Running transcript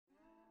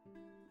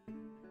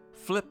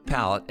Flip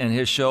Pallett and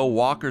his show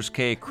Walker's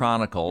Cay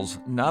Chronicles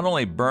not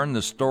only burned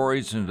the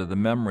stories into the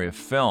memory of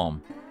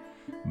film,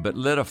 but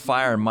lit a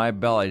fire in my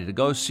belly to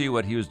go see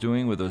what he was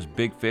doing with those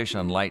big fish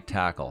on light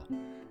tackle.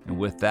 And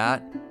with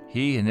that,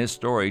 he and his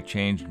story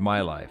changed my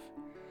life.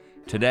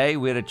 Today,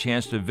 we had a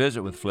chance to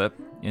visit with Flip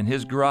in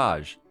his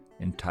garage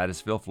in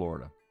Titusville,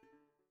 Florida.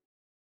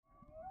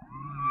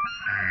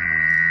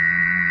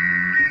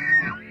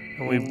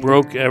 And we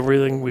broke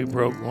everything. We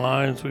broke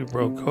lines, we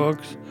broke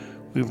hooks,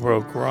 we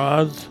broke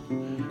rods,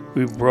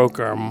 we broke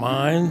our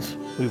minds,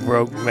 we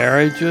broke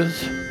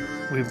marriages,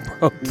 we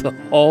broke the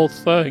whole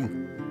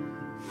thing.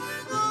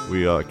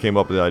 We came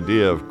up with the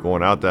idea of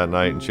going out that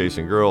night and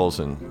chasing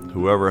girls, and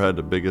whoever had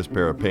the biggest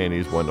pair of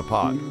panties won the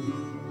pot.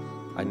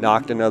 I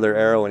knocked another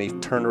arrow and he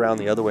turned around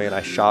the other way and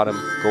I shot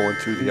him going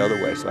through the other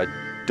way. So I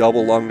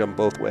double lunged him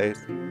both ways.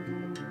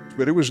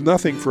 But it was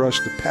nothing for us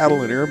to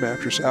paddle an air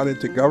mattress out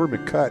into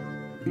Government Cut.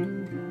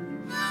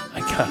 I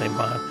got him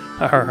on.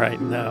 All right,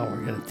 now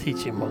we're going to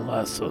teach him a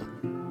lesson.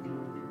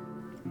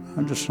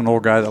 I'm just an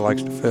old guy that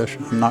likes to fish.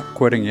 I'm not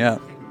quitting yet.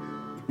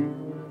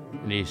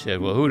 And he said,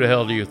 well, who the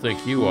hell do you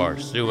think you are,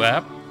 Sue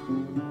App?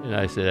 And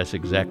I said, that's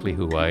exactly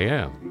who I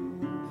am.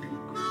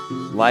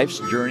 Life's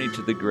journey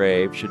to the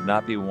grave should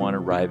not be one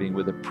arriving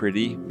with a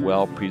pretty,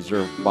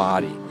 well-preserved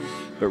body,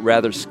 but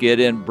rather skid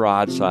in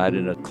broadside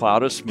in a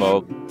cloud of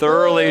smoke,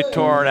 thoroughly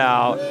torn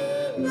out,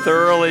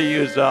 thoroughly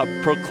used up,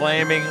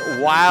 proclaiming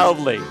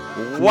wildly,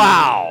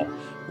 wow,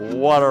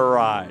 what a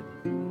ride.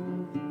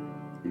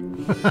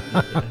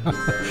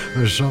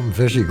 There's something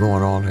fishy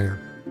going on here.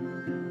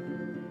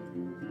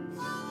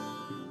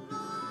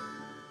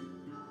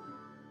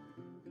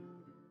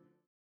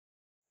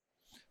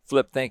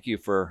 Flip, thank you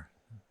for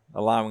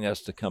allowing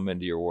us to come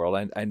into your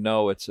world. I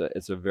know it's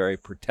a very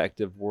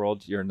protective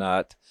world. You're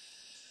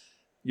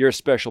a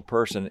special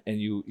person, and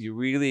you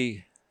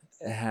really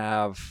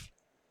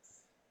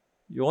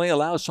you only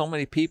allow so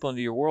many people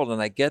into your world,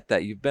 and I get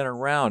that. You've been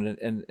around,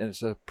 and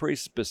it's a pretty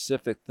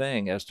specific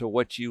thing as to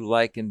what you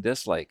like and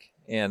dislike.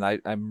 And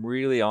I'm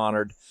really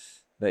honored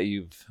that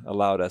you've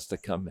allowed us to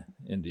come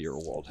into your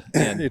world.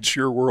 And it's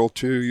your world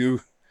too.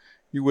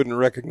 You wouldn't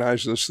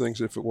recognize those things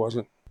if it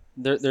wasn't.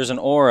 There's an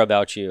aura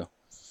about you.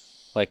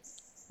 Like,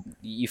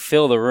 you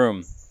fill the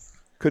room.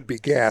 Could be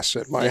gas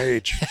at my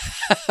age.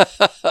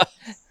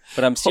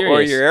 But I'm serious.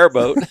 Or your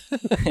airboat.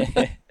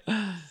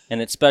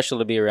 And it's special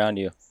to be around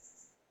you.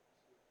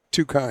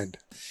 Too kind.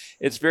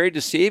 It's very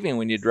deceiving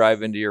when you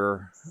drive into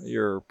your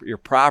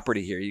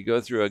property here. You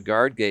go through a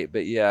guard gate,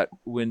 but yet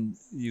when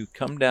you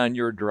come down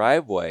your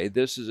driveway,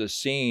 this is a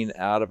scene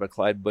out of a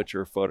Clyde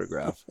Butcher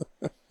photograph.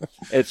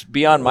 It's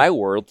beyond my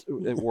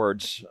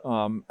words.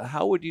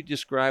 How would you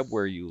describe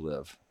where you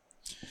live?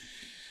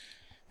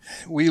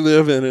 We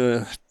live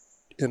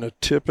in a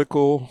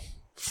typical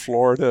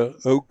Florida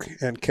oak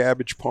and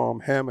cabbage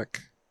palm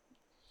hammock.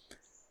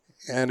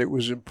 And it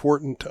was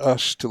important to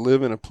us to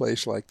live in a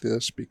place like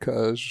this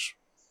because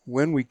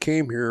when we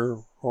came here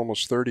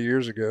almost 30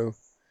 years ago,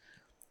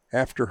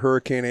 after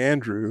Hurricane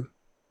Andrew,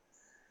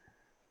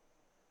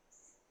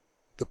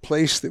 the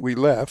place that we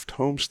left,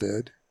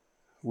 Homestead,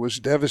 was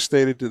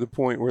devastated to the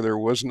point where there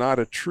was not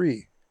a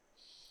tree.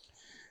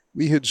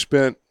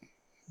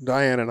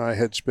 Diane and I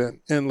had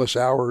spent endless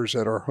hours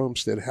at our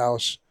Homestead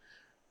house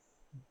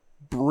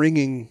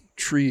bringing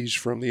trees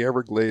from the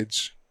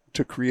Everglades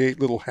to create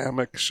little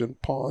hammocks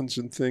and ponds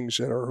and things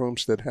at our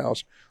Homestead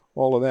house.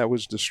 All of that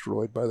was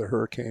destroyed by the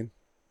hurricane.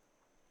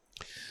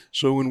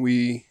 So when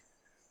we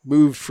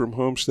moved from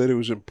Homestead, it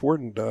was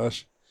important to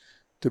us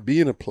to be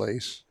in a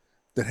place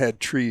that had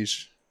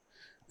trees.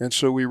 And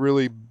so we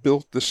really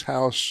built this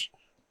house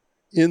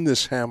in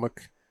this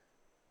hammock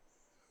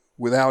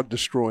without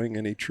destroying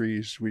any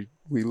trees.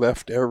 We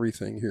left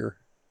everything here.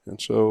 And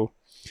so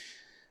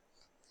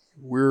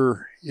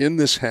we're in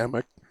this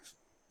hammock.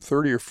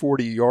 30 or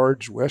 40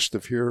 yards west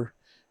of here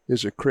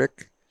is a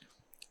creek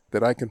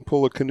that I can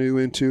pull a canoe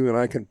into, and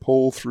I can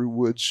pole through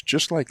woods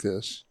just like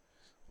this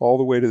all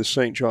the way to the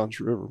St. Johns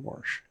River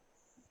marsh.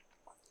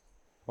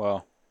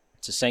 Wow.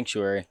 It's a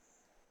sanctuary.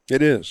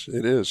 It is.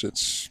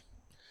 It's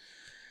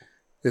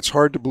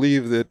hard to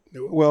believe that,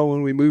 well,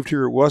 when we moved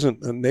here, it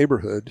wasn't a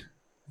neighborhood.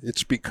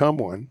 It's become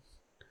one.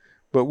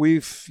 But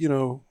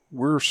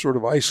we're sort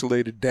of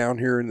isolated down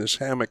here in this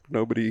hammock.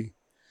 Nobody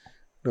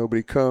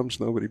comes,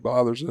 nobody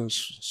bothers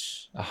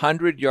us.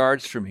 100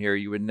 yards from here,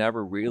 you would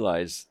never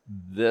realize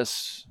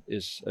this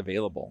is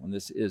available, and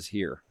this is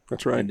here.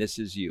 That's right. And this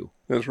is you.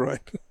 That's right.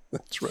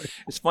 That's right.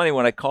 It's funny,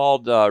 when I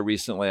called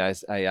recently,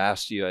 I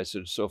asked you, I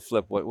said, so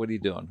Flip, what are you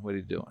doing? What are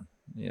you doing?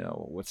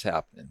 What's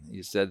happening?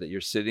 You said that you're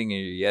sitting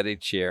in your Yeti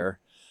chair,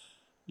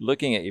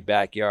 looking at your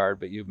backyard,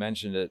 but you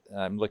mentioned it.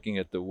 I'm looking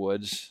at the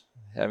woods,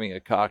 having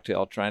a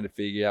cocktail, trying to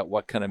figure out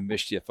what kind of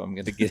mischief I'm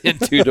going to get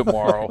into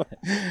tomorrow.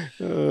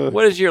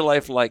 What is your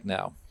life like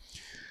now?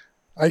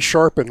 I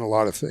sharpen a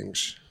lot of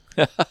things.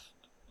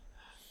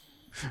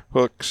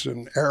 Hooks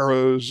and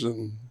arrows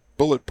and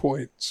bullet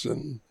points.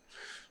 And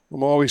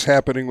I'm always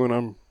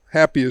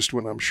happiest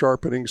when I'm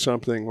sharpening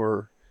something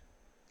or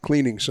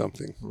cleaning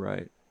something.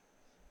 Right.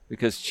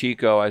 Because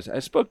Chico, I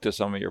spoke to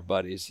some of your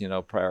buddies,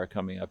 prior to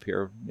coming up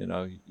here,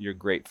 you're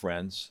great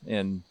friends.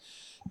 And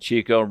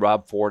Chico and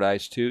Rob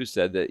Fordyce, too,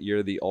 said that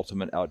you're the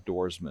ultimate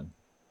outdoorsman.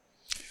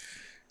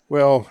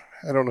 Well,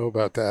 I don't know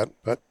about that,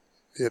 but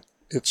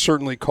it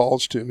certainly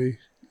calls to me.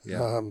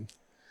 Yeah.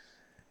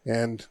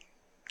 And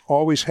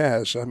always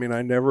has. I mean,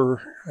 I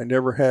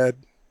never had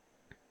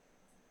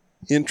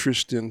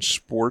interest in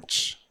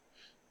sports,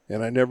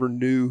 and I never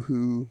knew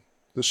who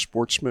the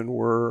sportsmen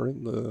were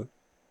and the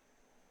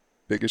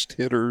biggest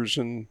hitters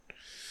and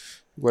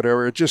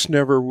whatever. It just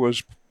never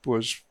was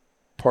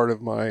part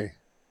of my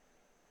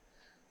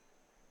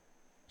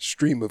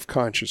stream of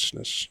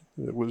consciousness.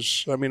 It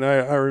was, I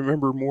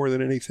remember more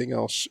than anything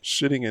else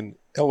sitting in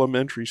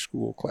elementary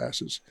school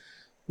classes,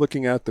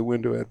 looking out the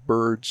window at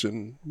birds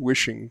and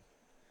wishing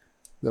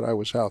that I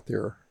was out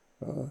there.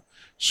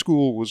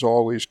 School was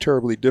always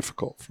terribly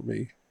difficult for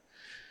me.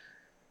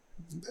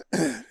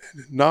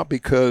 Not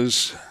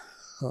because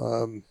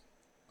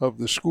of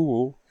the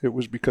school, it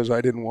was because I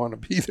didn't want to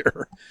be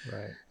there.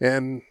 Right.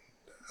 And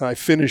I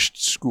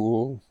finished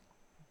school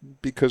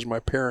because my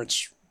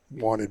parents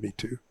wanted me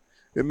to.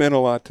 It meant a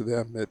lot to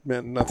them. It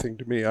meant nothing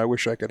to me. I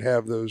wish I could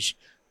have those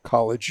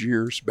college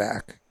years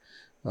back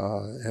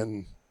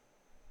and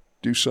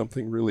do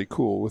something really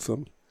cool with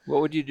them.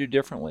 What would you do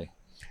differently?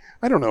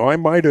 I don't know. I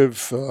might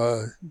have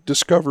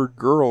discovered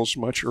girls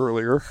much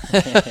earlier.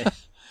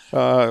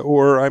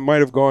 Or I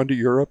might have gone to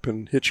Europe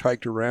and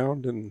hitchhiked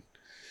around,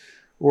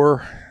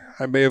 or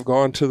I may have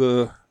gone to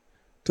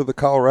the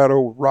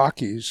Colorado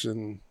Rockies.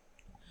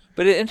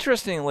 But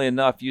interestingly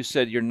enough, you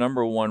said your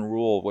number one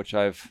rule, which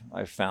I've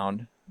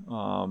found,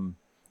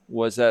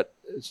 was that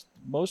it's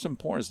most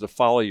important is to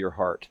follow your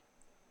heart.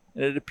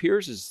 And it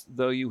appears as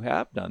though you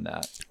have done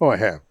that. Oh, I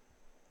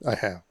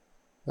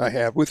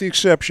have, with the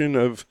exception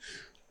of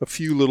a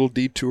few little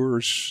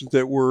detours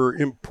that were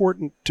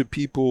important to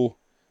people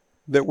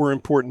that were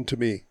important to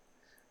me,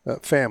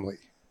 family.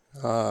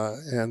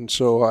 And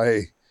so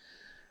I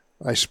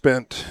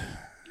spent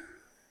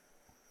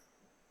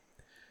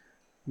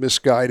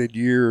misguided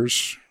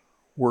years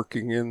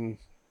working in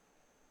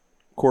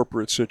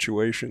corporate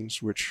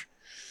situations, which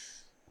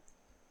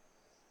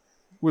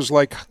was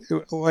like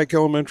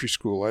elementary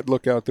school. I'd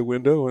look out the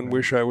window and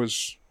wish I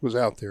was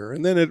out there.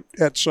 And then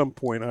at some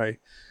point I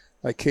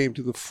came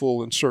to the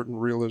full and certain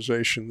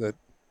realization that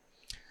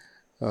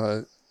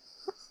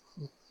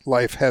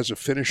life has a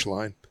finish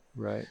line.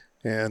 Right.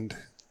 And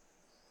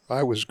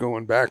I was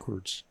going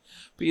backwards.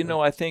 But,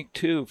 I think,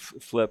 too,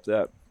 Flip,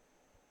 that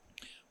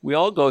we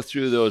all go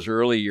through those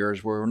early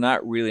years where we're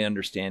not really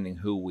understanding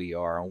who we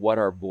are and what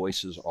our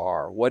voices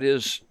are. What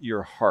is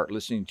your heart,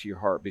 listening to your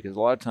heart? Because a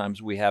lot of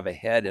times we have a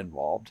head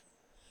involved.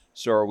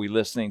 So are we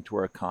listening to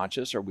our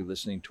conscious? Are we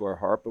listening to our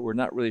heart? But we're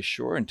not really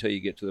sure until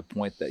you get to the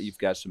point that you've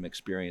got some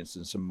experience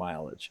and some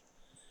mileage.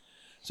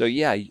 So,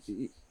 yeah,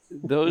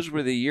 those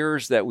were the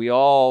years that we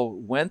all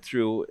went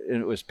through,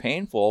 and it was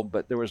painful,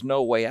 but there was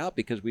no way out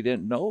because we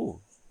didn't know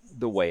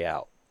the way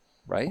out,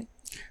 right?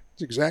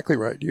 That's exactly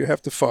right. You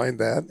have to find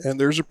that, and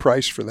there's a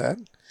price for that,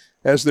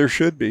 as there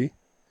should be.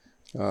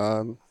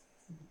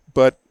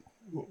 But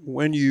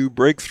when you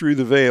break through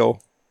the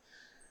veil,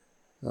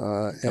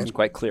 it's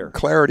quite clear.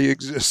 Clarity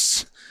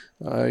exists.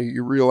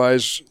 You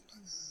realize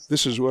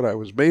this is what I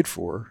was made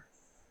for.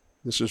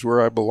 This is where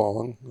I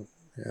belong,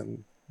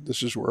 and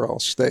this is where I'll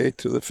stay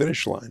to the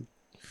finish line.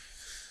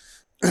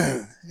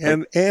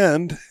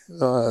 and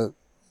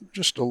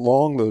just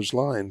along those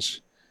lines,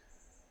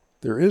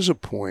 there is a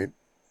point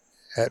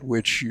at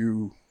which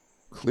you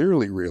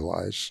clearly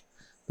realize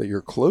that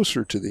you're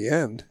closer to the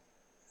end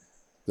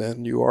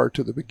than you are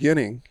to the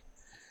beginning.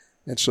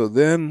 And so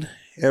then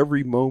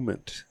every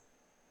moment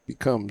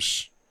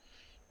becomes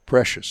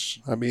precious.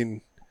 I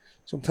mean,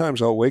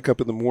 sometimes I'll wake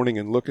up in the morning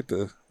and look at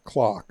the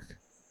clock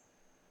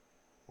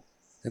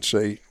and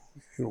say,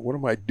 what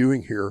am I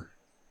doing here?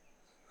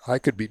 I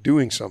could be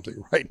doing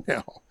something right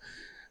now.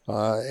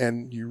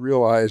 And you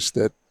realize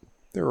that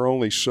there are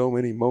only so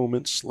many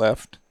moments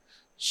left,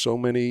 so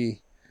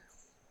many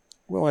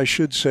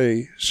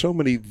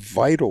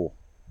vital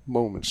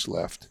moments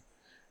left.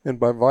 And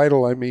by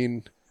vital, I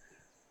mean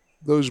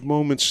those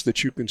moments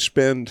that you can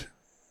spend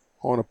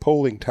on a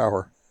polling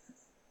tower,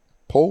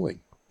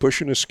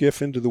 pushing a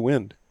skiff into the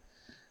wind.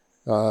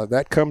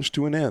 That comes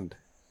to an end.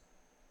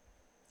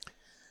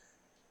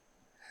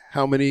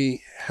 How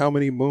many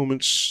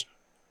moments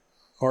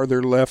are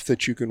there left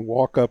that you can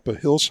walk up a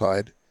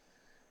hillside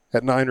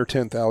at 9,000 or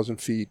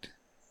 10,000 feet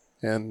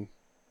and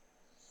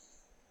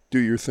do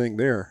your thing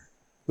there?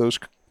 Those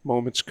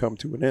moments come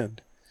to an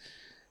end.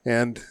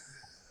 And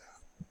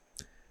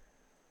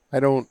I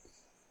don't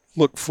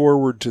look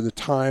forward to the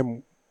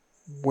time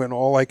when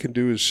all I can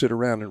do is sit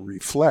around and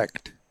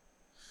reflect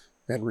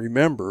and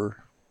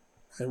remember.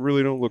 I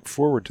really don't look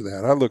forward to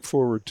that. I look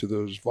forward to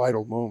those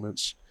vital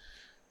moments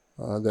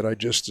that I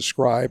just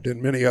described,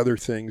 and many other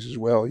things as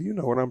well. You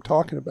know what I'm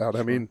talking about.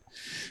 I mean,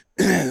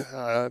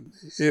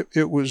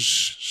 it was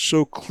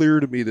so clear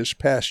to me this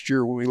past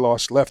year when we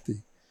lost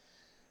Lefty.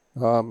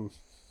 And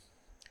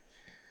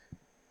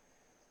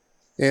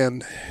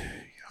And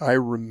I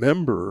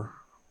remember,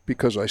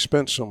 because I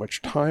spent so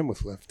much time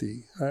with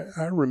Lefty,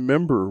 I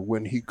remember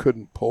when he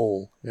couldn't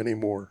pole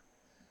anymore.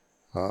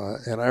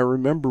 And I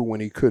remember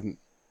when he couldn't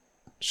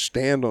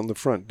stand on the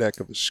front deck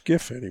of a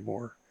skiff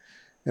anymore.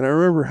 And I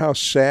remember how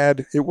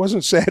sad, it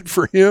wasn't sad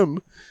for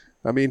him.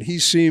 I mean, he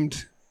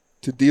seemed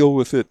to deal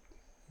with it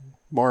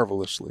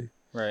marvelously.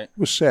 Right. It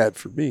was sad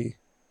for me.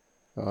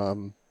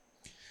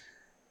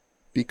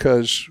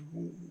 Because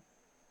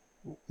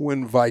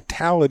when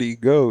vitality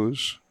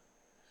goes,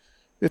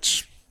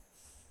 it's,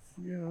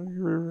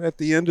 you're at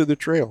the end of the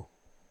trail.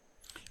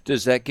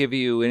 Does that give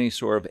you any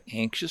sort of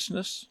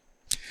anxiousness?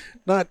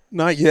 Not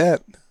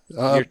yet.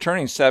 You're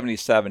turning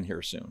 77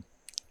 here soon.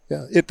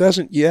 Yeah, it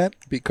doesn't yet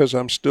because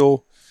I'm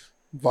still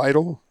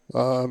vital.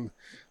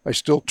 I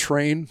still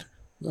train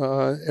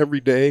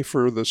every day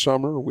for the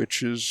summer,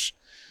 which is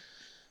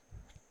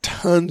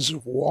tons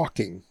of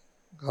walking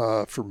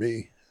for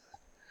me.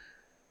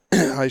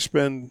 I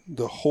spend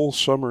the whole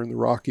summer in the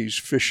Rockies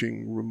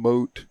fishing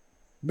remote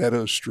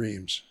meadow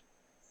streams.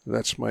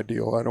 That's my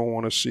deal. I don't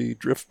want to see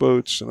drift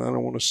boats, and I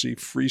don't want to see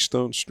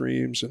freestone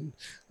streams, and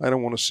I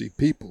don't want to see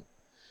people.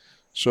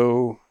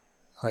 So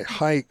I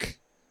hike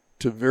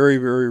to very,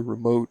 very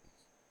remote,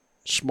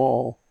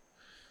 small,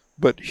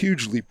 but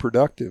hugely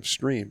productive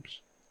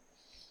streams.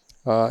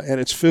 And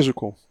it's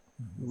physical.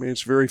 I mean,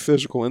 it's very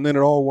physical. And then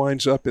it all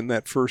winds up in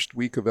that first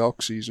week of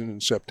elk season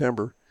in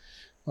September.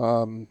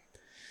 And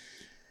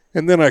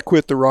then I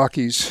quit the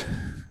Rockies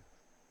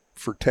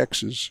for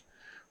Texas.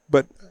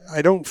 But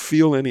I don't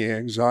feel any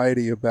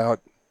anxiety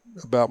about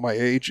my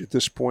age at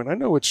this point. I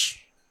know it's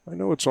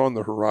on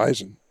the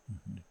horizon.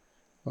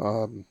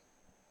 And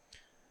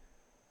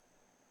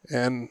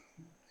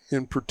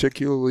in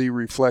particularly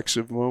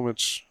reflective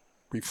moments,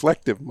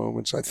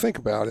 I think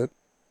about it,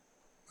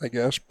 I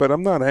guess, but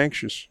I'm not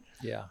anxious.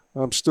 Yeah.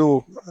 I'm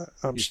still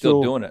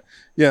doing it.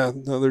 Yeah,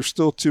 no, there's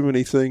still too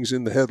many things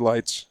in the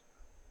headlights.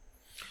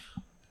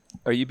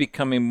 Are you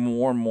becoming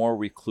more and more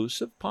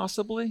reclusive,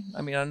 possibly?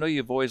 I mean, I know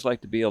you've always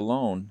liked to be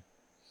alone.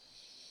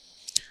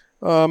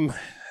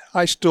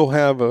 I still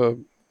have a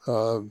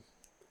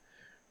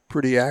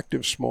pretty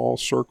active small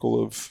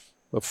circle of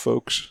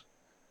folks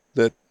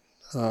that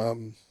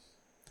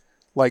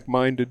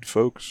like-minded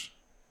folks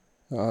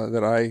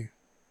that I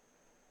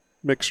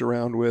mix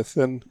around with,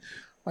 and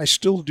I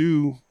still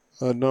do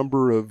a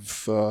number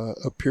of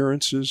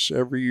appearances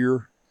every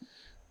year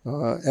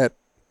at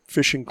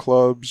fishing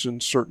clubs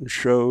and certain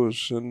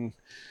shows, and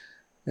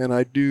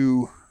I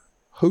do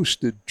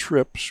hosted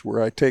trips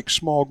where I take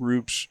small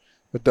groups,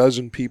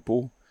 12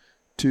 people,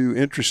 to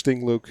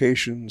interesting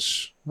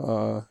locations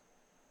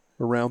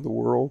around the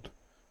world,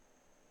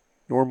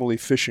 normally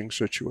fishing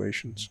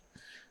situations.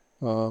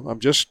 I'm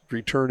just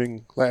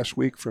returning last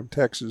week from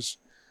Texas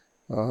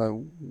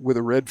with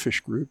a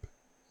redfish group,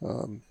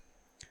 and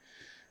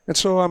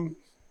so I'm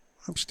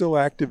still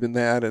active in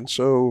that, and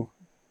so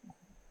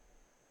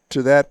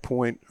to that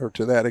point, or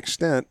to that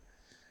extent,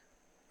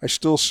 I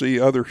still see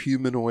other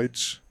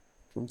humanoids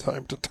from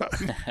time to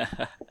time.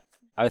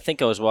 I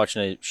think I was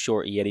watching a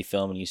short Yeti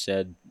film, and you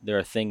said there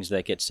are things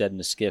that get said in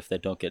a skiff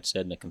that don't get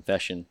said in a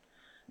confession.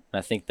 And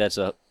I think it's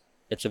a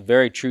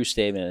very true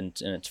statement,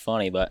 and it's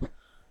funny, but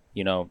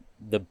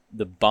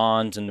the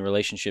bonds and the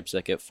relationships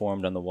that get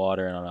formed on the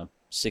water and on a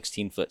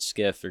 16-foot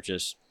skiff are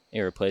just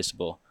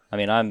irreplaceable. I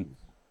mean,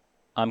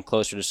 I'm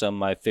closer to some of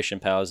my fishing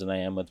pals than I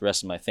am with the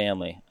rest of my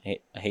family. I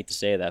hate to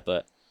say that,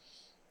 but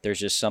there's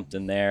just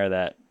something there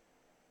that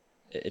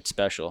it's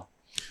special.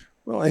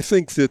 Well, I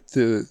think that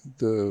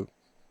the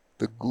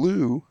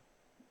glue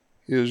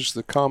is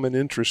the common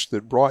interest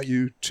that brought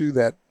you to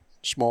that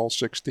small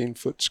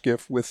 16-foot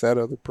skiff with that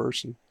other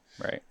person.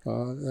 Right.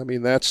 I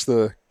mean, that's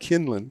the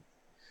kindling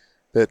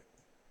that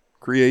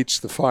creates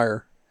the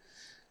fire.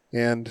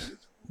 And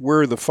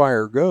where the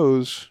fire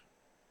goes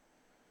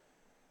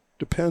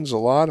depends a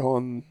lot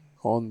on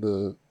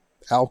the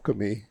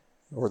alchemy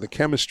or the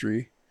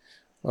chemistry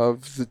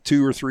of the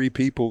 2 or 3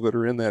 people that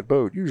are in that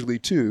boat, usually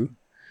 2.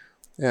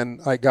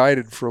 And I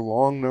guided for a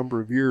long number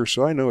of years,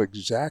 so I know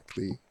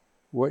exactly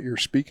what you're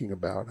speaking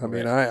about. I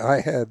mean,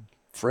 I had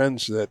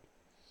friends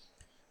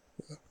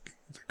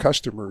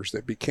customers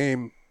that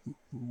became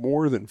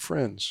more than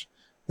friends.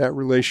 That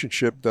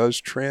relationship does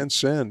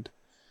transcend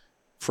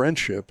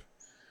friendship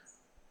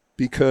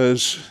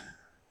because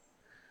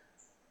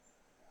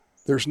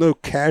there's no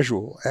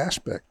casual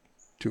aspect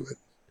to it.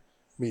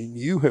 I mean,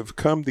 you have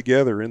come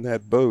together in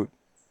that boat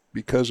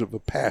because of a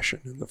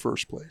passion in the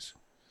first place.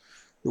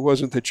 It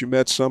wasn't that you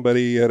met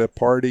somebody at a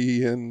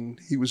party and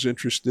he was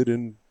interested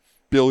in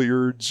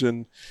billiards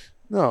and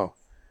no,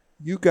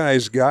 you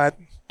guys got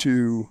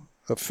to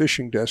a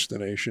fishing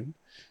destination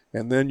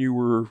and then you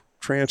were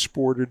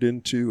transported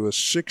into a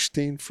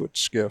 16-foot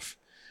skiff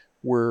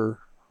where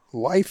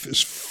life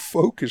is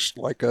focused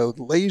like a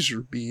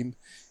laser beam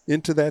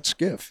into that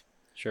skiff.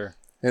 Sure.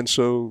 And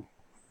so,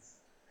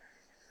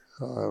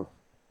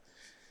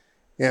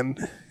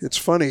 and it's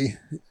funny,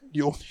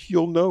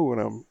 you'll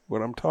know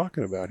what I'm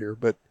talking about here,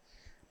 but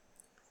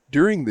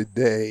during the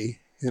day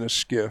in a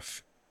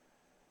skiff,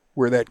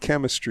 where that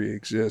chemistry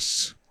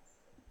exists.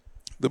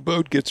 The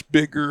boat gets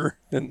bigger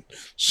and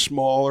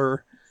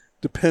smaller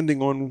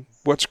depending on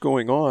what's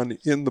going on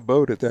in the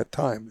boat at that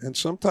time. And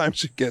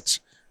sometimes it gets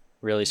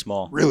really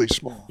small. Really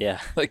small. Yeah.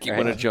 Like you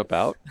Right. want to jump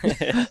out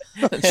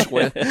and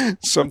swim.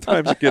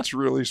 Sometimes it gets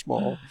really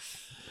small,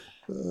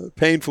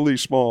 painfully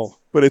small,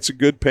 but it's a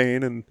good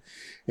pain.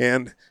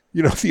 And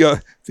you know,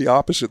 the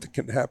opposite that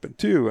can happen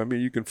too. I mean,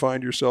 you can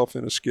find yourself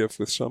in a skiff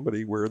with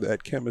somebody where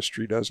that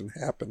chemistry doesn't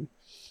happen,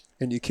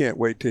 and you can't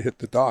wait to hit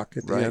the dock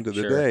at the Right, end of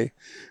the sure. day.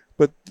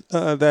 But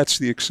that's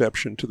the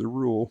exception to the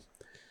rule.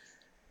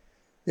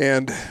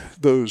 And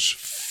those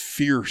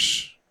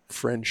fierce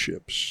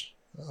friendships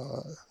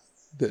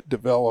that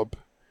develop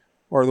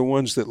are the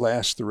ones that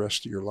last the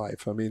rest of your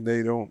life. I mean,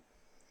 they don't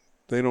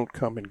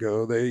come and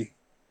go. They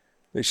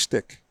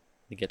stick.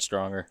 They get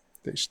stronger.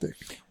 They stick.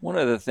 One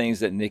of the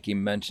things that Nikki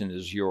mentioned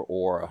is your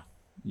aura,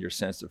 your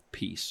sense of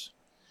peace.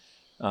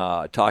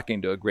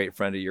 Talking to a great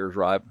friend of yours,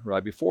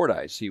 Robbie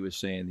Fordyce, he was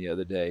saying the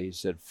other day, he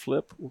said,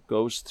 Flip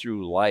goes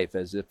through life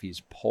as if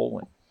he's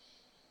polling.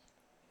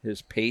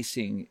 His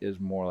pacing is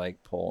more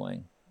like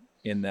polling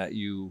in that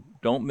you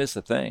don't miss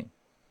a thing.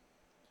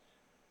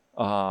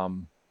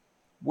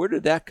 Where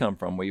did that come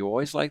from? Were you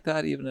always like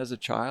that, even as a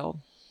child?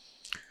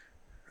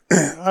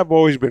 I've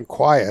always been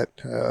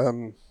quiet.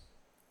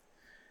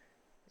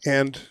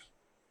 And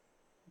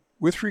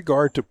with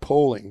regard to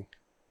polling,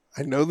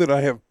 I know that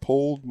I have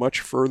polled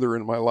much further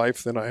in my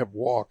life than I have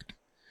walked.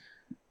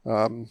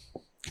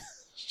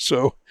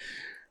 So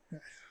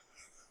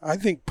I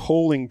think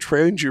polling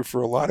trains you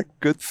for a lot of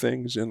good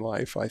things in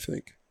life, I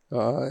think.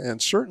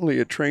 And certainly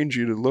it trains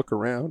you to look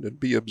around and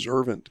be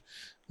observant.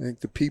 I think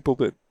the people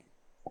that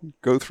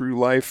go through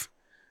life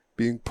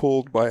being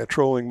pulled by a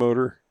trolling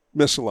motor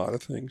miss a lot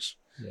of things.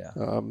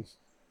 Yeah.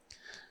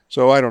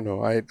 So I don't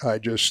know. I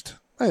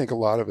think a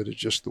lot of it is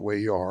just the way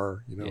you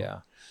are, you know. Yeah.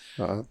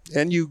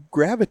 And you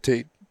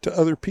gravitate to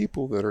other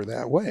people that are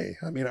that way.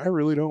 I mean, I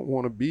really don't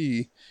want to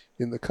be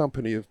in the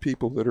company of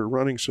people that are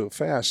running so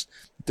fast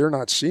that they're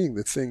not seeing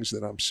the things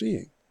that I'm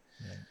seeing.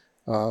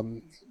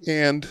 Right.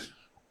 And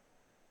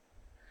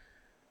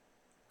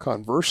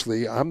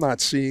conversely, I'm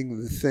not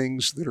seeing the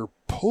things that are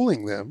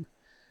pulling them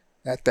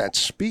at that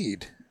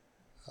speed.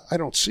 I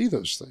don't see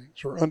those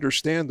things or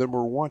understand them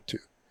or want to.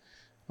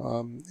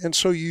 And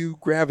so you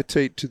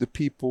gravitate to the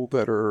people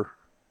that are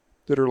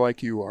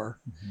like you are.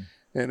 Mm-hmm.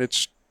 And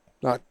it's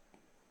not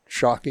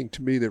shocking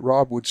to me that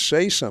Rob would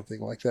say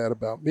something like that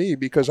about me,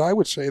 because I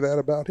would say that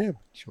about him.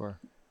 Sure.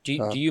 Do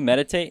you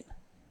meditate?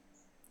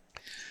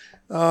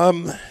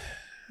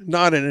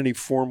 Not in any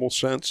formal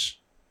sense,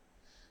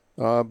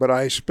 but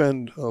I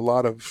spend a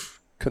lot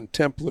of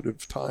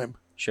contemplative time.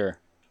 Sure.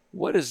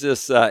 What does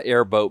this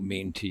airboat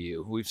mean to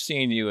you? We've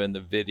seen you in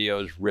the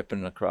videos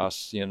ripping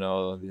across,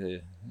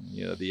 the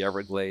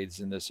Everglades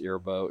in this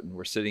airboat, and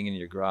we're sitting in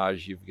your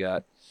garage. You've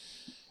got,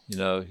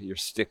 your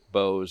stick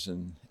bows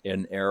and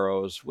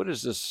arrows. What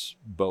does this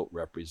boat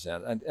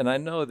represent? And I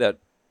know that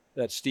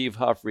Steve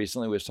Huff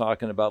recently was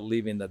talking about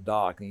leaving the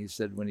dock, and he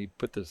said when he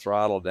put the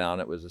throttle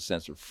down, it was a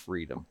sense of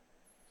freedom.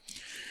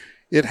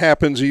 It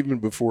happens even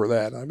before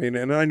that. I mean,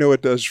 and I know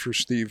it does for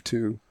Steve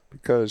too,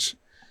 because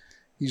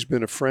he's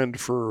been a friend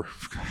for,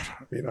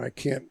 I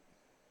can't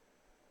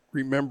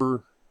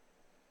remember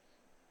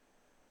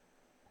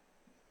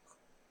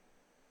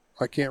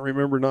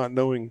not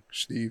knowing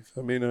Steve.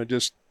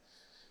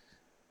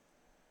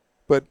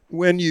 But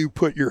when you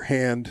put your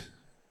hand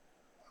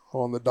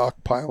on the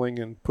dock piling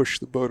and push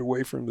the boat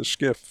away from the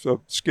skiff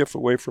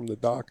away from the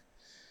dock,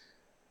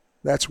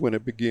 that's when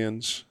it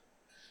begins.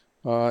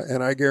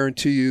 And I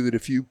guarantee you that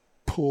if you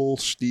pull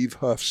Steve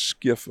Huff's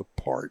skiff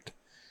apart,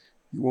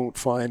 you won't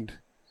find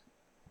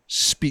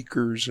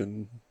speakers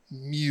and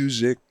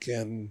music,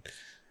 and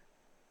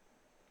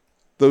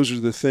those are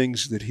the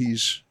things that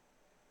he's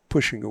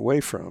pushing away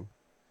from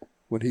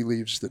when he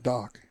leaves the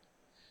dock.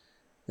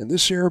 And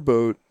this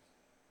airboat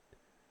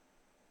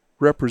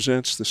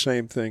represents the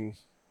same thing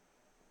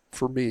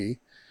for me.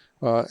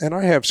 And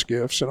I have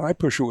skiffs, and I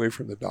push away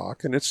from the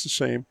dock, and it's the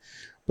same.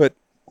 But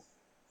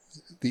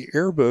the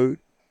airboat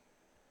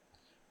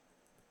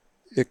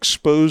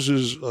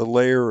exposes a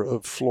layer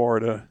of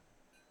Florida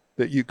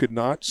that you could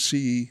not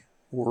see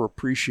or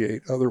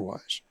appreciate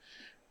otherwise.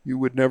 You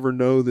would never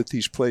know that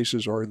these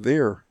places are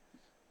there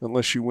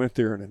unless you went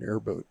there in an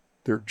airboat.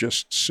 They're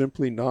just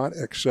simply not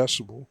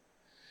accessible.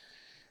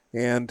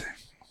 And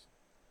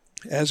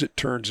as it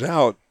turns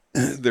out,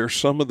 they are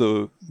some of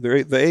the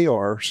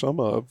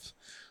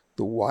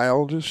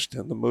wildest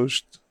and the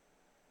most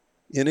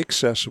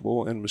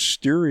inaccessible and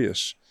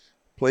mysterious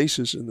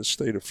places in the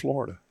state of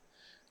Florida.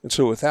 And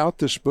so without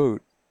this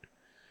boat,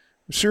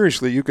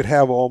 seriously, you could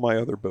have all my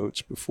other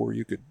boats before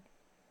you could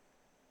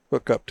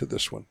hook up to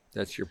this one.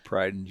 That's your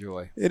pride and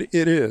joy. It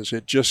is.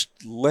 It just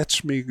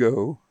lets me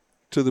go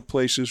to the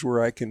places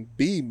where I can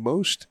be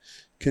most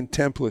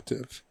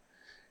contemplative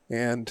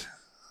and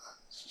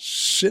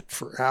sit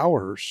for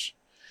hours.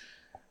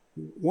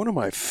 One of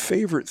my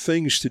favorite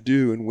things to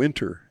do in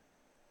winter,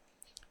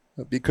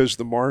 because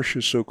the marsh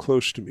is so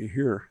close to me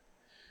here,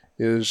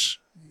 is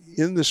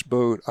in this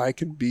boat, I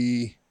can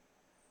be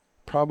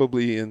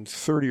probably in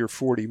 30 or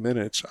 40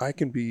 minutes, I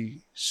can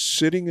be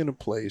sitting in a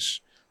place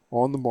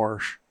on the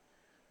marsh,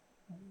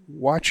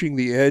 watching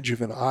the edge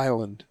of an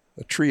island,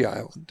 a tree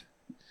island.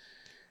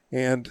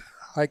 And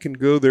I can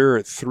go there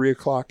at 3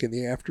 o'clock in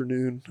the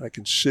afternoon. I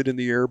can sit in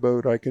the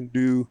airboat. I can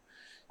do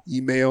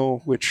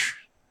email, which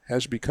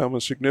has become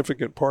a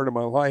significant part of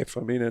my life.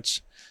 I mean,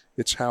 it's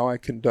how I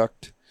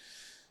conduct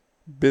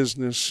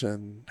business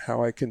and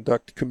how I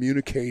conduct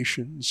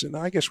communications, and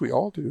I guess we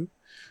all do.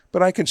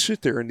 But I can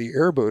sit there in the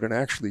airboat and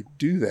actually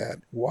do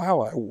that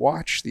while I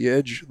watch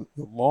the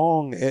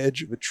long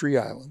edge of a tree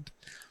island.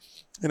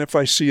 And if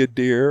I see a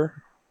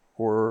deer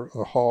or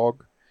a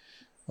hog,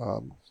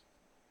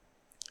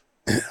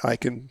 I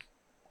can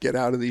get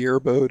out of the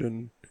airboat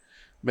and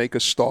make a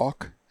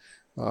stalk,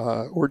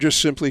 or just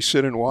simply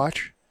sit and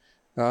watch.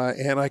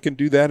 And I can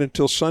do that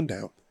until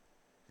sundown.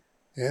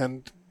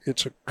 And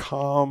it's a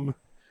calm,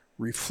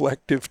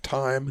 reflective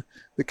time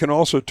that can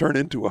also turn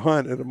into a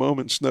hunt at a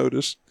moment's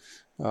notice.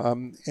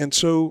 And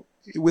so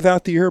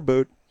without the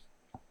airboat,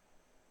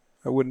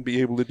 I wouldn't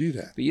be able to do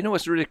that. But you know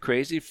what's really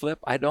crazy, Flip?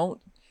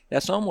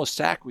 That's almost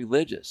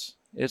sacrilegious.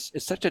 It's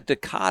such a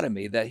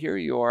dichotomy that here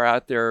you are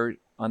out there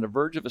on the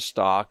verge of a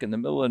stalk in the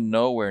middle of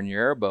nowhere in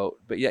your airboat,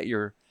 but yet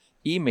you're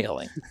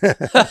emailing.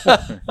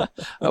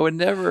 I would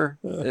never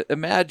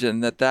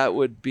imagine that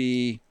would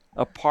be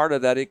a part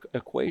of that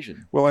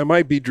equation. Well, I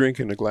might be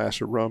drinking a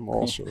glass of rum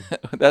also.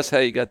 That's how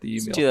you got the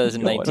email. It's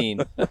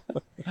 2019.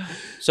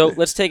 So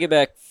let's take it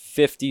back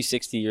 50,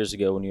 60 years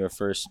ago when you were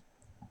first,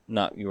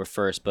 not you were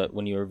first, but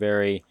when you were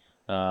very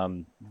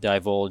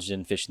divulged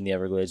in fishing the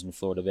Everglades in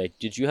Florida Bay.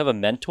 Did you have a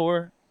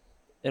mentor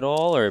at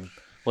all, or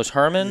was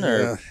Herman?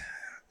 Or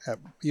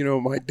you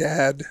know, my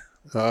dad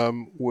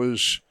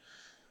was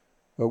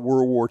a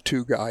World War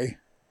II guy,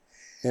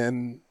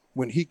 and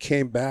when he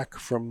came back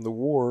from the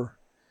war,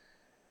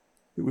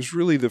 it was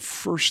really the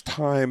first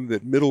time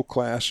that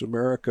middle-class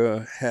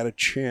America had a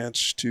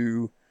chance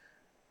to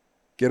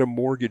get a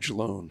mortgage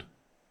loan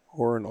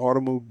or an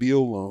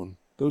automobile loan.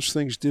 Those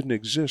things didn't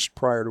exist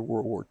prior to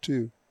World War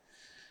II.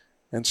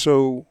 And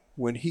so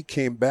when he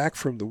came back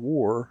from the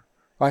war,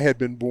 I had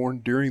been born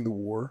during the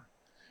war,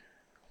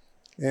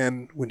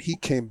 and when he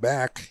came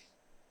back,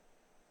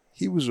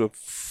 he was a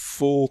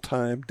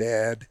full-time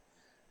dad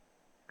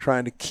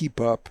trying to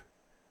keep up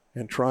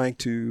and trying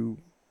to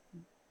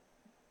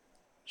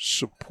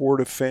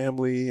support a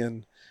family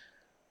and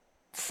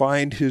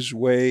find his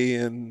way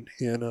in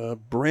a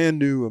brand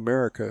new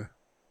America.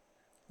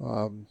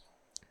 And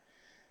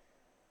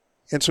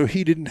so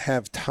he didn't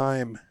have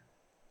time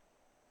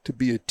to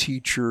be a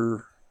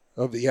teacher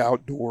of the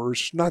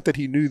outdoors. Not that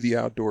he knew the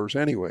outdoors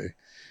anyway,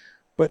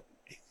 but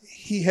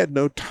he had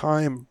no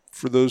time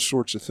for those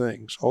sorts of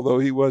things. Although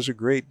he was a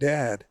great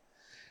dad,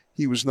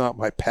 he was not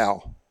my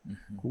pal.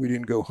 Mm-hmm. We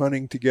didn't go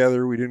hunting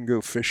together. We didn't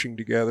go fishing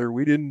together.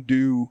 We didn't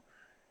do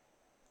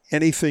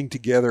anything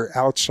together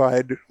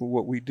outside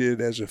what we did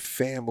as a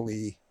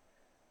family.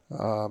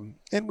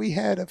 And we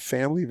had a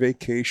family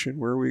vacation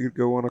where we could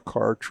go on a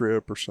car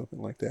trip or something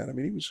like that. I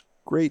mean, he was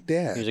a great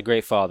dad. He was a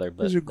great father.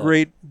 But he was a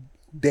great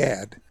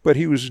dad, but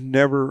he was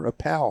never a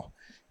pal.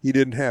 He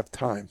didn't have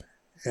time,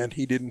 and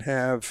he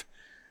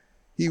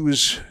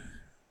was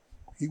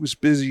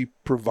busy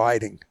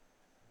providing.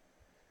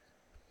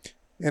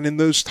 And in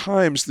those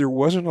times, there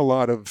wasn't a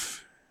lot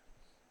of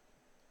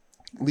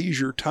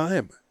leisure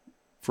time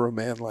for a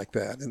man like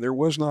that. And there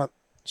was not,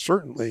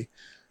 certainly,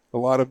 a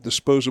lot of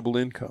disposable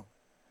income.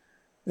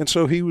 And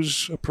so he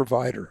was a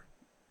provider.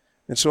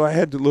 And so I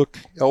had to look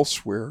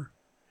elsewhere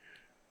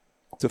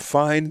to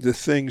find the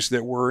things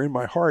that were in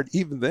my heart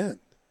even then,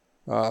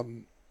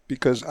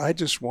 because I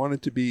just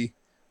wanted to be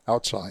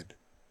outside.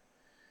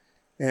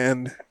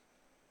 And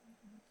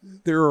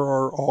there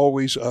are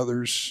always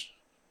others,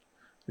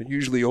 and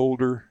usually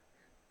older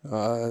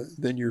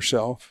than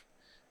yourself,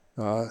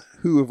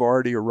 who have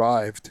already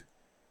arrived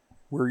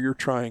where you're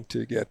trying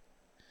to get.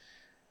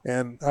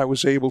 And I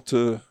was able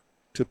to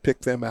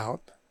pick them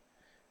out.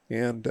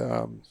 And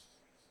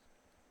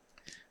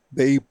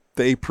they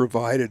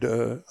provided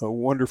a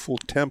wonderful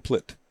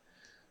template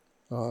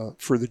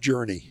for the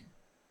journey.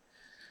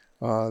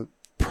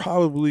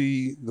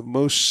 Probably the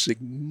most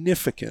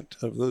significant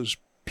of those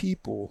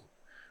people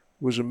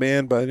was a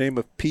man by the name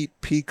of Pete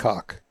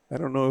Peacock. I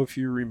don't know if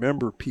you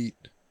remember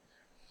Pete.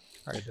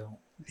 I don't.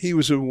 He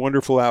was a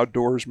wonderful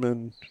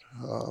outdoorsman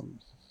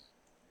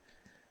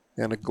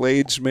and a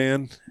Glades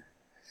man.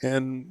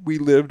 And we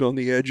lived on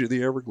the edge of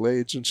the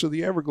Everglades. And so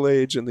the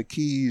Everglades and the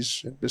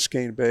Keys and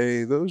Biscayne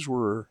Bay, those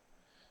were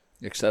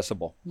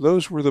accessible.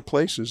 Those were the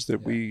places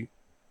that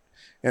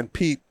and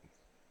Pete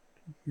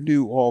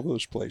knew all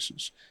those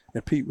places.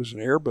 And Pete was an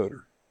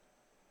airboater.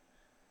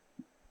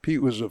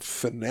 Pete was a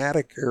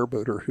fanatic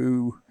airboater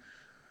who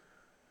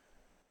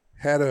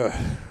had a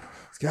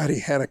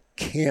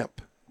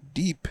camp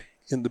deep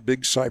in the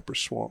Big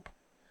Cypress Swamp.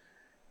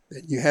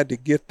 And you had to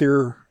get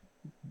there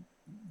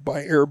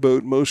by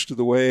airboat most of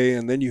the way,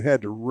 and then you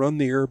had to run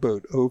the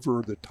airboat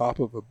over the top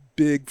of a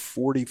big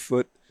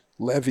 40-foot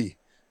levee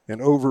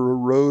and over a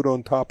road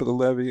on top of the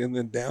levee and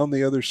then down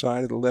the other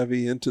side of the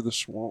levee into the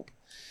swamp,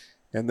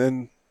 and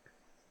then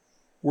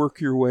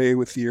work your way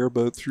with the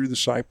airboat through the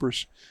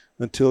cypress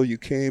until you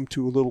came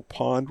to a little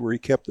pond where he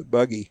kept the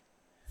buggy.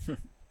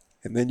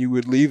 And then you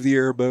would leave the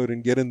airboat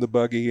and get in the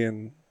buggy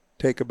and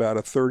take about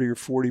a 30 or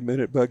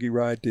 40-minute buggy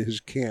ride to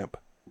his camp.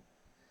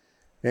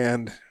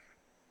 And,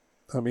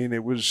 I mean,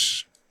 it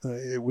was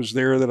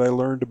there that I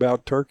learned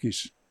about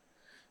turkeys.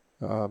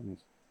 And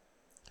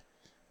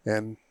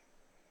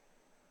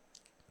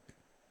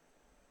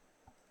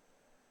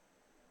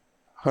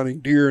hunting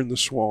deer in the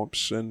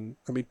swamps. And,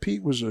 I mean,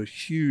 Pete was a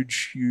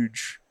huge,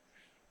 huge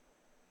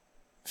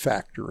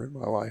factor in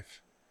my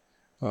life.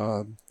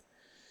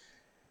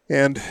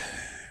 And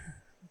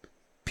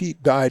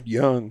Pete died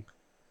young,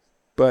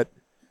 but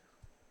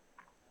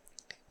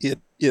it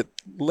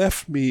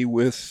left me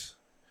with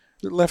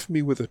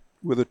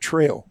a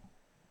trail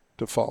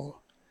to follow.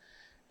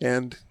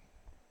 And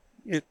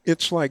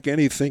it's like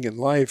anything in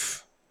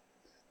life.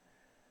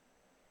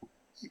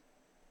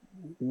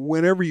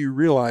 Whenever you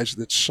realize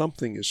that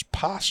something is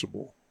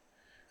possible,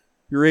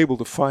 you're able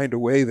to find a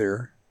way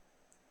there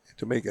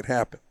to make it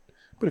happen.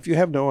 But if you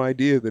have no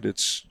idea that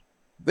it's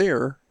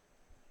there,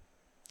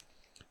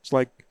 it's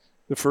like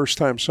the first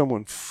time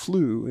someone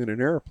flew in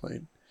an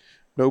airplane.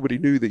 Nobody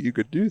knew that you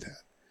could do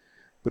that.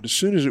 But as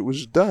soon as it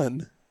was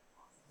done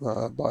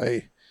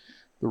by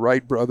the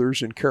Wright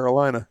brothers in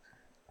Carolina,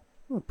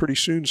 well, pretty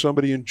soon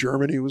somebody in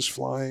Germany was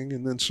flying,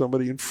 and then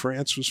somebody in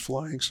France was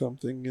flying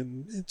something.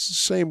 And it's the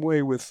same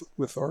way with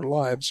our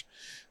lives.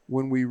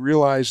 When we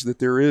realize that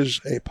there is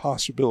a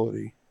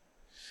possibility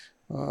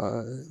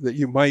that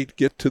you might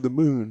get to the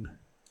moon,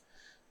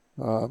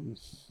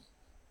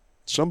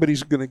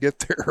 somebody's going to get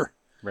there.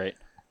 Right.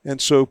 And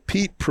so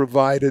Pete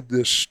provided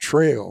this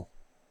trail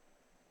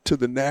to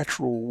the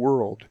natural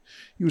world.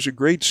 He was a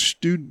great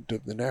student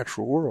of the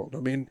natural world. I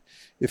mean,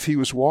 if he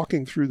was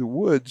walking through the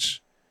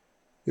woods,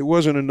 it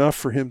wasn't enough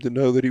for him to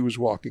know that he was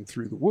walking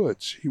through the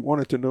woods. He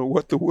wanted to know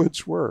what the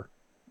woods were.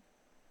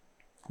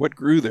 What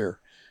grew there?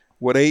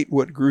 What ate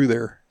what grew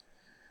there?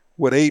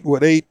 What ate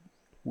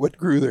what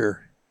grew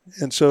there?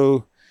 And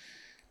so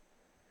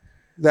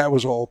that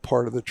was all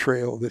part of the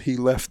trail that he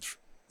left,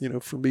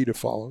 for me to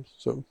follow.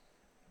 So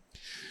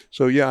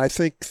yeah, I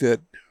think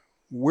that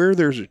where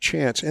there's a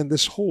chance, and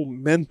this whole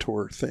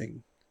mentor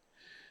thing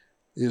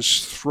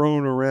is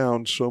thrown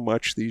around so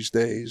much these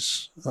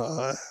days.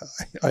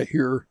 I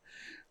hear,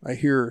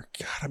 God,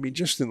 I mean,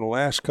 just in the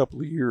last couple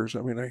of years,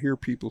 I mean, I hear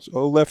people say,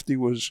 "Oh, Lefty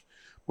was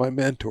my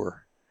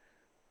mentor."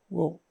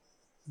 Well,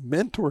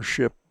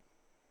 mentorship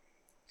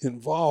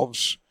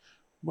involves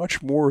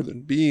much more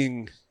than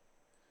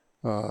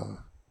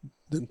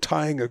than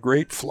tying a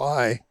great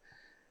fly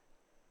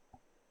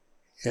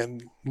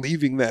and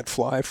leaving that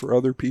fly for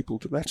other people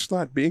to. That's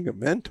not being a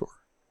mentor.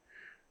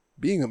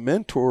 Being a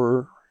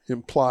mentor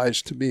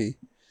implies to me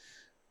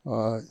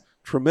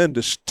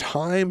tremendous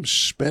time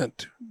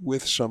spent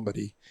with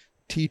somebody,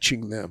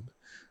 teaching them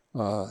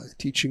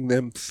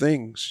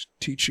things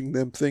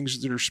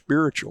that are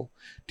spiritual,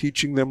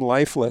 teaching them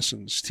life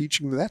lessons,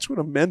 that's what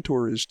a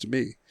mentor is to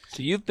me.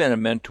 So you've been a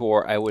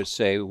mentor, I would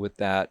say, with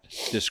that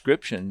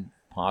description,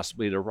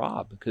 possibly to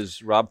Rob,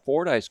 because Rob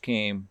Fordyce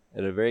came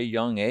at a very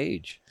young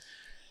age.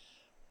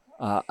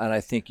 And I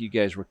think you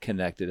guys were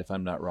connected, if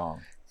I'm not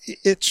wrong.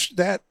 It's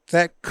that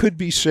could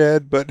be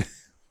said, but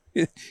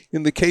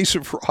in the case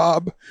of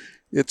Rob,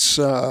 it's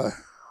there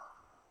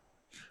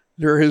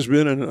has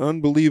been an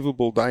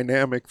unbelievable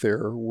dynamic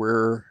there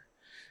where,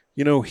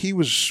 when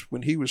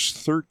he was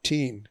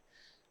 13,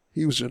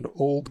 he was an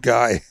old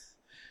guy.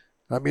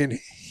 I mean,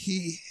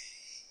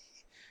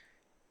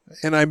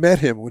 and I met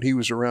him when he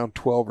was around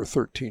 12 or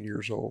 13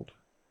 years old.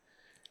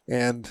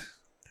 And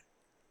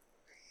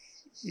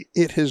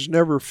it has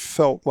never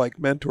felt like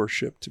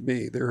mentorship to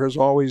me. There has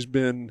always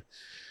been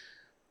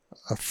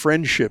a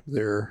friendship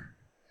there.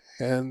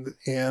 And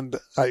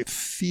I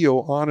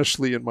feel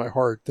honestly in my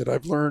heart that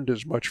I've learned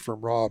as much from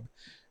Rob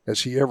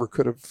as he ever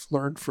could have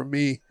learned from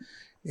me.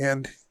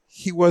 And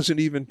he wasn't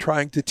even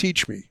trying to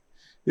teach me.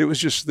 It was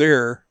just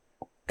there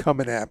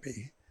coming at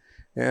me.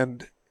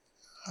 And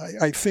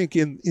I think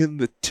in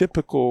the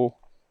typical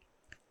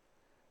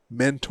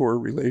mentor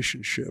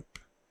relationship,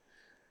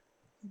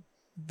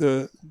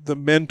 the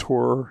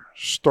mentor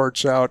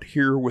starts out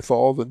here with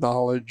all the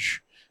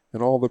knowledge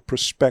and all the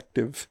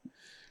perspective,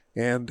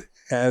 and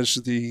as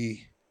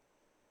the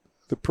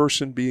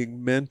person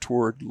being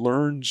mentored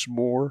learns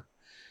more,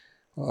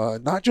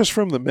 not just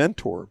from the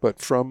mentor,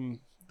 but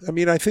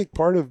I think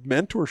part of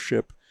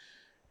mentorship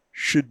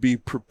should be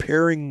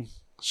preparing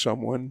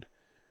someone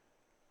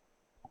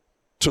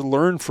to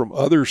learn from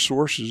other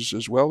sources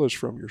as well as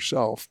from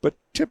yourself. But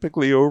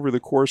typically over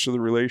the course of the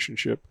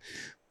relationship,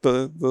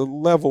 the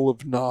level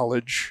of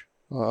knowledge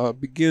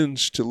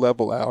begins to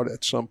level out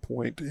at some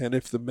point. And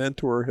if the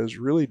mentor has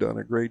really done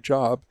a great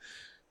job,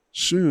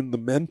 soon the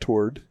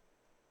mentored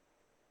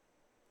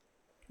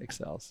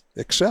excels.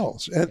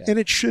 And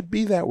it should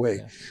be that way.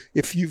 Yeah.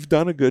 If you've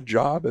done a good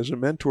job as a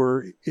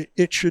mentor,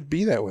 it should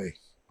be that way.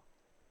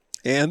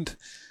 And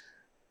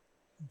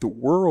the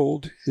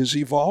world is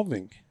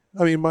evolving.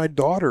 I mean, my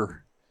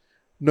daughter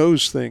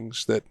knows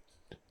things that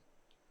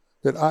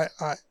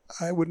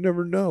I would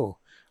never know.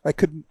 I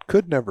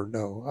could never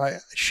know.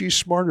 She's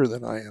smarter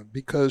than I am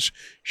because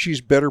she's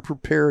better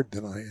prepared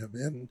than I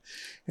am,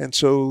 and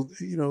so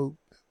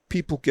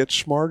people get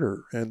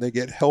smarter and they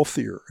get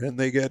healthier and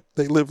they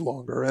live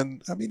longer,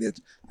 and I mean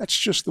that's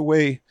just the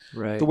way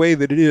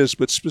that it is.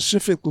 But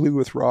specifically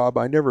with Rob,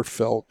 I never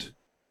felt.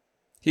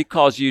 He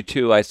calls you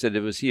too. I said,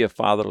 was he a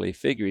fatherly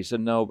figure? He said,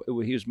 no,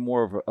 he was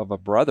more of a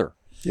brother.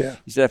 Yeah.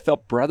 He said, I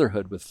felt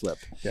brotherhood with Flip.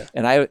 Yeah.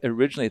 And I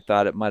originally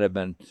thought it might have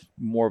been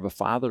more of a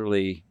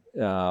fatherly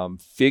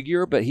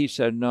figure, but he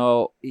said,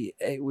 no,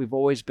 we've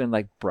always been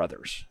like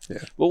brothers.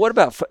 Yeah. Well, what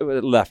about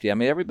Lefty? I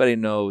mean, everybody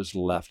knows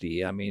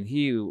Lefty. I mean,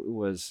 he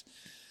was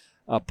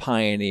a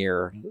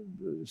pioneer,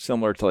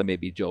 similar to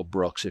maybe Joe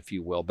Brooks, if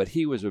you will, but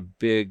he was a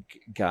big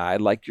guy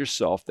like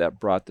yourself that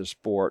brought the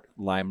sport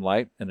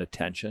limelight and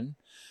attention.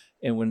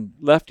 And when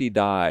Lefty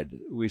died,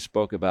 we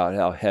spoke about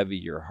how heavy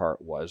your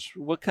heart was.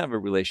 What kind of a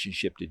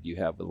relationship did you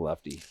have with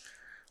Lefty?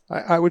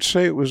 I would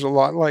say it was a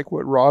lot like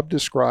what Rob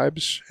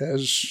describes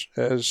as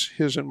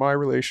his and my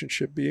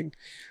relationship being.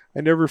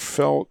 I never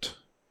felt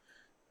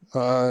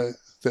that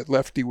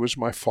Lefty was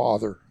my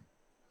father,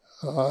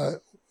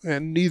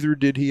 and neither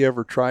did he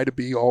ever try to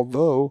be,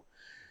 although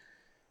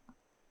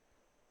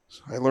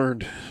I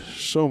learned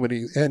so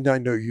many, and I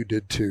know you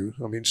did too,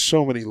 I mean,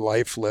 so many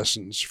life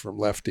lessons from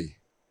Lefty.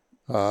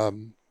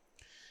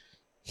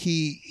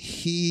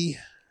 He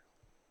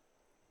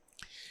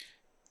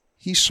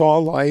saw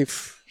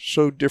life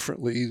so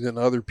differently than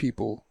other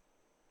people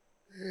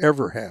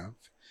ever have,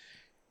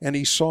 and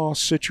he saw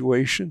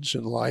situations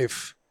in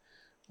life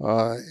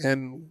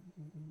and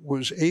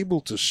was able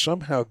to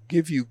somehow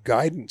give you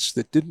guidance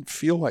that didn't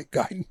feel like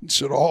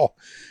guidance at all.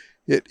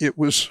 It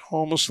was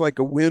almost like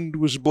a wind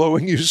was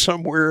blowing you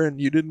somewhere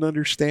and you didn't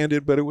understand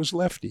it, but it was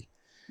Lefty,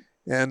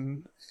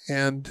 and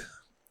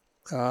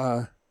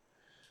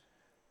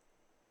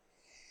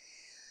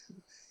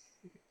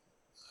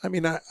I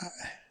mean,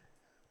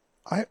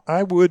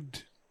 I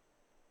would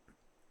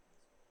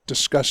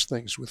discuss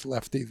things with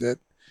Lefty that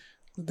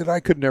I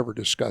could never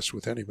discuss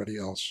with anybody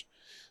else.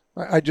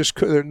 I just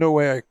could. There's no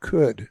way I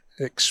could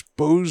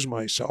expose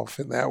myself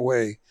in that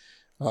way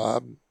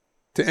to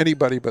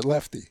anybody but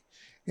Lefty,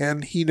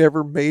 and he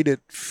never made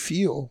it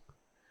feel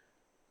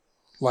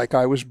like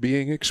I was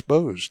being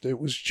exposed. It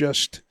was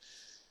just,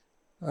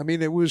 I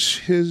mean, it was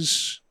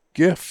his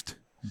gift,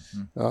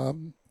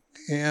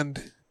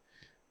 and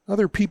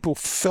other people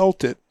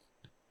felt it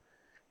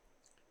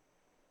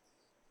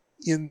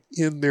in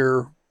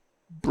their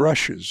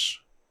brushes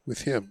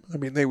with him. I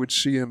mean, they would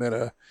see him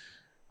at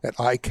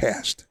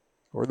ICAST,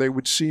 or they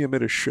would see him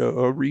at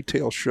a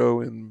retail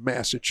show in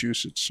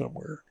Massachusetts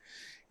somewhere,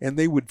 and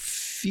they would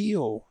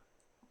feel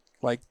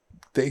like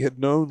they had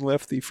known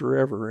Lefty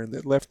forever, and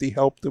that Lefty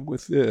helped them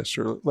with this,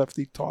 or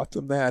Lefty taught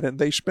them that, and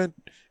they spent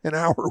an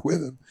hour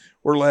with him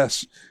or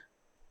less.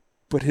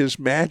 But his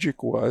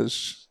magic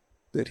was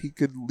that he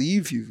could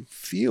leave you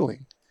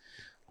feeling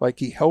like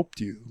he helped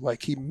you,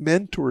 like he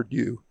mentored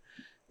you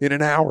in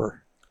an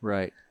hour.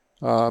 Right.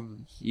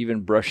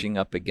 Even brushing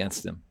up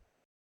against him.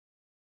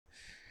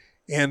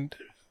 And,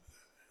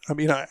 I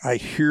mean, I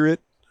hear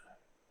it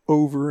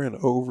over and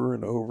over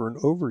and over and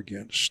over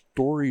again.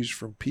 Stories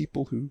from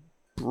people who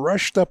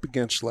brushed up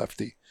against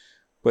Lefty,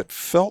 but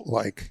felt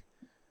like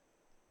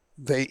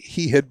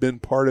he had been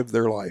part of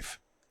their life.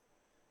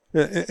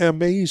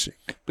 Amazing.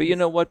 But you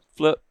know what,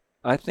 Flip?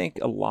 I think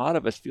a lot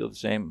of us feel the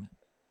same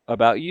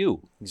about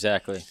you.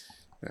 Exactly.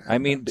 I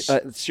mean,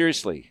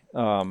 seriously,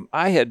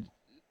 I had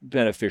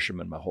been a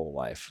fisherman my whole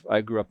life.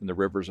 I grew up in the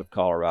rivers of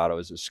Colorado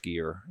as a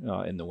skier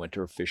in the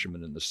winter,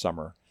 fisherman in the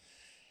summer.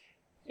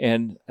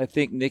 And I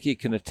think Nikki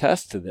can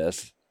attest to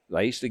this.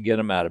 I used to get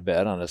him out of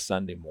bed on a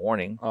Sunday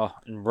morning. Oh,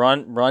 and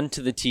run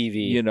to the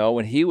TV. You know,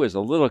 when he was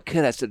a little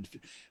kid, I said,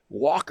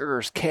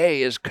 Walker's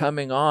Cay is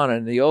coming on,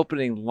 and the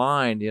opening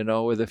line, you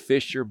know, where the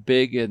fish are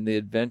big and the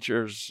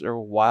adventures are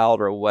wild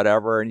or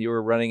whatever, and you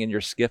were running in your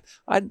skiff.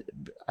 I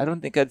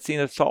don't think I'd seen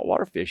a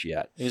saltwater fish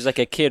yet. He was like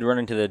a kid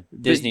running to the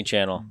Disney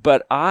Channel.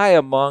 But I,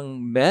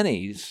 among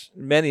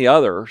many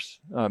others,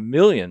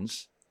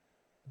 millions,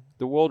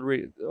 the world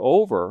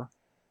over,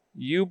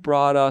 you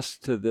brought us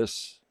to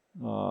this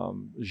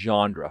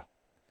genre,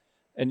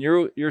 and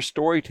your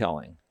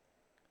storytelling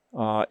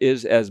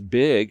is as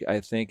big, I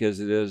think, as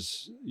it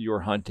is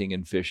your hunting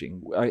and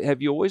fishing.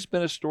 Have you always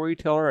been a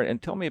storyteller?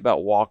 And tell me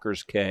about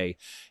Walker's Cay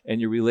and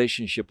your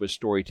relationship with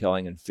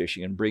storytelling and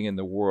fishing, and bringing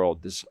the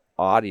world, this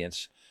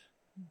audience,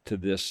 to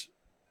this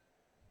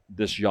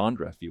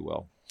genre, if you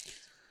will.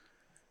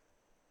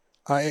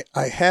 I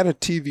had a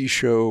TV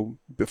show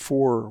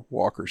before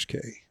Walker's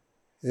Cay.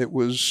 It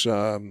was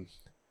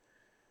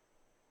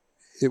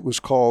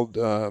called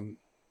The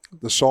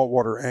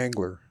Saltwater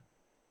Angler.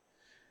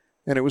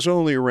 And it was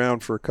only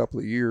around for a couple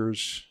of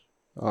years.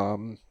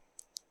 But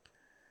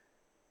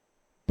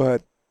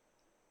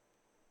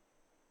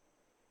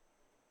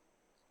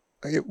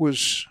it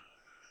was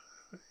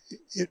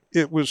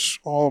it was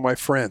all my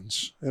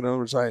friends. In other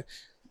words, I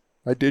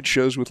did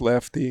shows with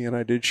Lefty, and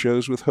I did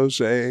shows with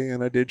Jose,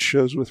 and I did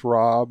shows with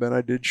Rob, and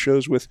I did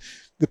shows with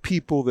the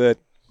people that,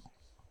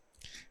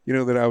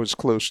 that I was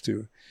close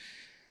to.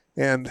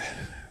 And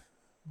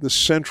the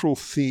central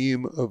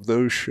theme of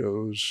those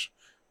shows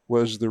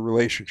was the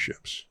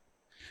relationships.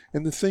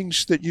 And the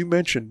things that you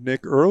mentioned,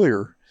 Nick,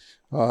 earlier,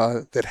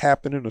 that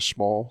happen in a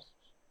small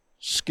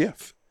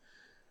skiff.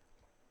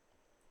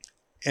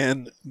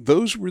 And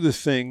those were the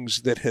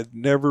things that had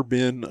never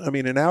been,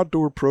 an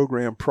outdoor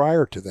program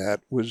prior to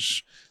that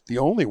was, the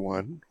only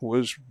one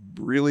was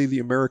really The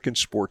American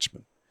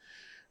Sportsman,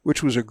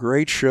 which was a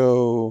great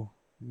show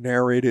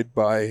narrated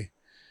by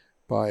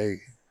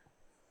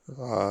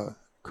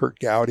Kurt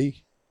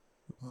Gowdy,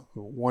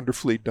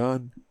 wonderfully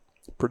done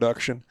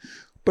production.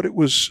 But it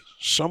was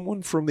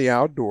someone from the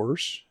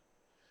outdoors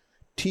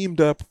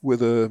teamed up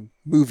with a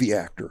movie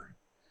actor.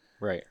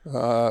 Right.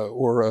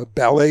 Or a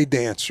ballet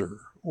dancer,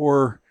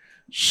 or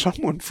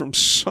someone from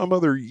some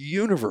other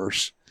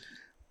universe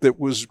that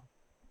was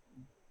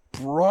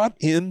brought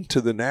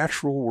into the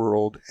natural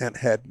world and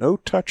had no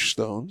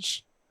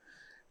touchstones,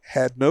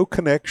 had no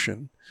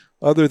connection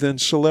other than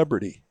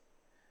celebrity.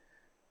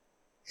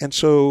 And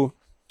so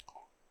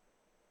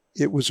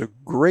it was a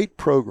great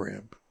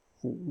program,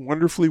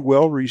 wonderfully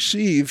well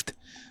received,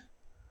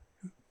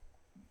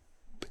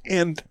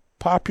 and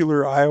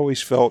popular, I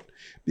always felt,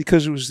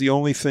 because it was the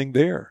only thing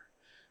there.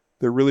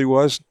 There really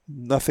was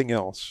nothing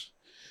else.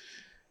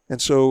 And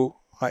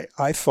so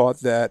I thought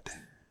that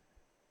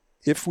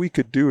if we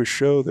could do a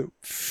show that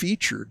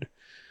featured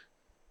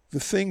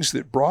the things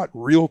that brought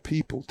real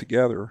people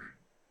together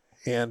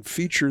and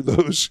feature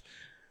those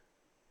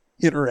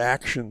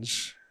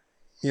interactions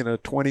in a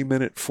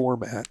 20-minute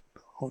format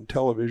on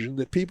television,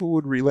 that people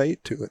would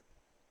relate to it.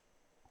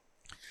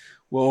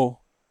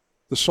 Well,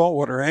 the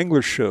Saltwater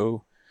Angler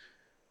Show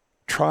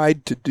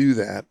tried to do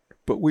that,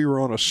 but we were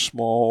on a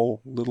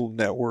small little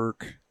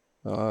network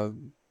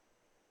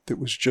that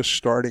was just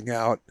starting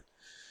out.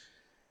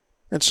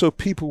 And so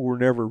people were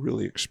never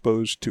really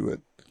exposed to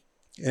it.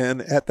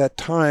 And at that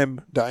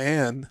time,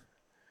 Diane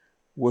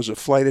was a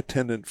flight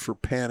attendant for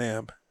Pan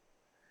Am.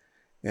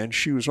 And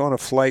she was on a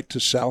flight to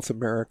South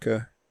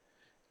America.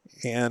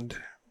 And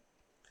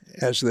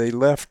as they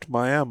left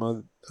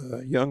Miami,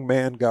 a young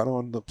man got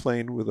on the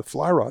plane with a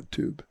fly rod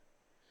tube.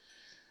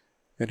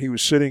 And he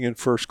was sitting in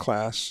first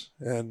class,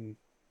 and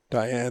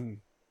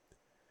Diane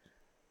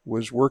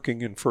was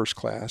working in first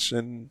class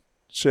and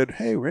said,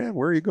 "Hey, man,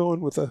 where are you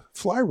going with a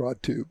fly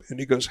rod tube?" And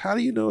he goes, "How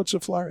do you know it's a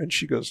fly rod?" And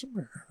she goes,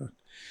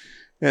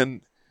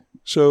 and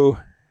so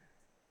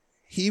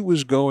he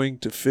was going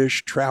to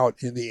fish trout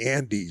in the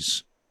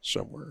Andes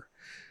somewhere.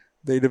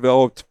 They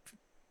developed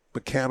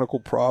mechanical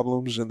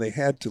problems, and they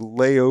had to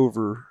lay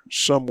over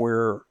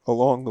somewhere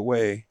along the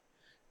way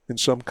in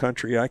some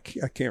country. I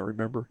can't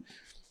remember.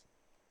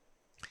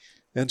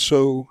 And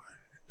so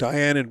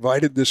Diane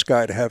invited this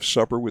guy to have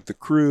supper with the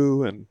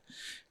crew, and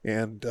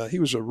he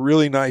was a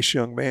really nice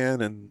young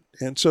man,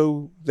 and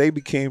so they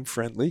became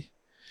friendly.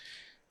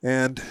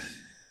 And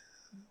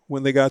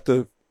when they got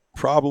the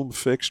problem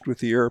fixed with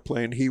the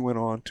airplane, he went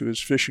on to his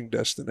fishing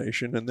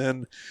destination, and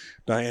then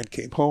Diane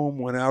came home,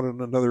 went out on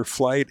another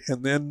flight,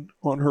 and then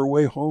on her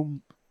way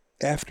home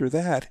after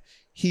that,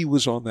 he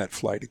was on that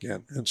flight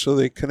again. And so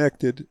they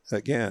connected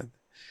again.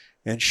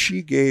 And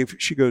she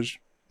goes,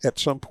 at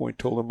some point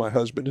told him, "My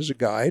husband is a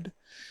guide,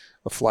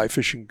 a fly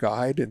fishing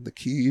guide in the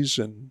Keys,"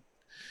 and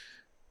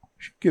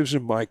she gives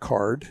him my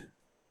card.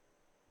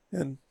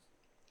 And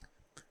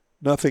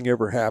nothing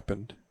ever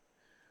happened.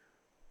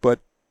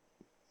 But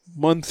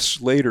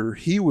months later,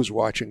 he was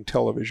watching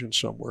television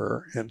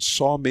somewhere and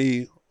saw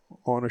me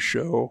on a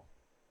show.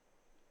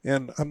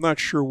 And I'm not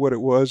sure what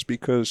it was,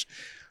 because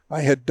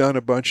I had done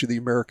a bunch of the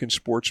American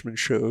Sportsman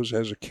shows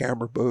as a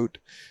camera boat,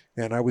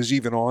 and I was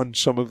even on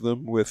some of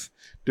them with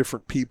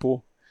different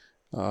people.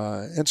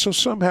 And so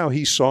somehow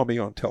he saw me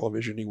on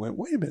television. He went,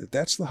 "Wait a minute,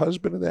 that's the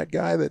husband of that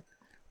guy,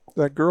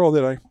 that girl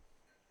that I..."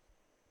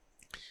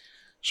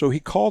 So he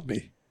called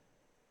me,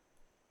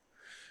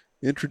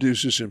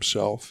 introduces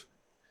himself.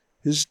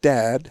 His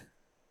dad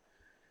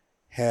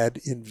had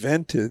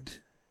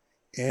invented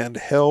and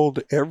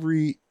held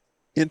every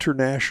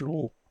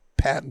international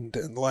patent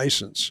and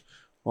license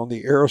on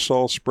the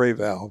aerosol spray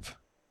valve.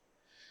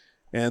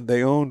 And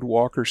they owned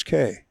Walker's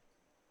Cay.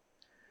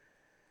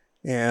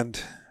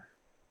 And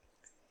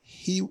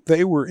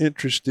they were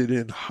interested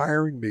in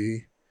hiring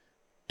me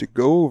to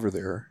go over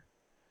there,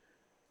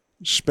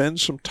 spend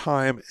some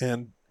time,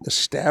 and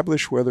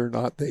establish whether or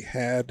not they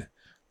had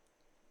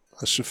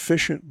a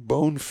sufficient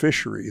bone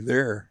fishery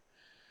there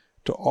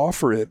to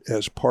offer it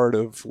as part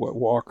of what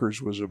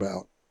Walker's was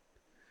about.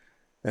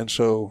 And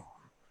so,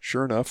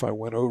 sure enough, I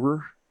went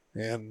over,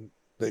 and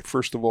they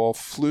first of all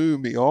flew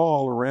me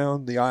all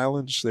around the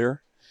islands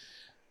there,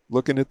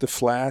 looking at the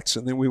flats,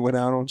 and then we went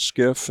out on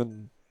skiff,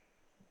 and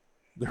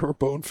there were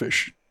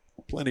bonefish,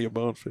 plenty of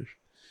bonefish.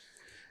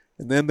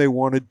 And then they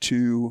wanted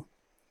to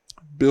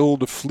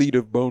build a fleet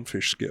of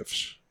bonefish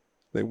skiffs.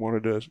 They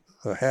wanted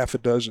a half a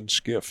dozen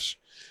skiffs.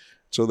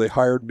 So they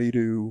hired me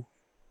to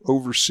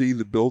oversee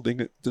the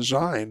building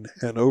design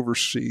and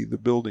oversee the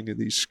building of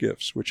these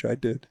skiffs, which I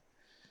did.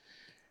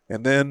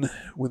 And then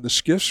when the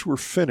skiffs were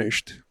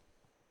finished,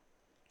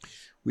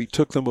 we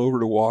took them over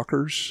to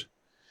Walker's,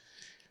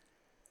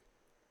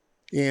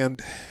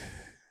 and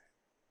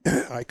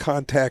I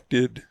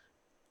contacted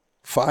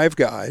 5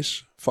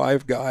 guides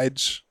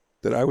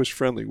that I was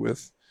friendly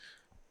with,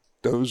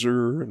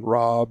 Dozer and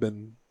Rob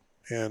and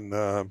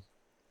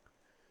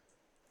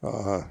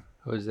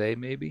Jose,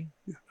 maybe?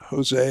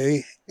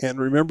 Jose, and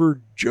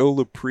remember Joe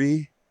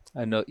Lepre?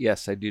 I know.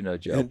 Yes, I do know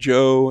Joe. And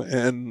Joe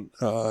and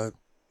a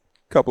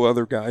couple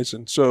other guys.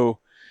 And so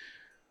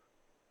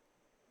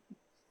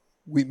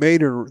we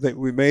made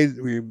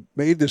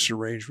this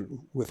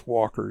arrangement with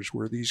Walker's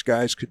where these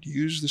guys could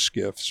use the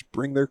skiffs,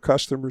 bring their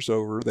customers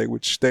over. They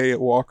would stay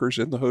at Walker's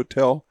in the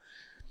hotel.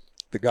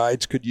 The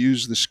guides could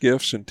use the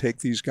skiffs and take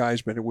these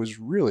guys, but it was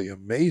really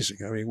amazing.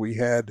 I mean, we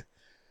had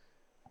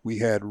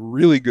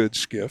really good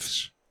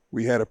skiffs.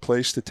 We had a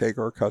place to take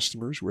our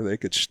customers where they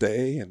could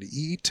stay and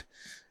eat,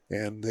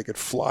 and they could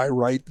fly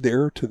right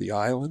there to the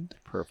island.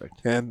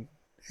 Perfect. And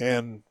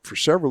for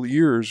several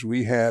years,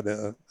 we had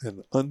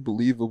an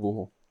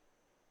unbelievable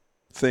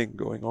thing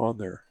going on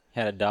there.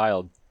 Had it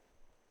dialed.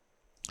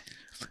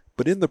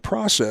 But in the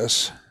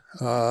process,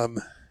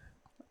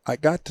 I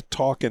got to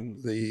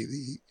talking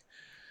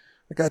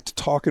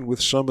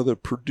with some of the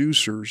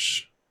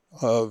producers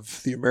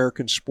of the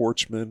American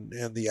Sportsman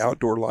and the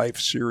Outdoor Life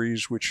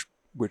series, which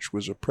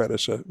was a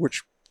predecessor,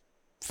 which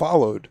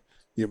followed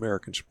the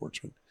American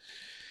Sportsman.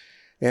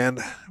 And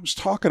I was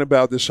talking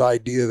about this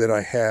idea that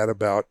I had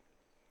about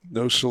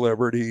no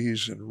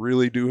celebrities and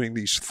really doing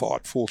these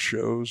thoughtful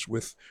shows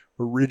with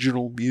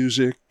original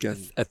music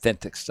and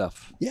authentic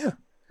stuff. Yeah.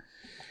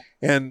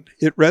 And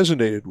it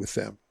resonated with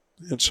them.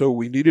 And so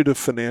we needed a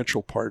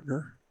financial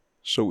partner.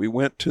 So we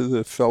went to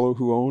the fellow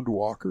who owned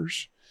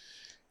Walker's,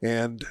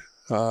 and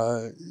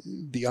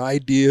the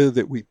idea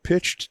that we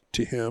pitched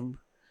to him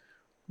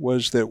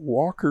was that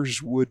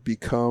Walker's would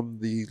become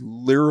the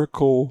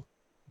lyrical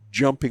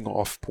jumping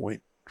off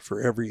point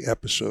for every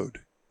episode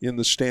in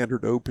the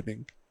standard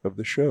opening of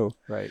the show.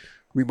 Right.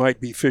 We might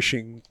be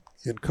fishing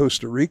in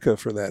Costa Rica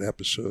for that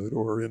episode,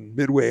 or in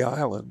Midway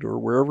Island, or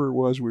wherever it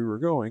was we were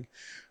going.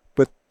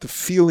 But the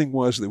feeling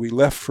was that we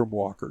left from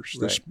Walker's,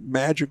 this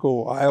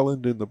magical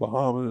island in the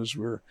Bahamas,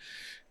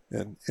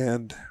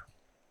 and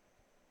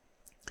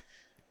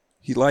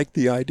he liked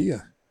the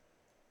idea.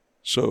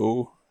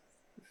 So,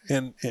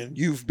 and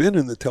you've been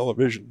in the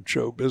television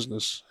show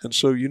business, and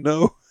so you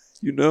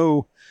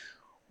know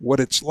what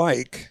it's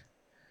like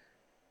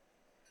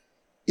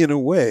in a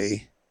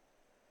way.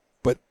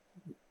 But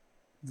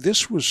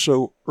this was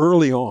so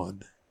early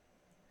on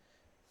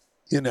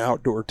in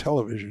outdoor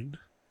television.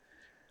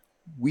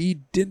 We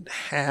didn't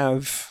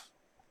have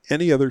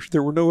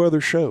there were no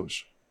other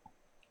shows.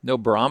 No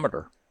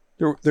barometer.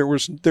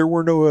 There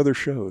were no other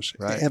shows.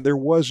 Right. And there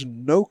was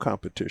no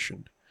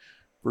competition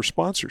for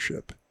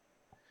sponsorship.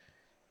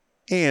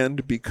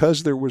 And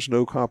because there was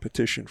no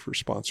competition for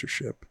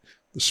sponsorship,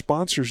 the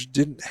sponsors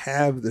didn't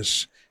have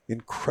this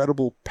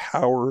incredible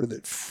power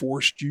that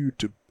forced you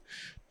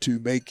to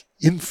make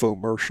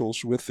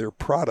infomercials with their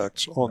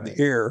products on the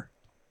air.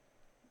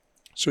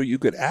 So you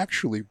could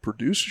actually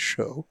produce a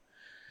show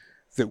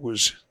that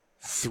was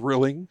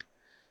thrilling,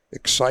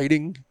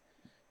 exciting,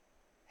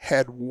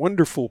 had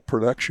wonderful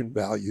production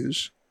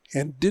values,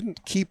 and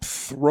didn't keep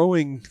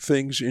throwing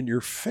things in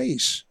your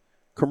face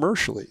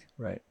commercially.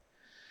 Right.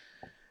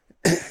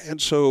 And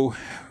so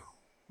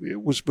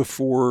it was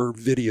before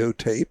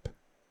videotape.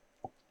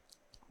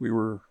 We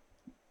were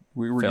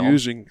Film.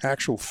 using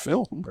actual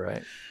film,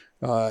 Right.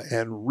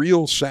 And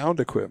real sound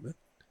equipment.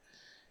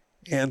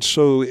 And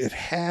so it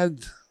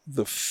had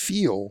the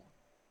feel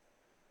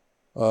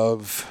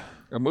of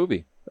a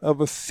movie, of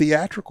a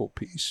theatrical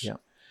piece. Yeah.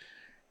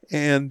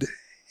 And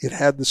it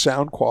had the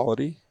sound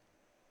quality,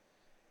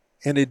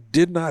 and it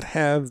did not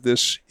have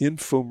this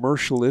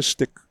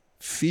infomercialistic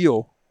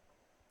feel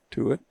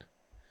to it.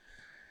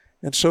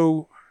 And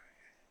so,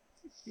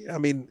 I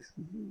mean,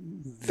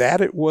 that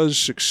it was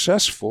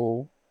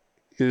successful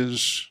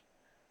is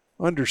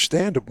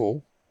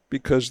understandable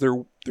because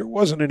there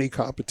wasn't any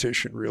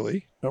competition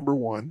really, number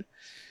one.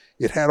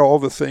 It had all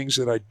the things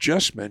that I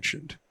just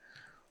mentioned.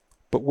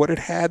 But what it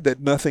had that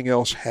nothing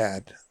else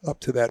had up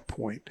to that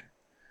point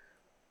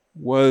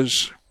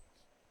was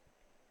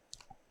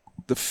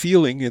the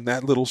feeling in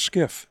that little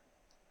skiff.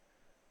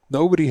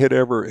 Nobody had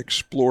ever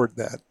explored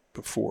that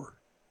before.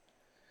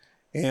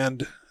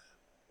 And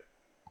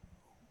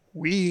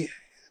we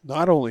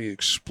not only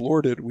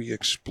explored it, we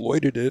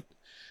exploited it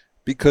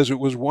because it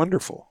was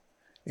wonderful.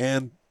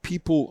 And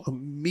people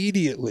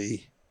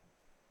immediately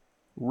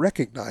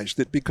recognized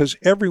it because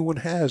everyone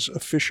has a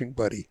fishing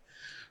buddy.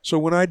 So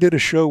when I did a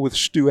show with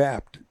Stu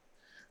Apt,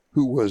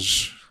 who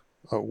was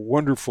a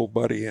wonderful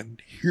buddy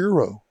and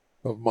hero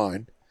of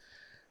mine,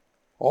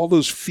 all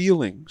those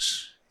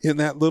feelings in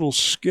that little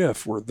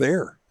skiff were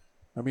there.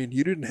 I mean,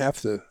 you didn't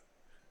have to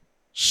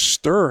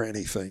stir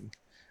anything.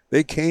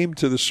 They came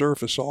to the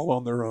surface all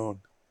on their own.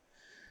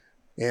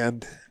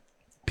 And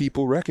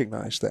people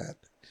recognized that.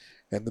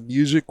 And the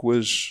music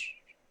was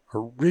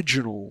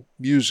original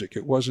music.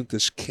 It wasn't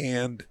this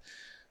canned.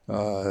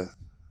 My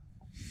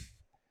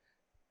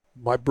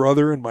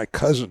brother and my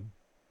cousin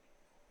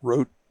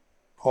wrote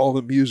all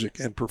the music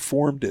and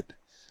performed it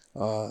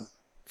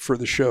for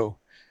the show.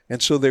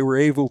 And so they were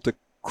able to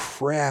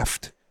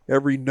craft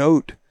every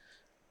note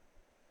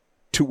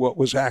to what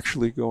was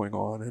actually going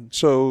on. And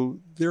so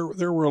there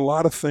were a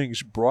lot of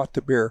things brought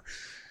to bear.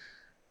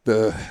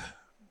 The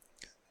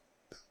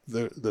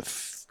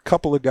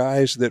couple of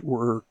guys that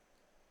were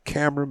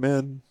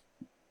cameramen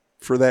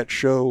for that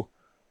show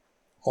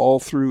all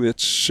through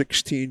its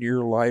 16-year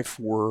life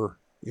were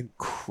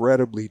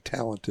incredibly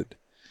talented.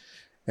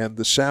 And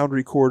the sound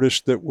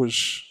recordist that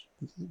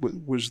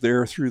was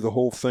there through the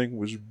whole thing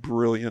was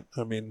brilliant.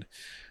 I mean,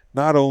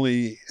 not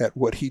only at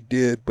what he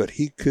did, but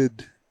he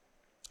could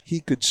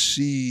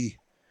see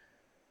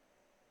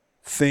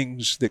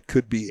things that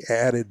could be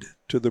added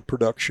to the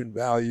production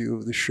value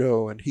of the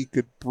show, and he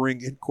could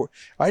bring in.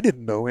 I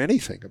didn't know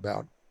anything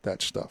about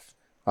that stuff.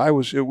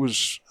 It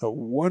was a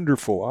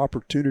wonderful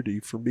opportunity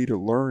for me to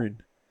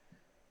learn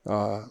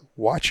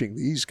watching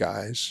these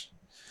guys,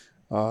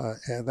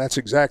 and that's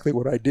exactly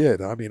what I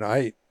did. I mean,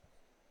 I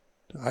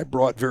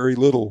brought very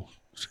little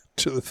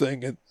to the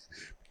thing, and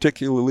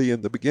particularly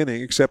in the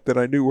beginning, except that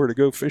I knew where to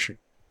go fishing.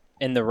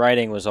 And the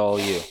writing was all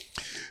you?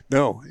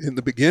 No, in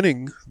the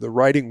beginning, the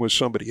writing was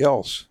somebody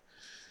else,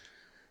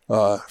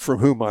 from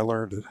whom I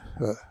learned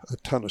a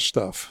ton of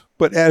stuff.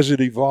 But as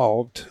it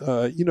evolved,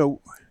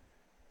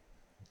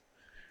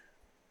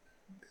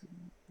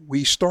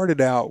 we started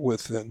out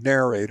with a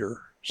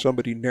narrator,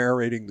 somebody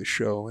narrating the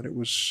show,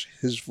 and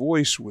his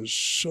voice was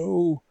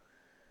so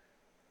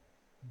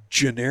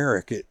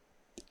generic,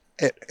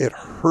 it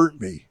hurt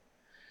me.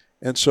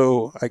 And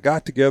so I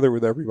got together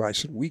with everybody. I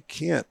said,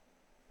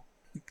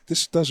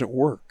 this doesn't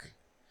work.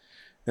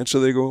 And so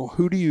they go,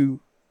 who do you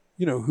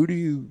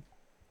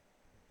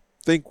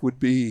think would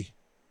be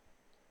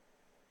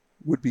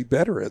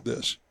better at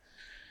this?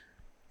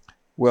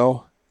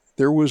 Well,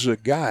 there was a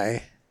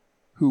guy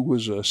who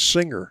was a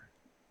singer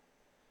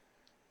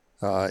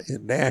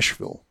in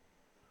Nashville.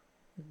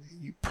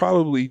 You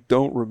probably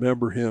don't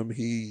remember him.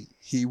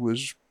 He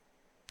was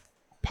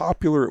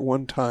popular at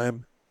one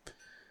time,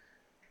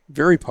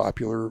 very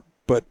popular,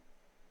 but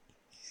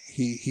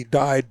he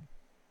died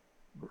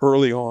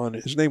early on.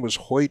 His name was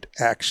Hoyt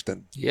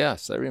Axton.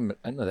 Yes, I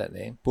know that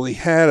name. Well, he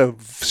had a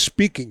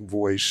speaking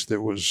voice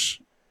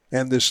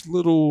and this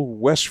little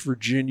West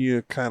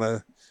Virginia kind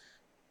of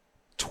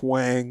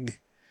twang.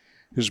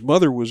 His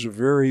mother was a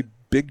very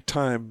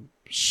big-time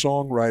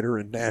songwriter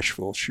in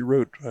Nashville. She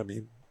wrote,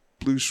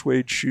 Blue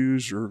Suede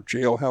Shoes or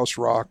Jailhouse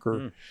Rock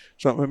or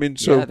something. I mean,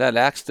 so yeah, that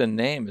Axton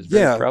name is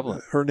very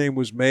prevalent. Her name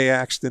was Mae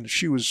Axton.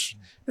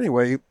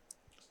 Anyway,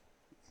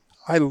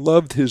 I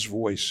loved his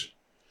voice.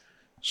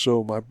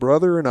 So my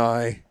brother and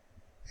I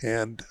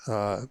and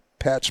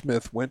Pat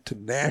Smith went to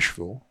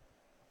Nashville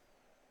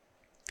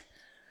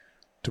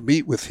to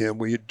meet with him.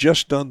 We had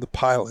just done the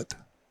pilot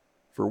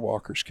for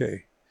Walker's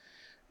Cay.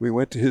 We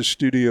went to his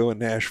studio in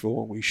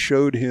Nashville and we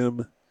showed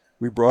him.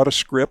 We brought a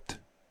script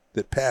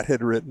that Pat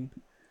had written.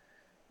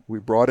 We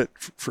brought it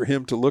for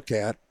him to look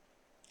at,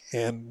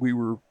 and we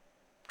were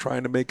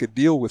trying to make a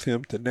deal with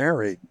him to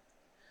narrate.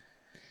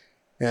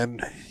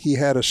 And he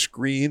had a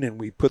screen, and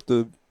we put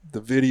the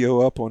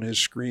video up on his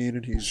screen,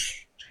 and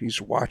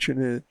he's watching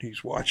it.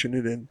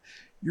 And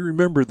you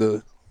remember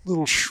the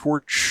little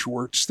short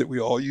shorts that we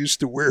all used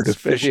to wear to fish.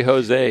 Especially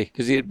Jose,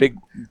 because he had big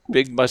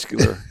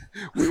muscular.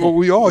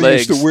 we all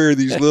legs. used to wear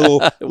these little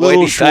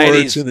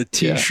shorts and a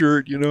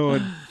T-shirt,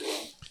 and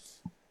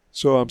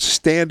so I'm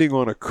standing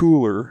on a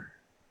cooler,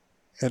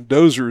 and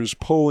Dozer is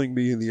pulling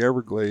me in the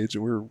Everglades,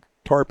 and we're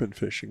tarpon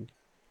fishing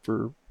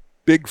for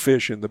big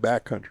fish in the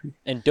backcountry.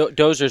 And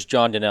Dozer's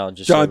John Donnell.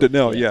 John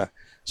Donnell, yeah.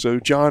 So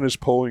John is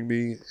pulling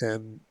me,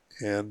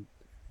 and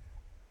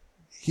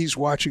he's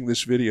watching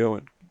this video,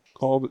 and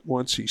all at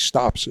once he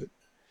stops it.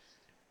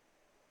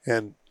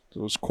 And it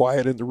was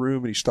quiet in the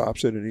room, and he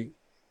stops it, and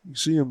you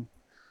see him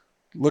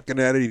looking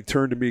at it. He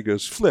turned to me, he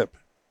goes, "Flip."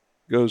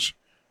 He goes,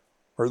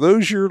 "Are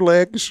those your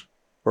legs,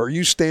 or are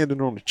you standing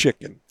on a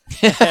chicken?"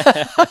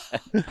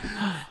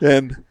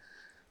 And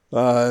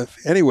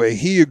anyway,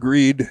 he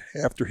agreed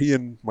after he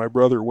and my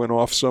brother went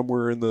off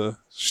somewhere in the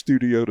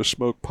studio to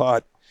smoke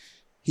pot.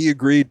 He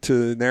agreed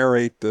to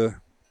narrate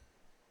the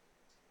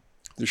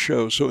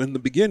show. So in the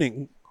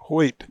beginning,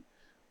 Hoyt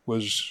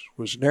was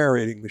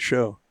narrating the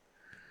show,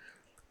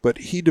 but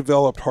he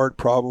developed heart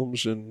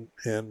problems and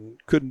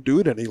couldn't do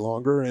it any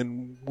longer,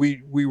 and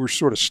we were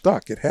sort of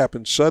stuck. It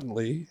happened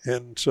suddenly,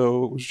 and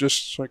so it was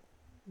just like,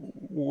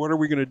 what are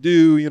we going to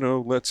do?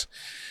 Let's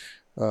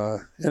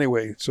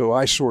anyway. So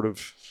I sort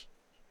of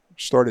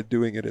started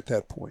doing it at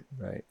that point,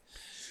 right?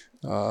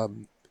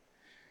 And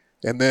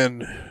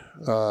then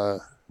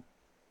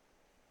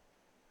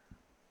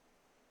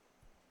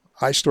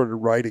I started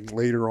writing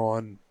later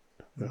on,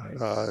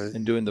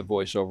 and doing the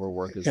voiceover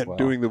work as well.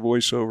 Doing the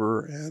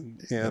voiceover,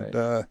 and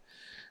right.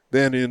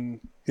 Then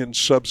in in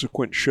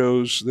subsequent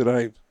shows that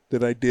I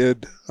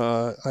did.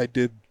 I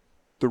did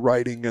the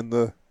writing and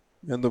the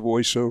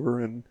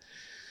voiceover, and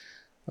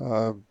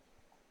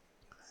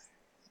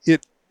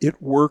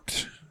it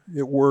worked.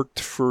 It worked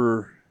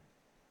for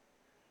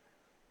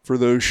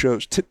those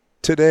shows.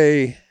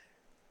 Today,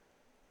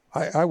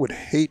 I would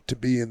hate to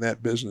be in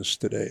that business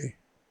today,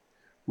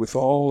 with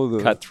all of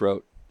the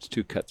Cutthroat. It's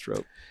too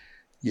cutthroat.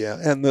 Yeah,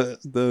 and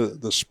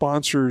the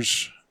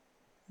sponsors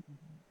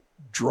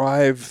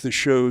drive the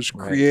shows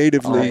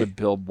creatively. All the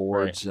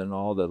billboards and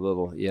all the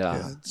little, I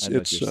know what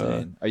you're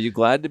saying. Are you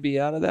glad to be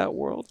out of that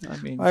world? I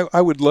mean,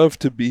 I would love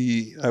to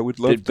be. I would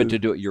love but to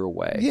do it your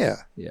way.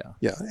 Yeah.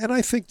 And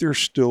I think there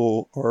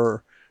still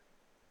are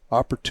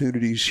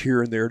opportunities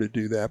here and there to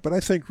do that. But I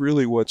think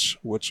really what's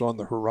on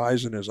the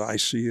horizon, as I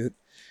see it,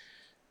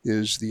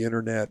 is the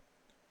internet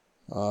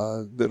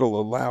that'll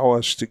allow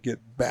us to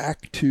get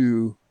back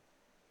to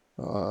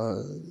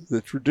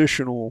the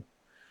traditional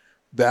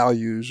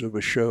values of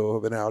a show,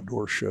 of an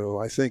outdoor show.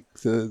 I think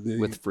the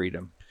with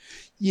freedom.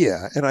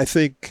 Yeah, and I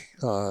think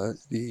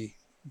the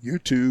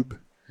YouTube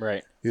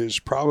right. is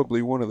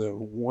probably one of the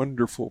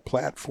wonderful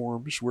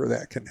platforms where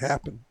that can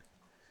happen.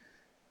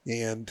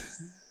 And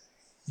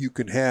you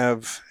can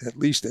have, at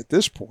least at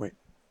this point,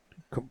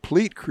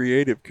 complete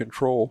creative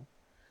control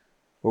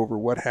over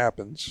what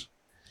happens.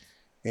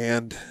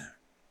 And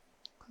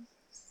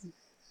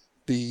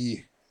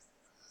the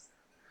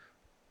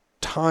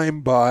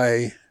time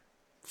by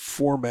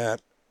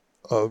format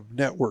of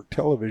network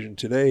television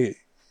today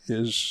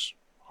is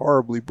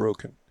horribly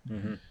broken.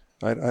 Mm-hmm.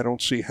 I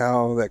don't see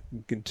how that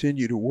can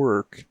continue to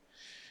work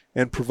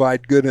and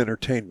provide good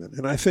entertainment.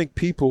 And I think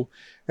people,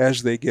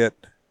 as they get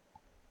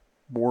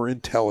more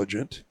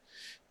intelligent,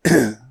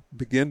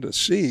 begin to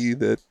see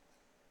that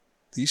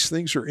these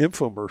things are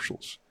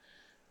infomercials.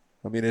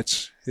 I mean,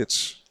 it's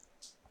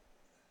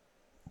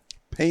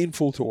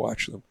painful to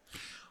watch them.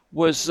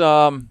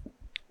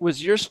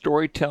 Was your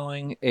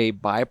storytelling a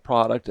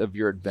byproduct of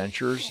your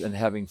adventures and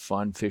having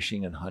fun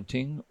fishing and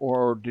hunting,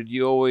 or did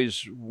you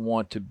always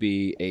want to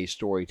be a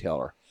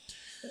storyteller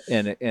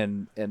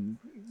and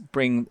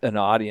bring an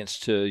audience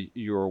to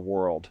your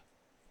world?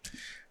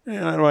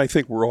 And I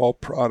think we're all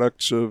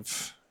products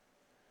of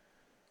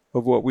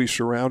what we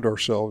surround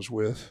ourselves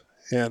with,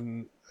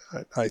 and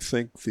I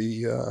think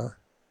the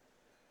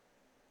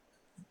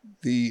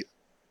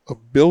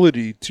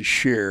ability to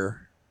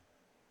share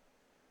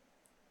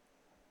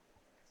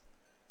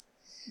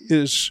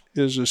is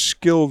a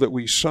skill that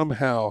we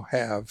somehow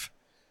have,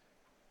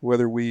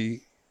 whether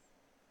we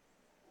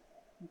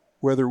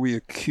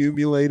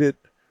accumulate it,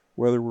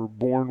 whether we're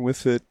born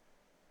with it,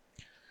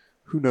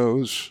 who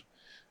knows?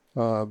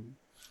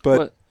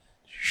 But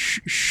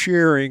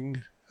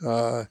sharing,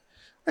 I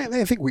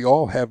think we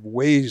all have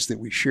ways that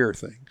we share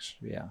things.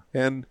 Yeah.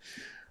 And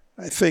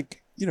I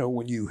think,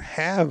 when you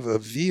have a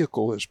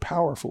vehicle as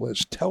powerful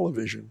as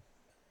television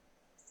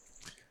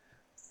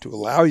to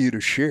allow you to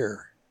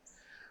share.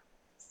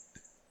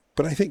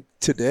 But I think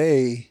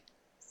today,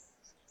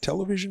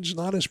 television's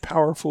not as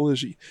powerful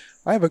as...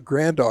 I have a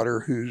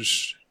granddaughter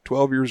who's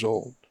 12 years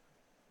old,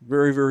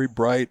 very, very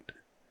bright.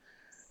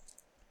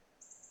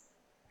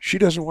 She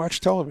doesn't watch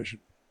television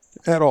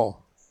at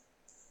all.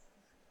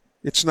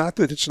 It's not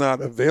that it's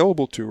not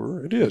available to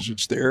her. It is.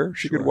 It's there.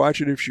 She could watch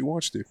it if she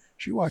wants to.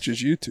 She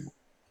watches YouTube.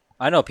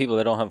 I know people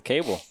that don't have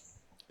cable.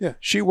 Yeah,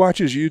 she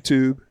watches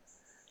YouTube.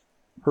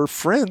 Her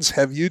friends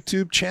have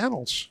YouTube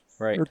channels.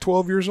 Right. They're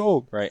 12 years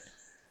old. Right.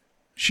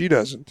 She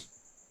doesn't.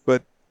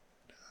 But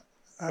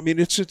I mean,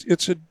 it's a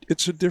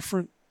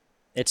different.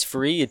 It's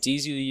free. It's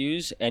easy to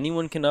use.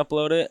 Anyone can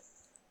upload it.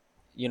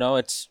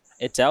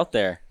 It's out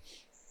there.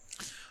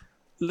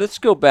 Let's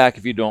go back,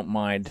 if you don't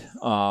mind,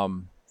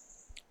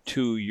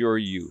 to your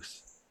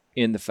youth,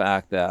 in the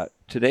fact that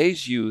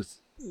today's youth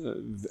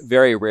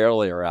very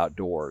rarely are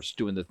outdoors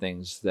doing the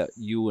things that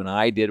you and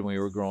I did when we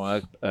were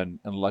growing up, and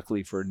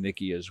luckily for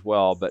Nikki as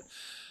well. But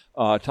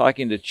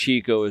talking to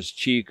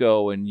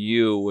Chico and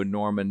you and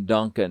Norman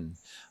Duncan,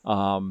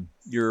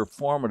 your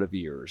formative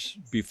years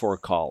before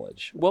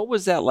college. What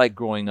was that like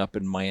growing up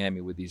in Miami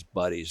with these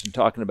buddies and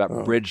talking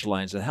about bridge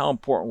lines and how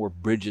important were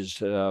bridges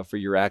for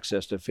your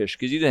access to fish?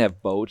 Because you didn't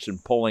have boats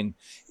and pulling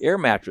air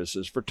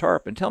mattresses for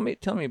tarpon. Tell me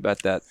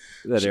about that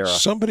era.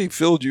 Somebody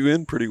filled you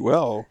in pretty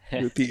well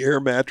with the air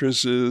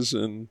mattresses,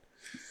 and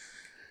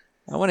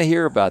I want to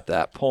hear about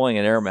that, pulling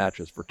an air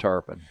mattress for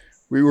tarpon.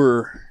 We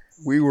were.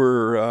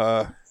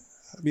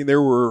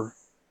 There were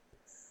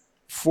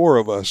 4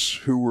 of us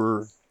who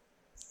were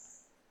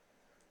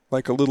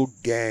like a little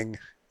gang.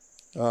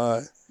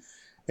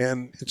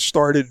 And it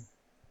started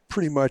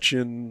pretty much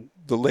in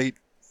the late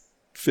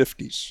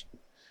 50s.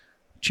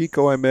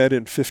 Chico I met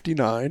in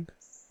 59,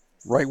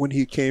 right when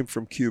he came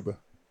from Cuba.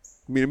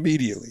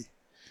 Immediately.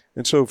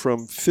 And so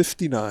from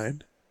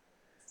 59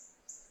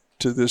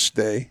 to this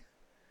day,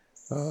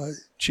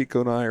 Chico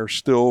and I are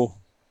still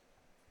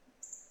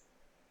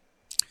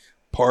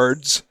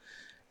pards.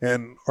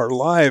 And our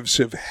lives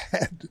have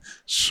had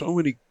so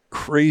many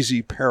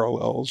crazy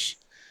parallels.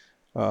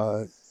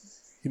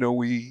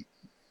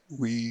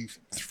 we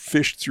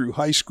fished through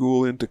high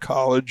school into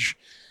college,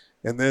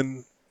 and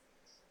then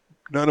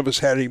none of us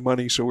had any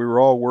money, so we were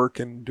all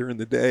working during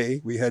the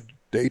day. We had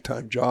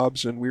daytime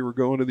jobs, and we were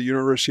going to the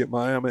University of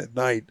Miami at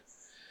night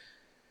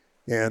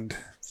and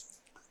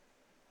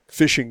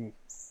fishing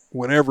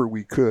whenever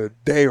we could,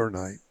 day or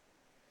night.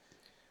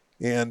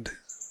 And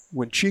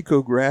when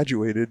Chico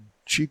graduated,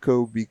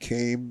 Chico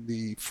became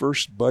the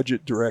first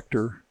budget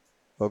director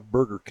of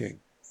Burger King.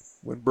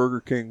 When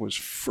Burger King was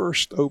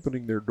first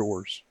opening their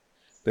doors,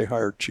 they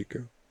hired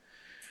Chico.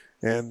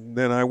 And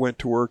then I went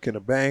to work in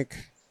a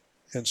bank,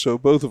 and so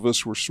both of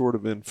us were sort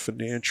of in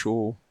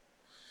financial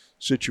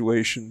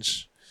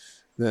situations.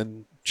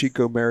 Then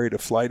Chico married a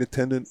flight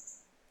attendant.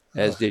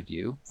 As did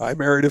you. I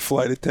married a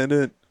flight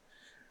attendant.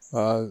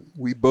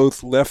 We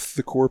both left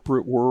the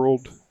corporate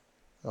world,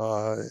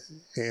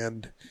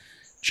 and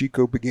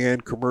Chico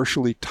began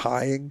commercially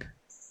tying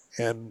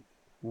and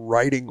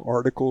writing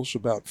articles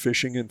about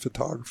fishing and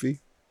photography.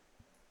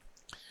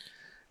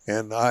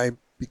 And I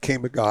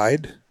became a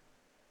guide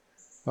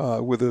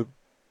with a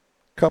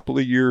couple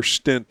of year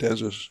stint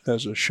as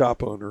a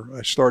shop owner.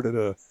 I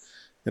started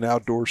an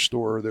outdoor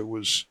store that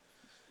was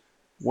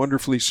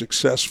wonderfully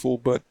successful,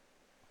 but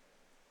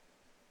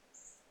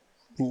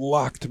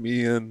locked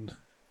me in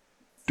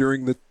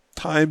during the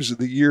times of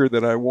the year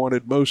that I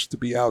wanted most to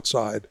be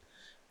outside.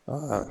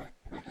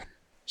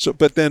 So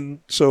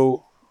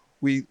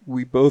we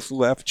both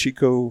left.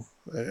 Chico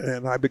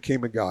and I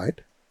became a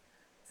guide,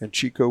 and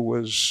Chico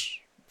was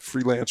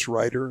freelance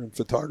writer and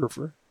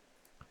photographer.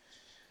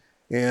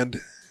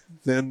 And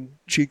then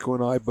Chico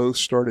and I both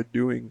started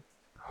doing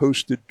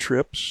hosted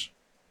trips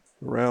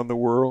around the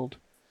world,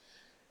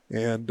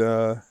 and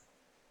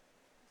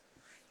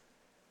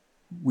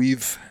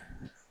we've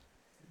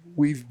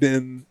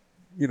been,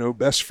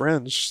 best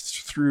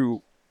friends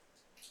through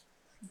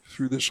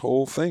this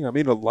whole thing. I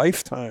mean, a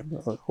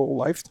whole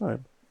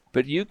lifetime.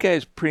 But you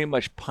guys pretty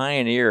much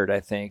pioneered, I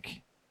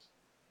think,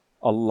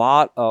 a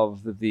lot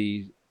of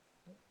the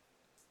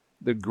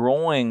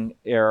growing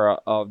era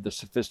of the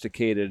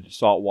sophisticated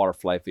saltwater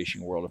fly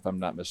fishing world, if I'm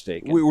not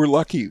mistaken. We were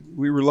lucky.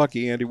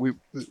 Andy.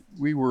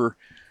 We were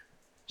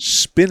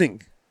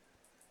spinning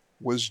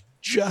was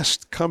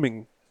just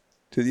coming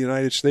to the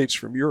United States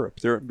from Europe.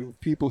 There were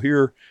people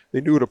here, they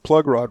knew what a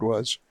plug rod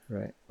was.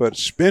 Right. But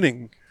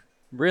spinning...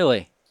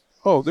 Really?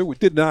 Oh,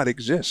 did not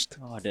exist.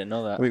 Oh, I didn't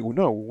know that. I mean,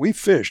 no, we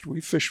fished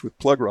with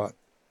plug rod.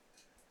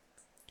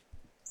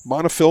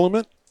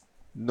 Monofilament?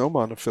 No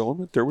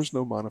monofilament. There was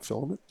no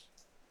monofilament.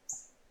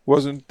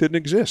 Didn't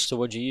exist. So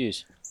what'd you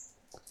use?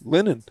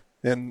 Linen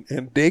and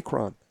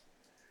Dacron.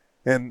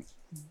 And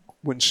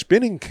when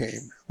spinning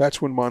came,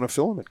 that's when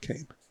monofilament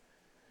came.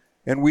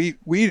 And we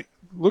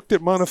looked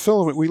at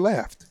monofilament, we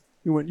laughed.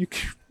 We went,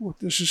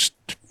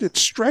 it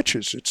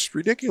stretches. It's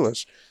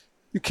ridiculous.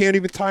 You can't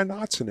even tie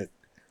knots in it.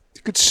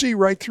 You could see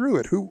right through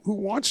it. Who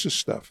wants this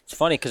stuff? It's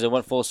funny because it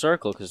went full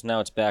circle because now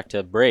it's back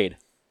to braid.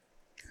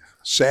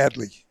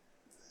 Sadly.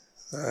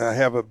 I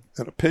have an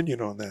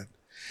opinion on that.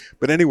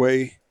 But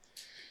anyway,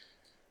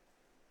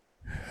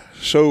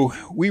 so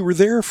we were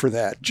there for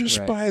that just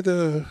Right. by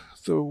the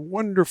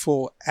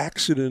wonderful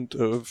accident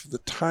of the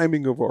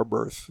timing of our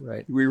birth.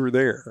 Right. We were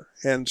there.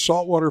 And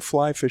saltwater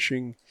fly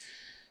fishing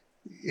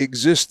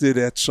existed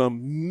at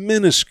some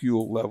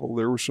minuscule level.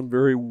 There were some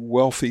very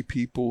wealthy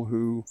people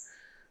who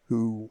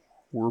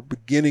were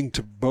beginning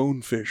to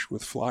bonefish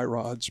with fly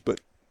rods,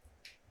 but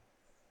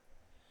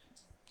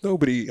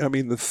nobody, I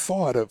mean, the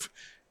thought of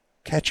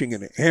catching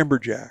an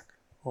amberjack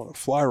on a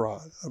fly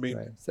rod, I mean,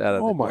 Right. It's out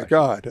of oh the my question.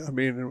 God. I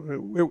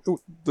mean,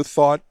 the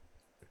thought,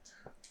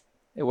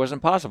 It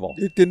wasn't possible.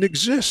 it didn't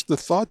exist. The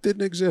thought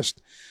didn't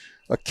exist.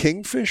 A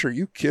kingfish? Are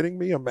you kidding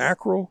me? A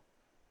mackerel?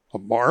 A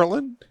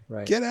marlin?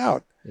 Right. Get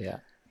out. Yeah.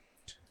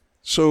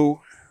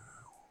 So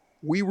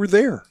we were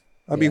there.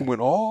 I mean, Yeah. when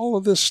all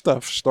of this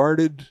stuff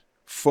started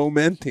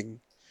fomenting,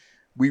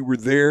 we were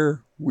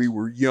there. We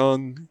were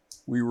young.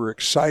 We were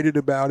excited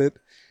about it.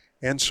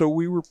 And so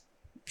we were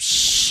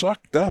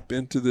sucked up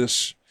into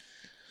this.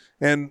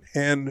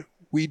 And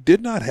we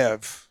did not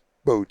have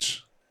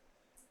boats.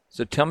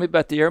 So tell me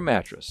about the air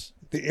mattress.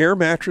 The air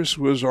mattress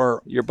was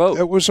Your boat.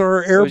 It was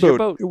our It was your airboat.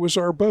 boat. It was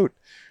our boat.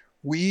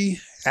 We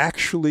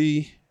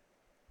actually,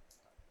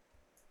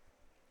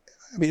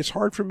 I mean, it's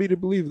hard for me to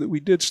believe that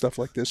we did stuff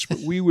like this, but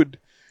we would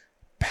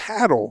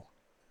paddle.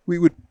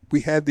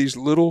 We had these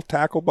little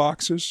tackle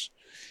boxes,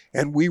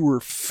 and we were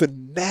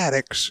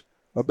fanatics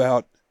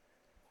about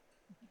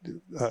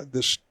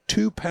this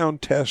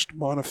 2-pound test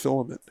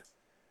monofilament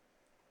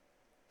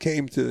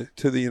came to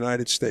the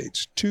United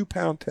States.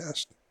 2-pound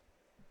test.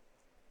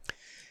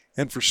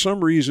 And for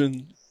some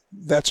reason,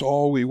 that's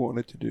all we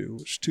wanted to do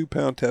was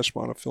 2-pound test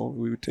monofilament.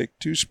 We would take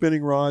 2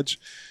 spinning rods,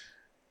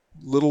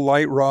 little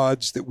light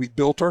rods that we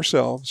built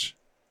ourselves.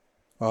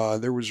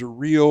 There was a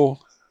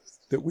reel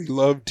that we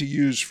loved to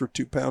use for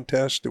 2-pound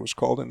test. It was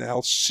called an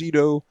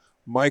Alcedo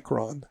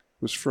Micron.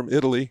 It was from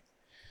Italy.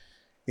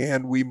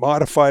 And we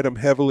modified them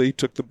heavily,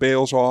 took the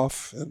bails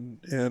off,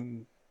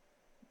 and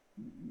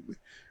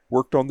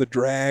worked on the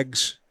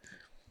drags.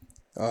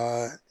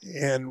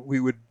 And we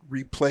would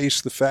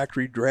replace the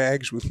factory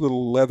drags with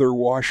little leather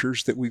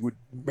washers that we would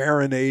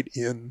marinate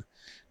in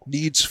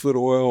neatsfoot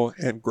oil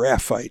and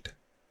graphite.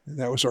 And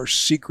that was our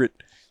secret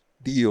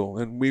deal.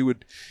 And we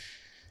would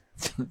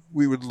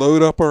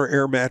load up our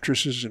air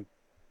mattresses and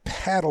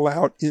paddle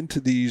out into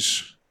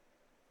these,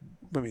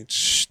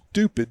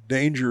 stupid,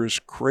 dangerous,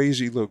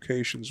 crazy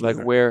locations. Like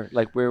where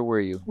were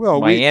you? Well,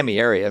 Miami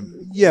area.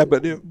 Yeah,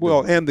 but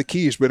and the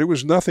Keys, but it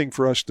was nothing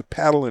for us to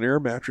paddle an air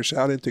mattress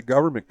out into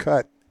Government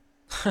Cut.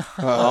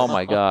 Oh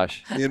my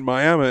gosh! In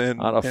Miami,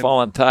 and on a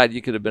fallen tide,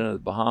 you could have been in the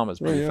Bahamas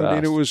pretty fast. I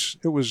mean,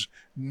 it was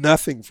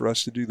nothing for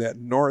us to do that.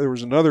 There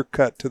was another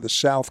cut to the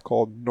south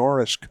called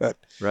Norris Cut,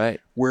 right,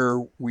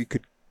 where we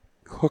could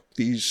hook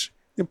these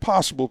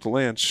impossible to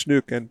land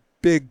snook and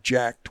big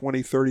jack,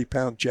 20,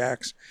 30-pound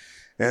jacks,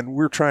 and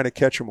we're trying to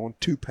catch them on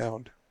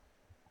 2-pound.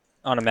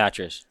 On a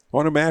mattress.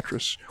 On a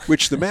mattress,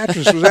 which the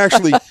mattress was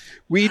actually,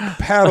 we'd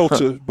paddle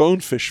to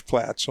bonefish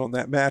flats on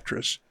that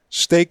mattress.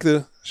 Stake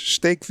the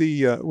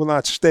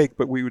not stake,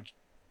 but we would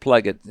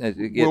plug it.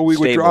 We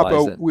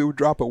would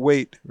drop a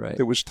weight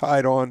that was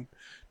tied on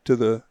to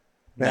the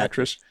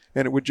mattress,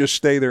 and it would just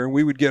stay there. And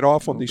we would get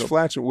off on these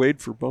flats and wade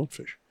for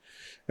bonefish.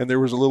 And there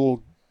was a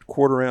little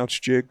 1/4-ounce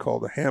jig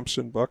called a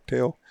Hampson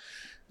bucktail.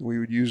 We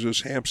would use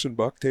those Hampson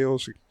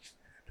bucktails.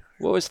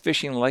 What was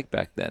fishing like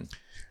back then?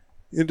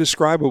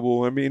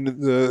 Indescribable. I mean,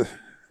 the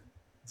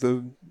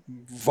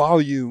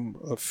volume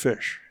of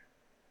fish.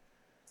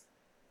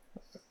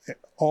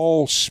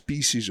 All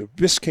species of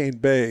Biscayne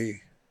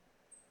Bay.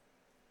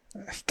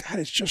 God,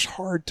 it's just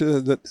hard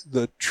to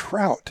the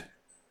trout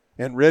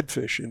and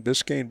redfish in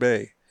Biscayne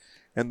Bay,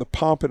 and the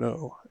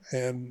pompano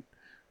and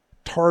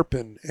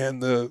tarpon,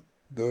 and the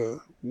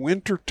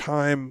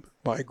wintertime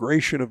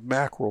migration of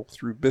mackerel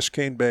through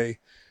Biscayne Bay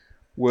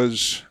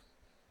was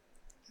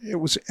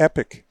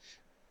epic.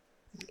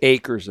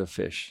 Acres of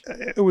fish.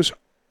 It was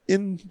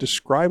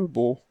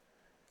indescribable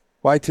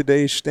by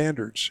today's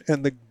standards,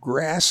 and the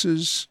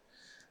grasses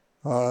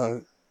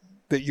that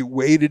you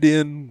waded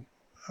in,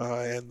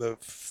 and the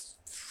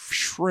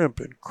shrimp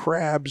and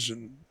crabs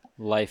and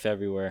life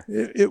everywhere.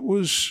 It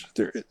was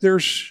there.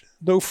 There's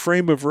no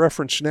frame of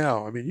reference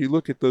now. I mean, you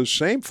look at those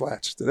same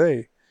flats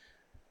today.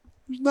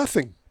 There's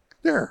nothing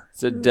there.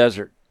 It's a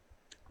desert.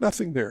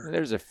 Nothing there.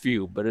 There's a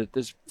few, but it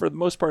is for the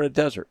most part a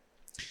desert.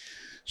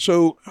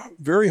 So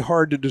very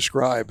hard to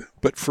describe.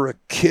 But for a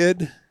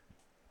kid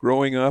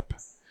growing up,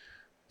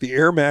 the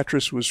air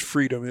mattress was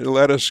freedom. It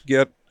let us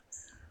get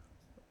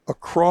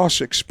across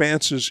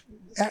expanses.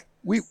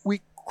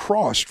 We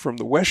crossed from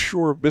the west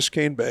shore of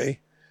Biscayne Bay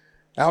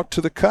out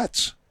to the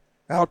Cuts,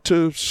 out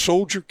to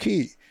Soldier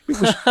Key. It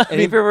was,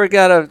 and if you ever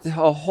got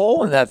a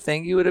hole in that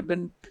thing, you would have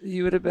been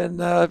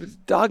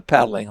dog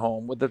paddling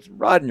home with a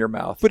rod in your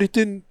mouth. But it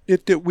didn't.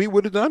 We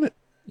would have done it.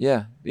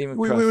 Yeah, we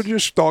would have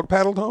just dog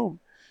paddled home.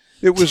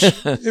 It was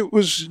it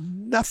was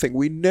nothing.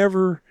 We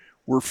never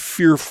were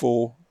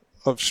fearful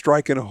of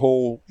striking a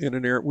hole in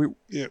an air.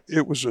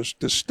 It was a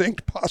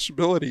distinct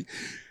possibility.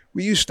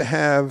 We used to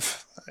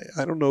have,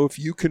 I don't know if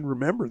you can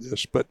remember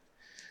this, but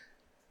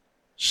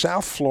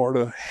South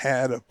Florida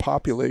had a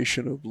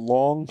population of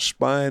long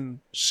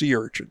spine sea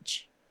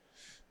urchins.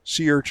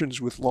 Sea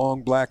urchins with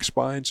long black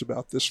spines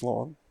about this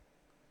long.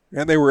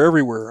 And they were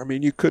everywhere. I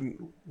mean, you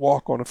couldn't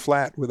walk on a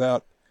flat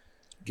without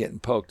getting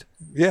poked.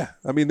 Yeah.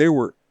 I mean, they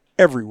were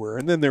everywhere.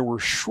 And then there were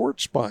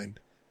short spined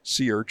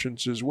sea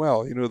urchins as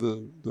well. You know,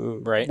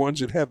 the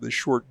ones that have the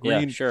short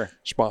green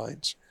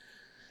spines.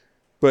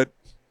 But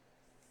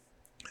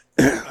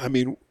I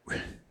mean,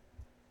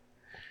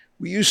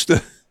 we used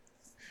to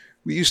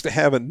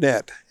have a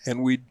net,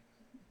 and we'd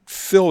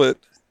fill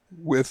it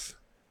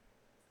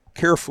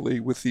carefully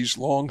with these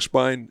long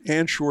spine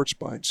and short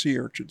spine sea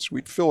urchins.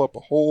 We'd fill up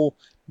a whole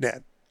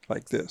net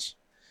like this.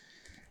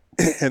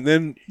 And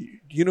then,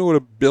 you know what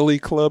a billy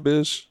club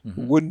is?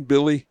 Mm-hmm. A wooden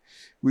billy?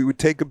 We would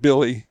take a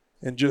billy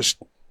and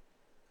just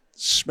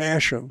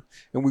smash them,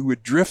 and we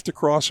would drift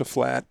across a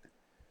flat,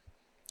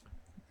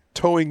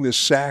 towing this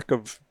sack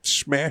of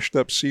smashed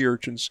up sea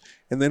urchins,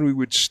 and then we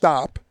would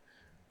stop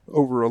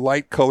over a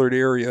light colored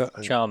area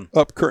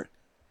up current,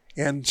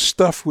 and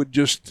stuff would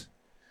just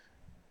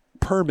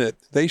permit.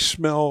 They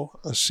smell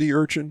a sea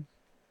urchin,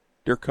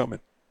 they're coming.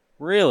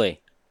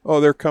 Really?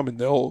 Oh, they're coming.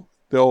 They'll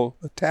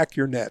attack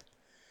your net.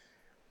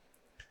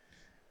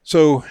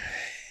 So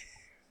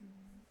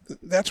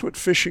that's what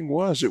fishing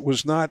was. It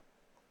was not,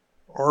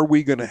 are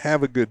we going to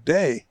have a good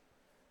day?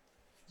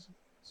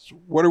 So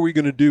what are we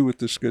going to do with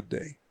this good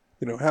day?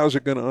 You know, how's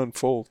it going to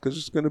unfold? Because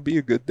it's going to be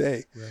a good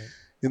day. Right.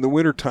 In the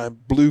wintertime,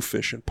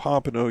 bluefish and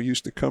pompano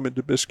used to come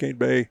into Biscayne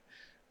Bay.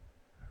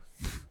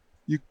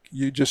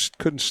 You just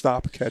couldn't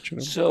stop catching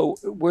them. So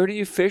where do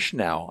you fish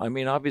now? I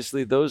mean,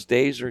 obviously those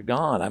days are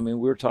gone. I mean,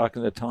 we were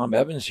talking to Tom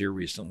Evans here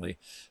recently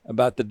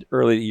about the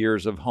early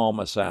years of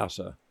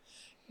Homosassa.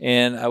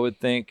 And I would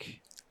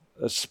think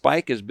a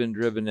spike has been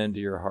driven into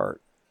your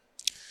heart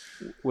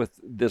with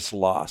this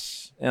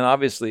loss. And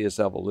obviously it's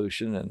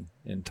evolution and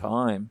in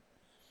time.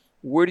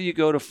 Where do you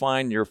go to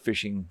find your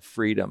fishing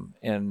freedom?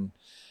 And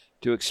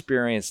to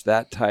experience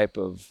that type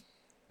of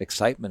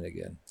excitement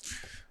again?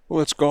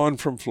 Well, it's gone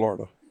from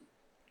Florida.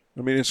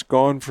 I mean, it's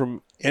gone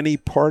from any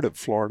part of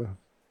Florida.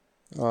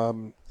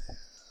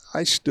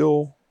 I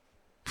still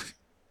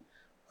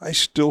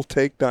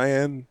take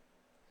Diane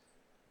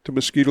to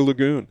Mosquito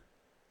Lagoon.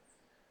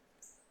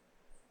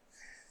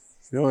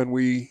 And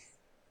we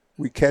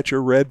catch a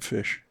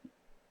redfish.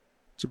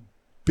 It's a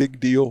big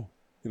deal,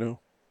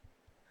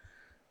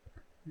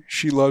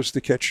 She loves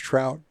to catch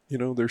trout.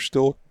 There's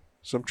still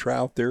some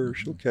trout there.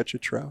 She'll catch a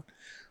trout.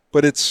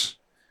 But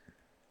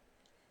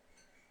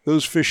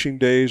those fishing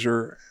days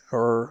are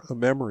a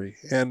memory.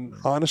 And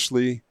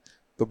honestly,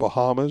 the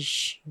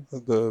Bahamas,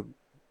 the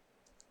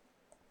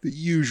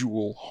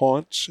usual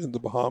haunts in the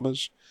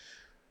Bahamas,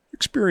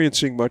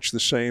 experiencing much the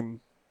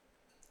same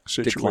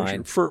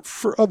situation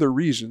for other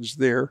reasons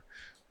there.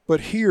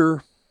 But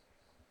here,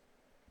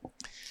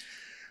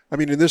 I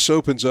mean, and this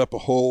opens up a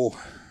whole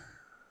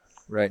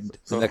the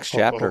next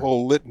chapter, a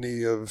whole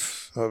litany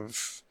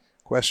of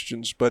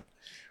questions. But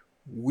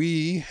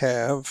we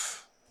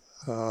have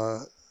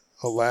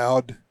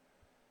allowed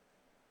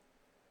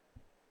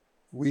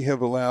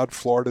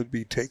Florida to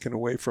be taken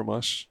away from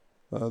us,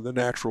 the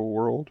natural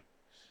world.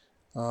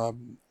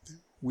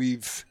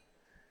 We've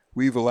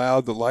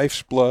allowed the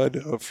life's blood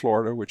of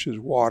Florida, which is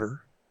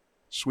water,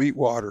 sweet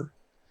water,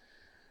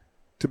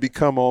 to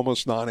become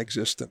almost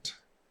non-existent.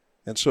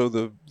 And so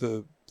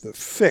the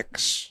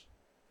fix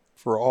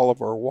for all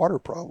of our water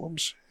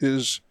problems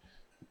is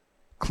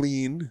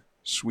clean,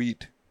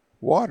 sweet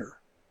water.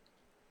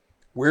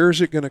 Where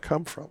is it going to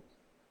come from?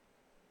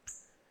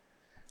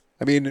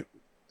 I mean,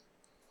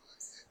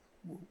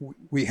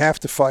 we have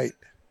to fight.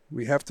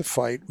 We have to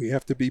fight. We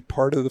have to be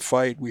part of the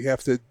fight. We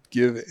have to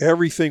give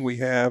everything we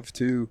have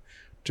to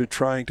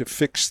trying to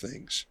fix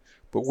things.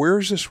 But where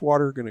is this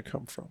water going to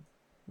come from?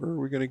 Where are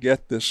we going to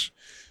get this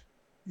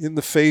in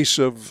the face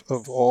of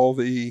all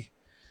the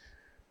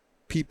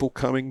people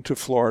coming to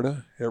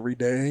Florida every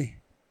day,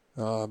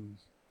 to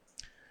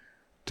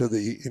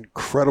the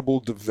incredible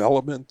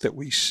development that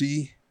we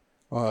see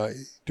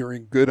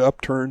during good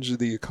upturns of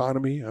the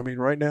economy? I mean,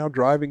 right now,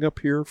 driving up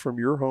here from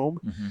your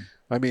home,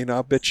 I mean,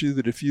 I'll bet you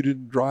that if you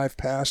didn't drive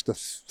past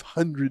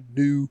 100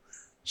 new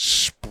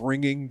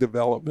springing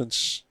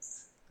developments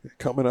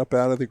coming up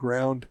out of the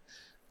ground,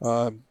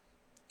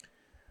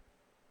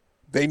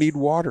 they need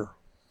water.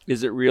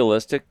 Is it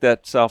realistic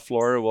that South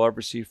Florida will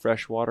ever see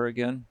fresh water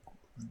again?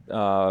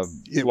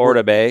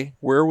 Florida Bay?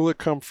 Where will it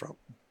come from?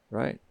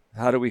 Right.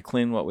 How do we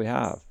clean what we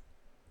have?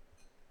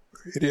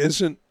 It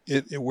isn't.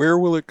 Where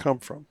will it come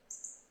from?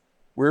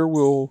 Where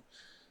will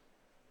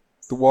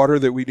the water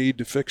that we need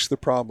to fix the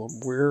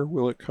problem, where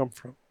will it come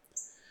from?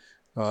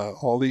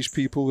 All these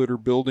people that are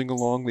building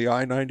along the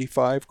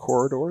I-95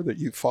 corridor that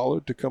you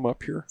followed to come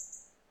up here,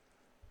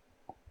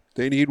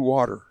 they need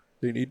water.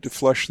 They need to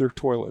flush their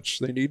toilets.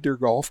 They need their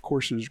golf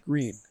courses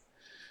green.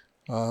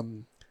 They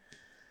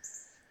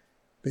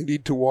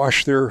need to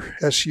wash their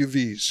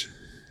SUVs.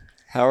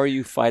 How are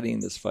you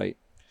fighting this fight?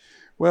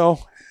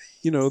 Well,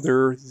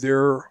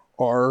 there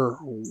are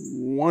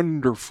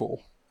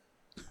wonderful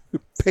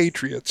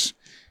patriots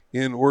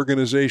in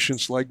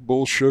organizations like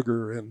Bull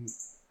Sugar and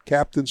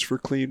Captains for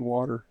Clean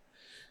Water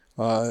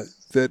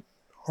that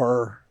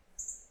are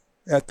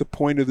at the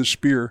point of the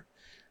spear.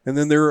 And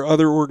then there are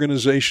other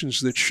organizations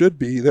that should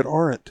be that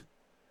aren't,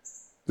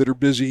 that are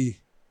busy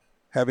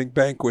having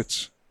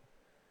banquets.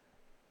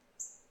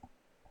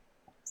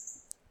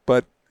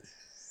 But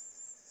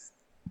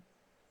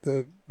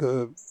the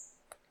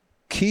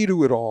key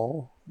to it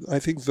all, I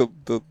think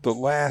the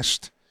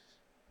last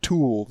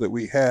tool that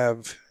we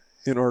have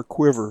in our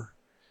quiver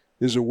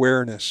is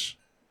awareness.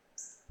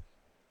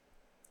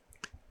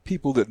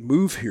 People that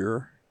move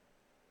here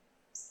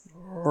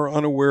are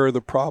unaware of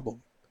the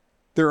problem.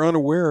 They're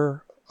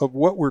unaware of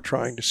what we're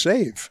trying to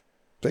save.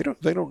 They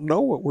don't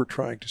know what we're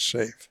trying to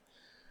save.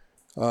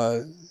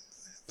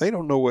 They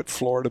don't know what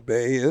Florida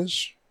Bay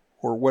is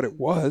or what it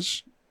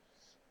was.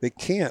 They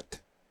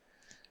can't.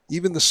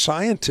 Even the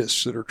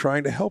scientists that are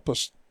trying to help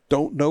us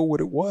don't know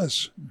what it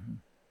was. Mm-hmm.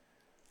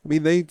 I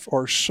mean, they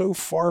are so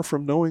far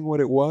from knowing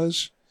what it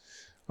was.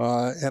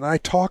 And I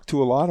talked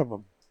to a lot of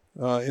them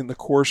in the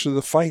course of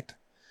the fight.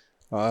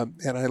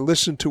 And I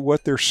listened to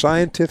what their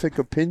scientific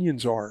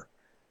opinions are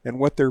and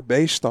what they're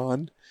based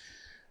on.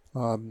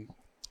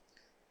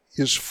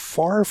 Is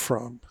far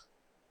from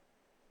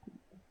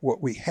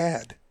what we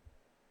had.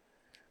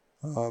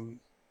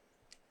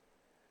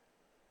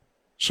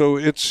 So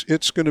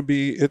it's going to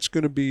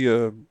be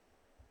a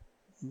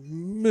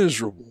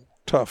miserable,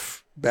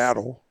 tough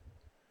battle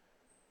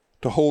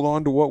to hold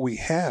on to what we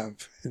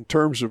have in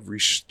terms of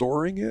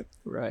restoring it.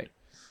 Right.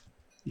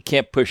 You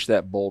can't push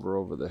that boulder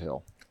over the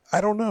hill.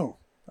 I don't know.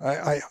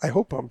 I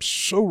hope I'm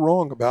so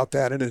wrong about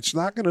that, and it's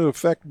not going to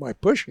affect my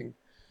pushing.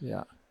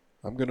 Yeah.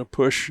 I'm going to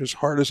push as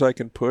hard as I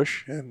can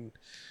push and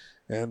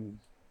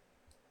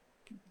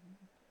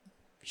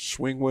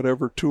swing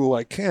whatever tool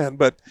I can,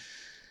 but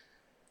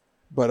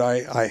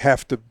I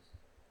have to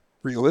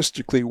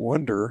realistically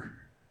wonder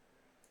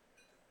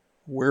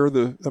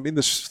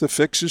the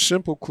fix is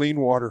simple: clean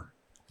water.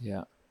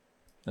 Yeah.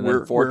 And Where-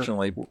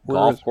 unfortunately, where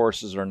golf is-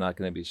 courses are not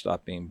going to be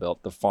stopped being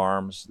built. The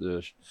farms,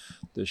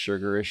 the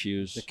sugar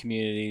issues, The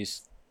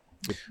communities.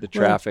 the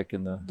traffic,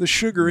 and The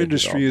sugar the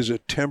industry is a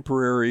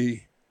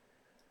temporary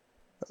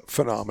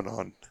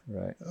phenomenon.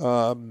 right.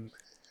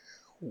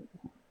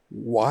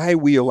 Why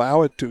we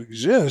allow it to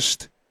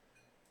exist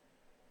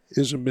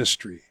is a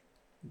mystery.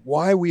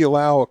 Why we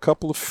allow a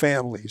couple of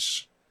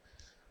families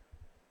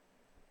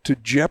to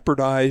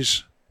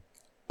jeopardize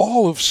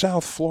all of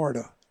South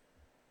Florida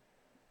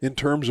in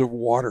terms of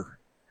water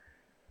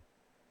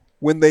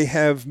when they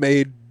have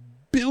made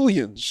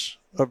billions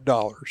of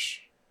dollars.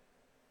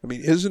 I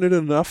mean, isn't it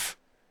enough?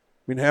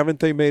 I mean, haven't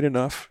they made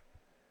enough?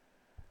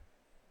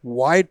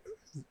 Why?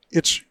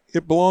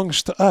 It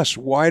belongs to us.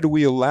 Why do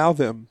we allow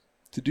them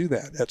to do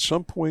that? At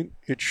some point,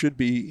 it should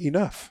be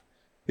enough.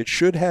 It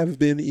should have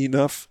been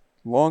enough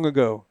long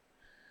ago.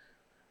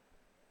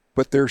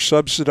 But they're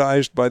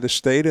subsidized by the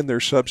state and they're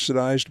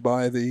subsidized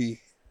by the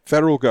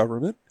federal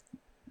government.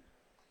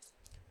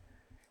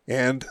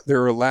 And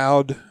they're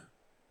allowed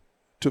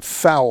to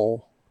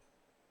foul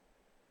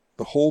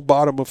the whole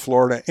bottom of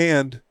Florida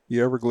and the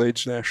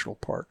Everglades National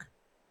Park.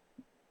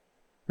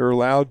 They're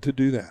allowed to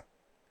do that.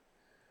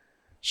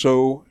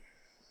 So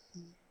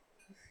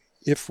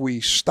if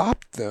we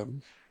stopped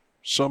them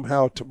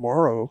somehow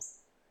tomorrow,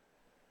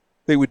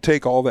 they would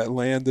take all that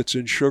land that's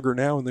in sugar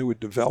now and they would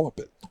develop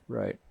it,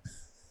 Right.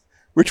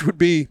 which would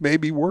be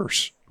maybe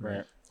worse.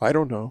 Right. I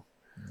don't know.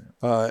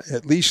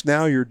 At least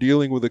now you're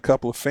dealing with a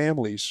couple of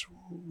families.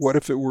 What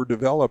if it were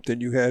developed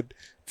and you had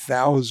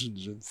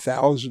thousands and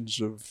thousands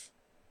of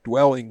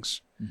dwellings?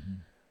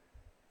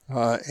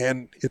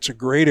 And it's a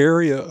great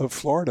area of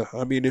Florida.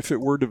 I mean, if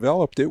it were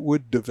developed, it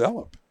would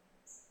develop.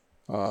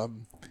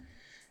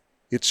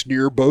 It's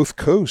near both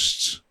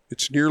coasts.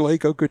 It's near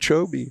Lake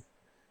Okeechobee.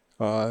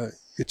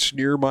 It's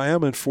near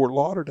Miami and Fort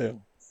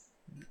Lauderdale.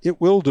 It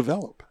will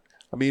develop.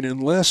 I mean,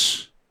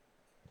 unless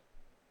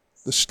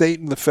the state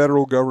and the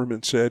federal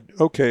government said,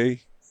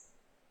 okay,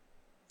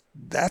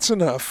 that's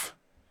enough.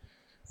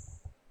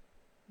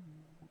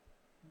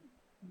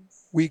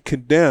 We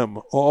condemn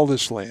all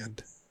this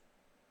land.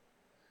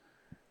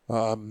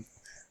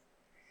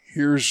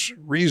 Here's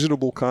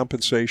reasonable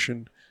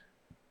compensation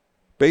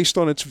based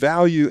on its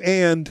value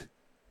and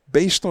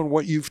based on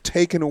what you've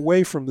taken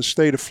away from the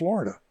state of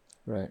Florida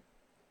Right.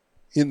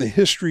 in the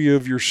history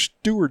of your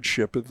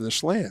stewardship of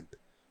this land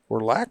or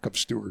lack of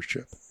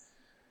stewardship.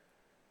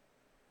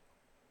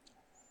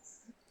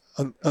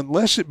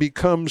 Unless it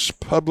becomes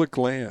public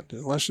land,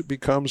 unless it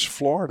becomes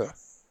Florida,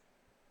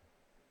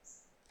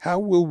 how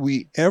will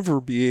we ever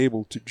be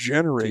able to To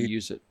generate?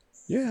 use it.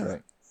 Yeah.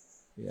 Right.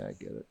 Yeah, I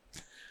get it.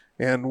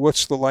 And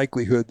what's the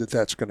likelihood that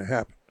that's going to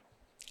happen?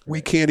 We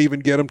can't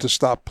even get them to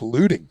stop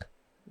polluting.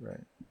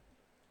 Right.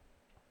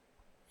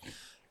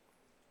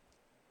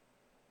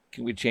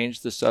 Can we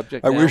change the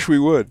subject I now? wish we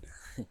would.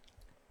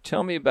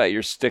 Tell me about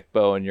your stick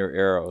bow and your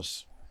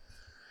arrows.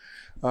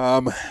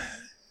 I'm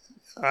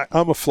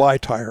a fly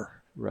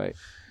tire. Right.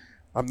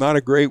 I'm not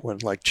a great one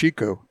like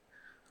Chico,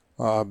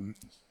 or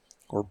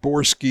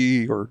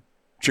Borsky or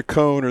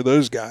Chacon or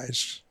those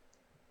guys,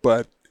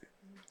 but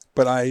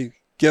I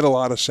get a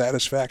lot of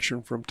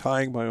satisfaction from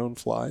tying my own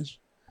flies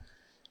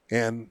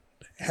and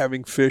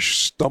having fish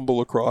stumble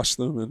across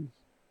them and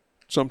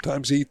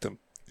sometimes eat them.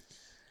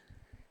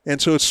 And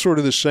so it's sort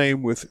of the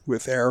same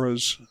with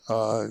arrows.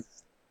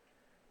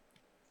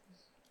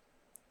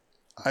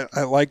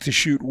 I like to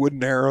shoot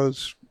wooden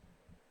arrows.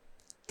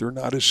 They're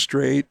not as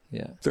straight.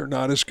 Yeah. They're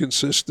not as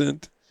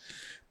consistent,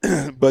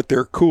 but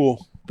they're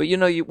cool. But you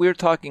know, we were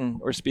talking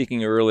or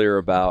speaking earlier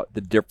about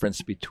the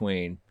difference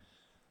between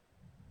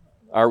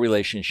our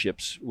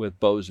relationships with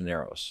bows and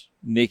arrows.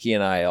 Nikki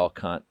and I elk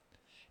hunt,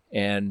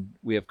 and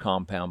we have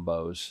compound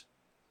bows.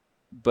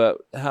 But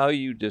how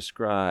you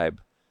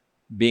describe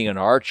being an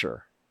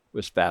archer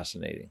was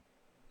fascinating.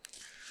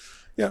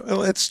 Yeah,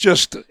 well, it's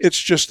just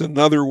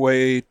another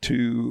way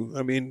to.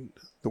 I mean,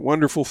 the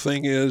wonderful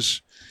thing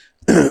is,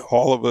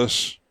 all of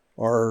us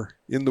are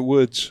in the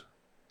woods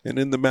and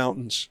in the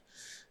mountains,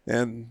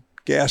 and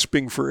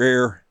gasping for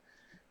air,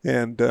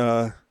 and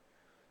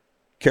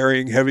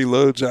carrying heavy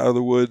loads out of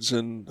the woods,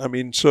 and I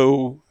mean,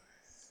 so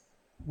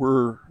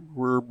we're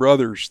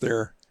brothers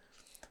there.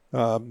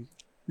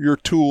 Your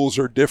tools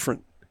are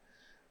different,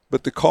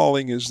 but the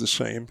calling is the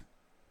same.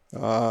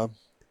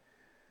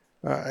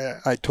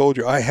 I told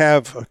you I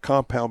have a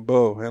compound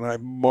bow, and I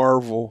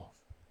marvel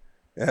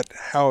at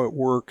how it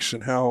works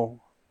and how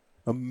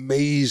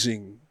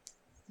amazing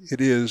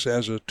it is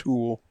as a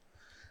tool.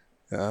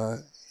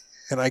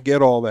 And I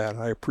get all that.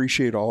 I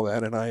appreciate all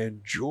that, and I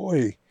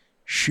enjoy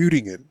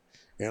shooting it,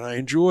 and I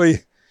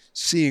enjoy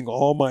seeing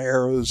all my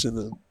arrows in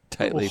the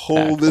Tightly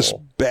hole, packed this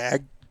hole.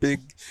 bag, big.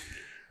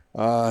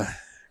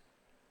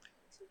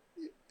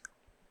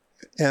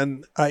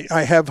 And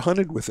I have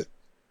hunted with it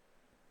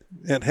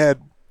and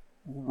had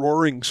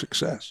roaring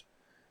success.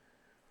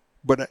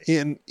 But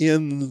in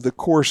the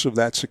course of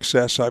that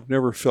success, I've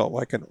never felt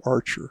like an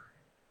archer.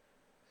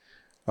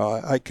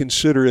 I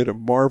consider it a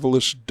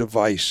marvelous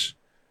device.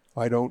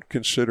 I don't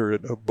consider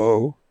it a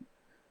bow,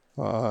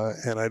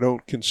 and I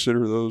don't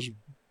consider those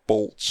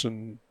bolts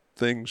and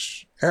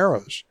things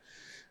arrows.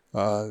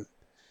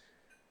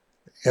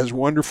 As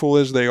wonderful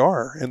as they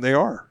are, and they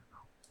are,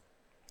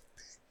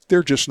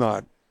 they're just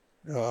not.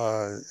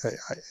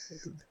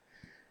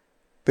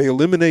 They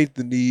eliminate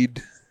the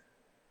need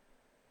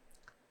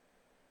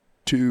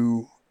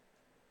to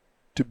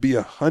be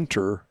a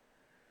hunter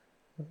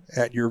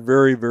at your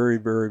very, very,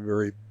 very,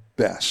 very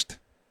best.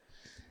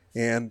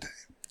 And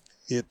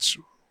it's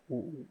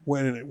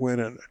when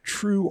a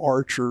true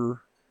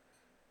archer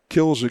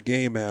kills a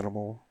game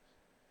animal,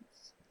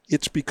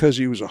 it's because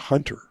he was a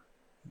hunter,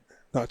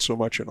 not so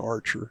much an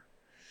archer.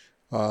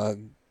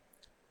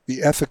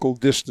 The ethical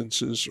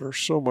distances are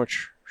so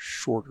much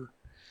shorter.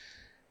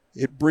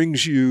 It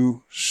brings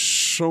you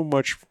so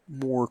much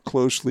more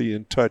closely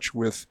in touch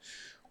with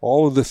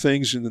all of the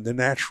things in the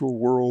natural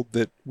world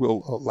that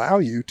will allow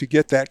you to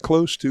get that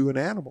close to an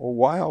animal, a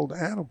wild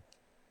animal.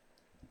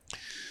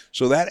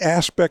 So that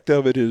aspect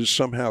of it is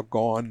somehow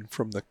gone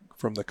from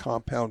the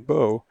compound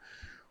bow,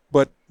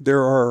 but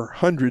there are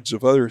hundreds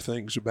of other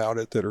things about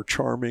it that are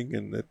charming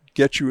and that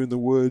get you in the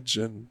woods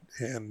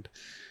and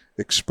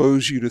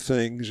expose you to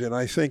things. And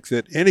I think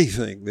that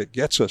anything that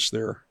gets us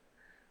there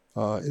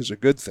is a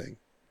good thing.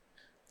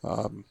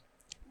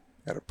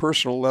 At a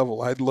personal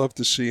level, I'd love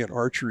to see an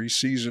archery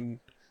season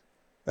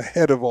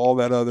ahead of all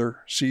that other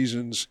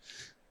seasons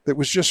that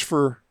was just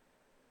for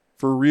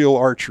real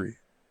archery,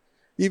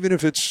 even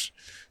if it's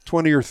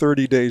 20 or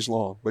 30 days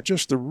long, but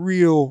just a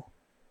real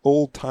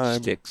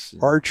old-time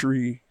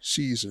archery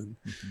season,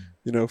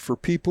 for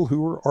people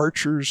who are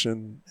archers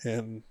and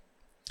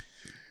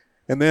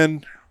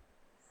then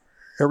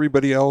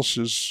everybody else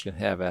is can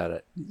have at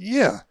it.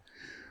 Yeah.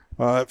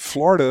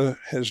 Florida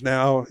has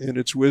now, in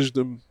its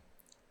wisdom,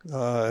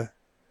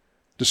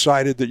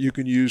 decided that you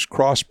can use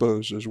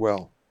crossbows as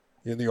well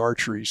in the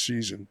archery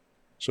season.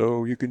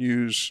 So you can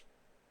use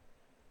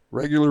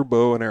regular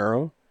bow and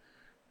arrow,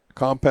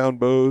 compound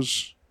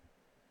bows,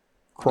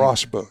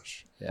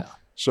 crossbows. Yeah.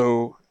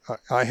 So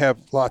I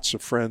have lots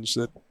of friends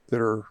that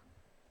are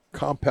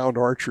compound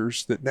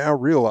archers that now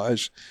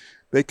realize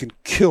they can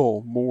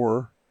kill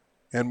more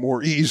and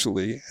more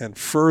easily and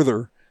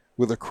further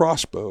with a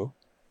crossbow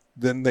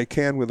than they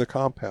can with a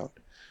compound.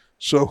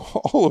 So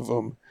all of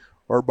them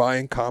are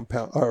buying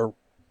crossbows.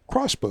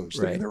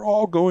 Right. They're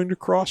all going to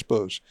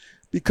crossbows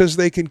because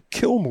they can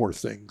kill more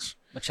things.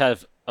 Which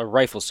have a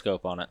rifle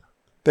scope on it.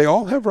 They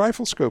all have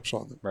rifle scopes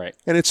on them. Right.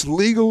 And it's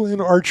legal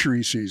in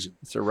archery season.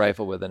 It's a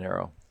rifle with an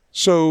arrow.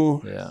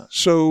 So yeah.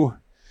 So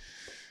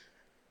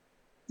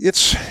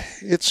it's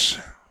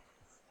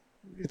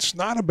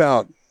not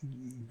about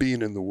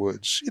being in the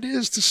woods. It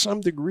is to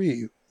some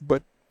degree,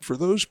 but for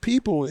those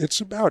people,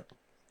 it's about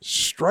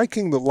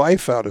striking the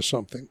life out of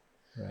something.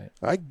 Right.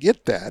 I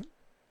get that.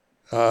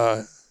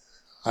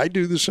 I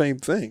do the same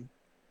thing,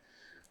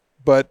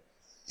 but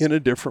in a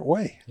different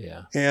way.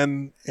 Yeah.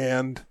 And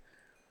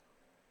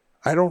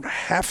I don't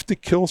have to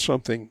kill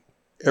something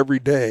every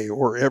day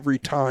or every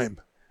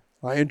time.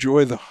 I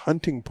enjoy the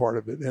hunting part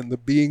of it and the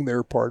being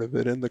there part of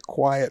it and the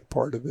quiet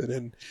part of it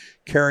and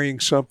carrying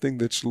something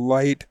that's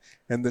light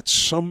and that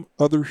some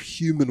other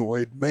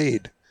humanoid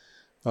made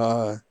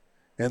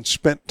and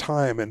spent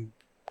time and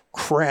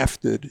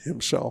crafted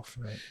himself.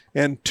 Right.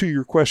 And to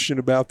your question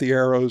about the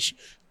arrows,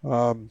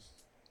 I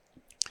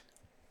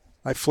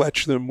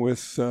fletch them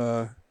with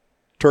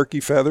turkey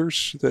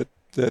feathers that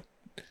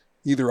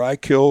either I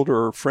killed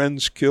or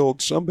friends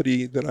killed.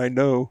 Somebody that I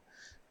know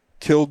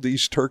killed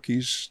these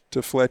turkeys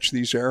to fletch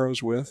these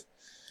arrows with.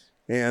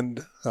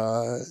 And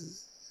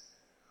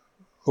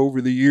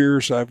over the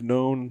years, I've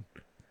known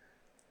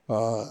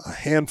a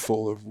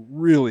handful of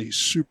really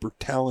super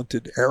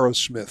talented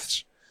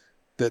arrowsmiths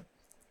that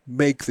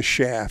make the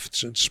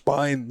shafts and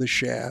spine the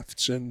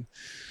shafts and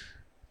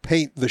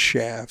paint the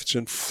shafts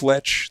and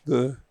fletch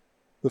the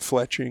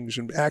fletchings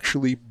and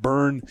actually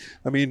burn.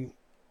 I mean,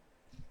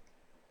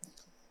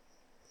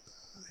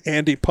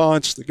 Andy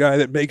Ponce, the guy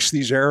that makes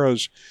these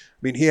arrows, I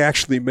mean, he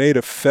actually made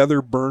a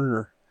feather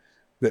burner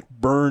that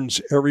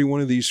burns every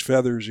one of these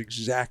feathers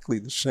exactly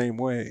the same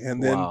way.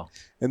 And then, wow.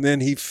 And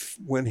then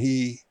when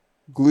he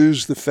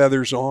glues the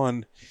feathers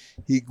on,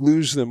 he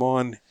glues them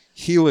on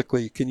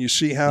helically. Can you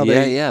see how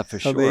Yeah, for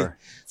sure.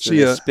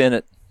 See spin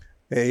it.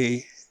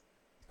 A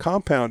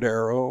compound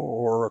arrow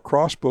or a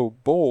crossbow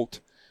bolt,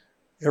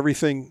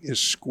 everything is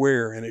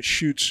square and it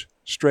shoots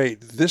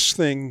straight. This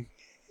thing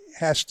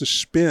has to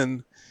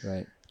spin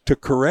right. to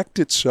correct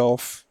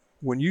itself.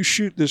 When you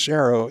shoot this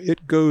arrow,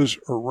 it goes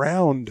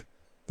around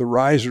the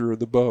riser of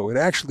the bow. It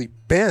actually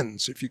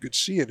bends. If you could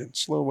see it in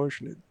slow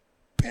motion, it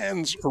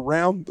bends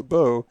around the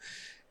bow,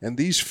 and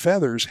these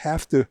feathers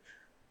have to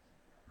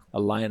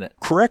align it,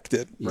 correct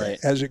it right.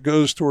 as it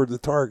goes toward the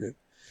target.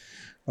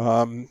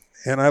 And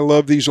I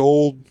love these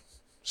old,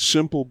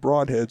 simple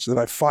broadheads that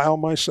I file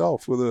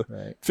myself with a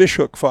right.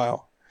 fishhook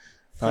file.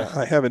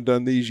 I haven't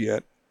done these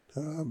yet,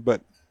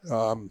 but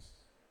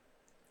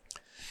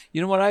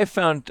You know what I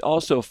found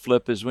also,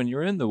 Flip, is when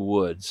you're in the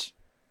woods,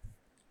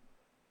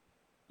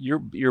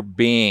 your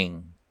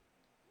being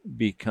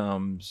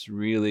becomes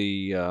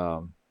really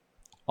on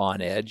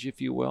edge, if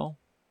you will,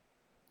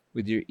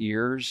 with your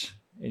ears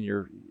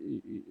and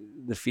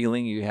the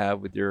feeling you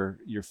have with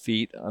your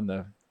feet on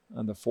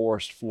the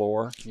forest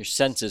floor. Your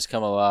senses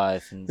come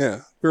alive. And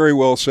Yeah, very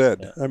well said.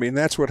 Yeah. I mean,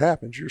 that's what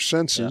happens. Your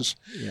senses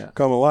Yeah.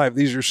 come alive.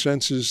 These are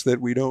senses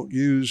that we don't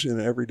use in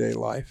everyday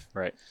life.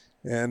 Right.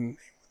 And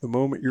the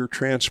moment you're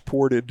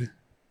transported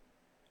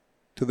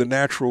to the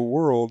natural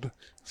world,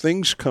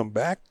 things come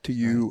back to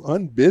you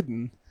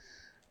unbidden.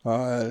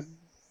 I'm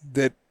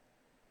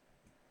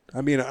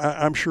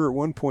sure at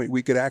one point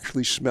we could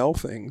actually smell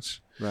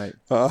things. Right.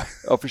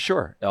 Oh, for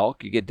sure.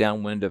 Elk. You get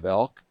downwind of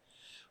elk.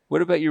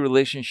 What about your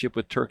relationship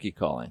with turkey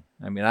calling?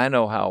 I mean, I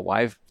know how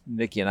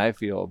Nikki and I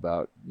feel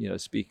about,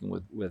 speaking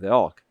with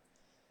elk.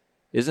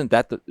 Isn't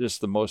that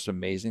just the most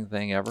amazing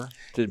thing ever,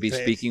 to be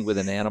speaking with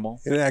an animal?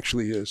 It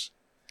actually is.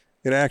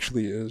 It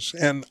actually is.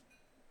 And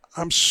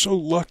I'm so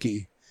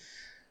lucky.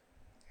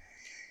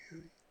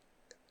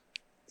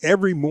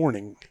 Every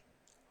morning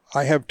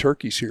I have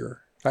turkeys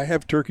here. I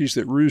have turkeys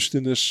that roost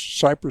in this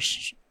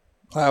cypress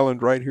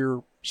island right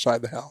here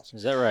beside the house.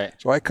 Is that right?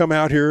 So I come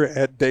out here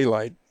at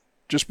daylight,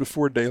 just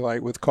before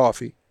daylight, with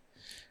coffee,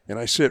 and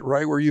I sit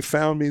right where you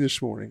found me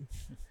this morning,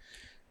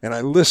 and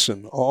I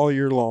listen all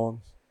year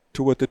long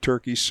to what the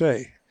turkeys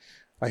say.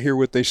 I hear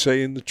what they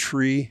say in the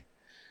tree.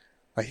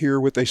 I hear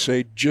what they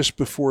say just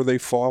before they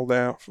fall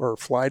down or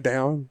fly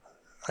down.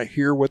 I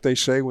hear what they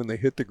say when they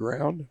hit the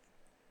ground,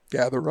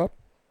 gather up.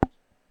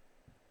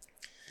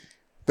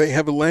 They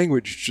have a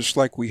language just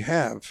like we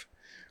have.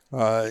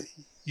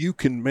 You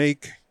can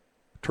make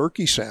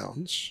turkey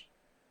sounds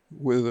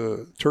with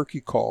a turkey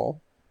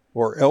call,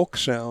 or elk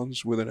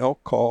sounds with an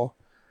elk call,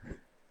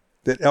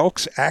 that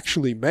elks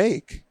actually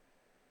make,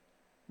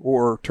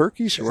 or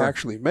turkeys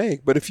actually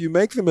make. But if you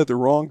make them at the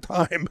wrong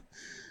time,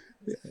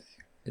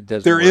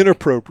 they're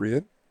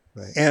inappropriate,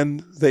 right,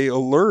 and they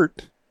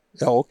alert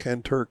elk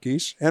and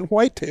turkeys and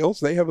whitetails.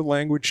 They have a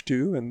language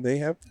too, and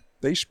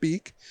they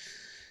speak.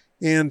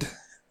 And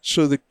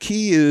so the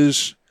key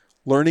is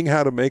learning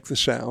how to make the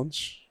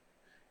sounds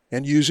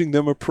and using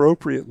them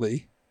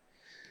appropriately,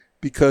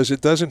 because it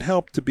doesn't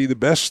help to be the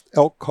best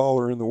elk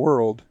caller in the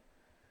world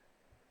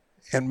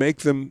and make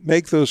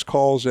those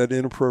calls at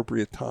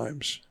inappropriate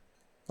times,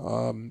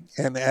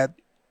 and at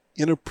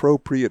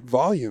inappropriate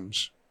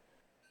volumes.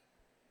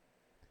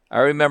 I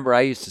remember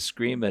I used to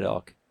scream at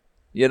elk.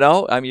 You're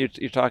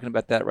talking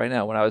about that right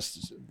now. When I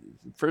was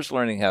first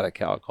learning how to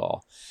cow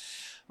call,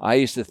 I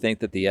used to think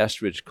that the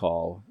estrich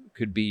call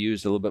could be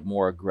used a little bit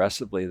more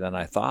aggressively than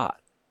I thought.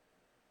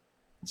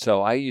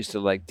 So I used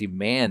to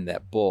demand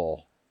that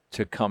bull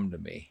to come to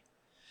me.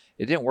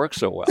 It didn't work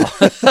so well.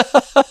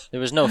 There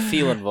was no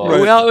feel involved.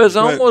 Right. Well, it was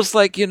almost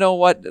like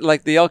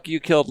the elk you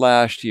killed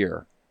last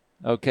year.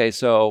 Okay,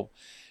 so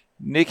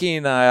Nikki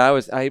and I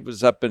was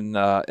up at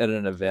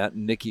an event,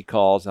 and Nikki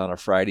calls on a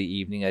Friday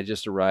evening. I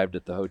just arrived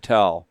at the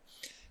hotel.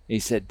 He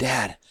said,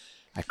 "Dad,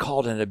 I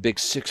called in a big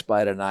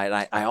 6-bite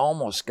tonight. I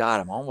almost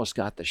got him. Almost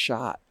got the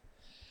shot."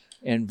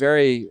 And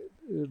very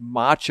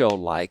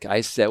macho-like,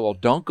 I said, "Well,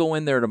 don't go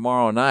in there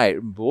tomorrow night.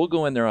 We'll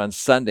go in there on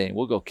Sunday, and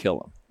we'll go kill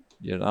him."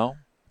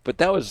 But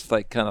that was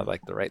kind of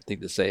the right thing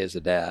to say as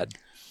a dad.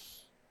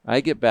 I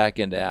get back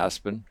into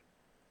Aspen.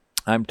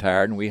 I'm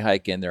tired, and we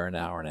hike in there an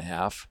hour and a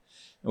half.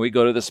 And we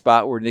go to the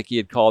spot where Nikki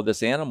had called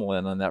this animal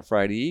in on that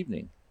Friday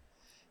evening.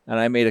 And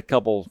I made a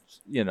couple,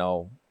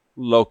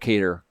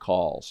 locator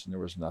calls, and there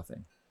was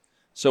nothing.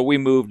 So we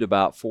moved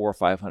about 400 or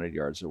 500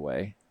 yards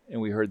away, and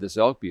we heard this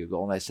elk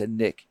bugle. And I said,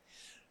 "Nick,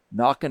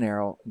 knock an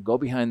arrow, go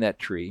behind that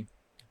tree."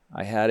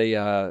 I had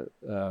a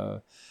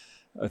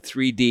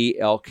 3D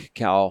elk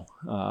cow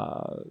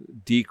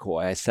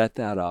decoy. I set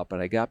that up,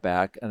 and I got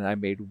back, and I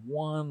made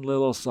one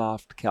little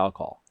soft cow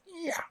call.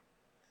 Yeah.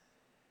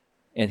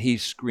 And he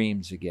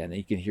screams again, and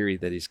you can hear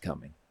that he's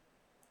coming.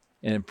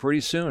 And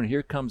pretty soon,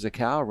 here comes a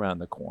cow around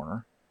the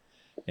corner,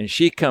 and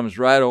she comes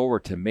right over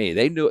to me.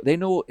 They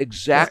know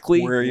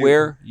exactly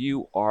where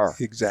you are.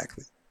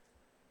 Exactly.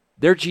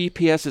 Their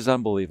GPS is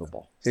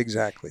unbelievable.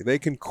 Exactly. They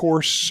can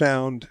coarse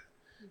sound.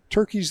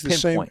 Turkey's the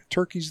same. Pinpoint.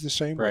 Turkey's the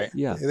same way. Right.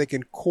 Yeah. They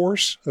can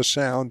coarse a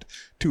sound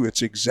to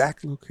its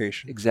exact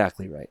location.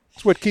 Exactly right.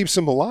 It's what keeps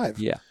them alive.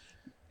 Yeah.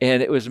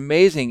 And it was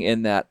amazing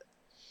in that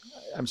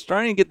I'm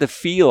starting to get the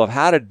feel of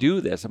how to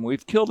do this. I mean,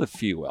 we've killed a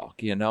few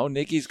elk,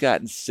 Nikki's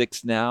gotten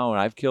 6 now, and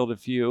I've killed a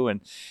few.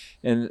 And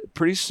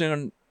pretty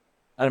soon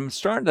I'm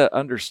starting to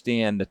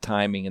understand the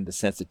timing and the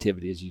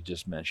sensitivity, as you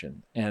just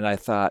mentioned. And I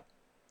thought,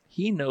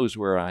 he knows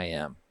where I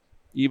am,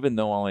 even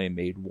though I only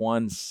made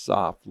one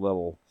soft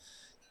little,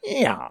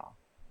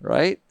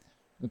 right?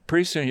 And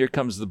pretty soon here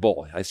comes the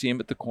bull. I see him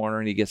at the corner,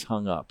 and he gets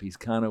hung up. He's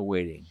kind of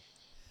waiting.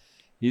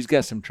 He's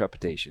got some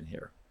trepidation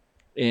here.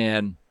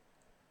 And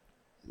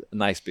a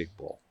nice big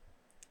bull.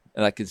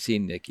 And I can see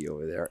Nikki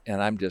over there,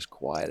 and I'm just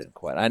quiet.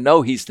 I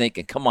know he's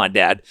thinking, "Come on,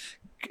 Dad,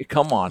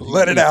 come on.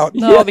 Let it out.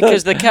 No, Yeah.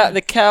 because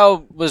the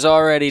cow was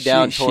already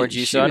down towards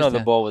you, she so I was know the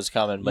down. bull was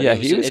coming. But Yeah, it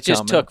he was it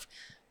just coming. took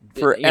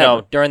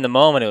Forever. during the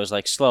moment, it was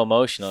like slow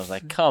motion. I was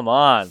like, come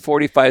on.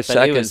 45 But it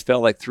seconds was-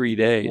 felt like 3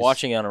 days.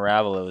 Watching it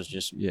unravel, it was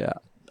just Yeah.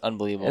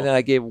 unbelievable. And then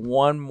I gave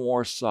one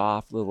more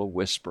soft little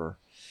whisper,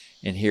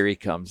 and here he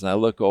comes. And I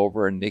look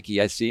over, and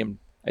Nikki, I see him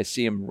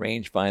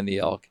range find the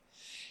elk,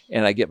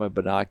 and I get my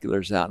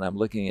binoculars out, and I'm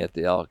looking at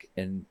the elk,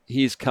 and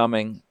he's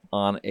coming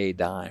on a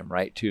dime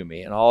right to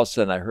me. And all of a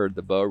sudden, I heard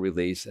the bow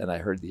release, and I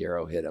heard the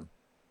arrow hit him.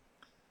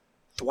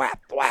 Thwap,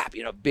 thwap,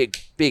 big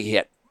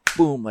hit,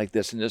 boom, like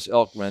this. And this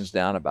elk runs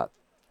down about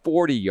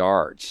 40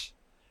 yards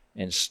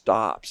and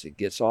stops. It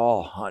gets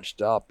all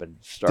hunched up and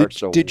starts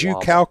to Did you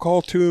wobble. cow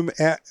call to him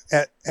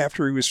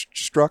after he was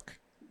struck?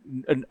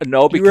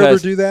 No, Do you because ever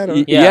do that, or-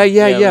 Yeah,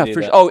 Yeah, we do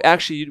for that. Oh,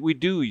 actually, we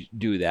do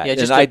that. Yeah, just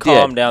and to I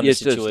calm did. down the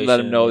Just to let situation,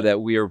 him know yeah.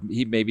 that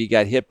he maybe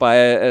got hit by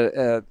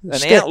an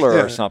Stick, antler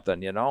yeah. or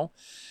something,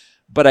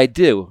 But I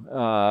do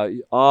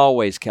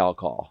always cow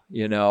call,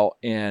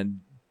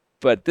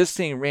 but this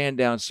thing ran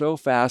down so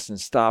fast and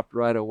stopped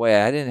right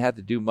away. I didn't have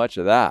to do much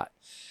of that.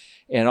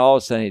 And all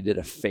of a sudden he did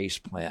a face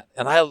plant.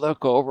 And I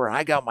look over and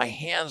I got my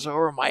hands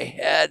over my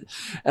head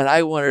and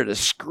I wanted to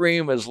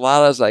scream as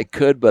loud as I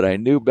could, but I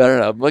knew better.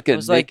 And I'm looking I at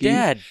was like, Nikki.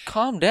 Dad,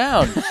 calm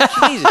down.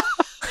 Jesus.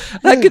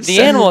 I could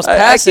The animal's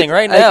passing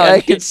right now.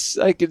 I could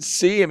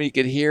see him. You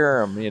could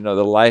hear him.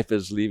 The life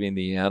is leaving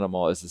the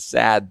animal. It's a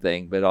sad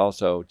thing, but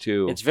also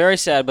too It's very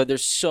sad, but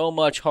there's so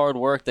much hard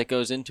work that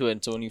goes into it.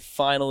 And so when you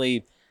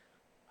finally,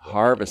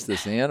 harvest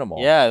this animal.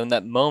 when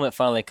that moment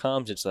finally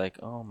comes, it's like,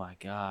 oh my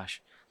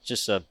gosh. It's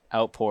just an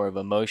outpour of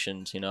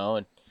emotions,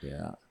 And,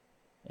 Yeah.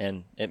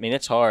 and I mean,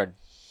 it's hard.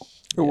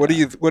 What do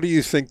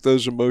you think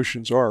those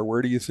emotions are?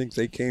 Where do you think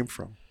they came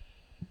from?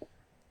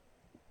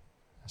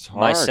 It's hard.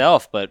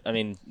 Myself, but I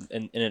mean,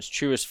 in its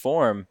truest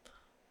form,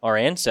 our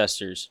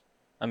ancestors.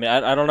 I mean,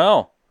 I don't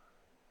know.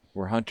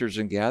 We're hunters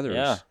and gatherers.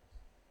 Yeah.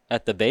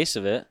 At the base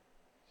of it.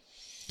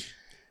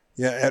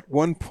 Yeah, at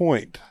one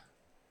point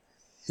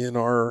in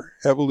our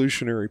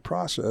evolutionary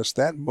process,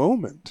 that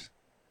moment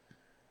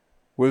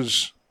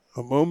was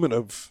a moment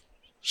of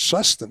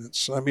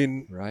sustenance. I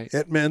mean, Right.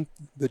 it meant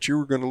that you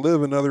were going to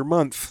live another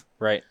month.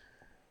 Right.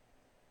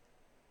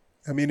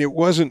 I mean, it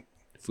wasn't,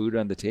 Food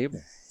on the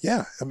table.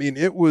 yeah, I mean,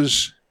 it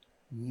was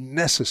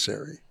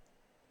necessary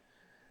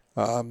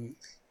to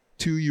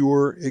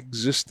your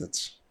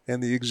existence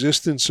and the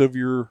existence of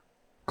your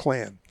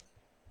clan.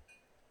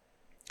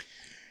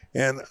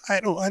 And I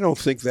don't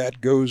think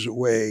that goes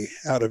away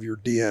out of your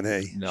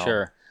DNA. No.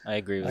 Sure. I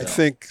agree with I that.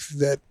 think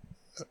that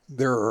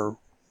there are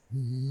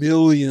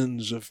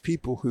millions of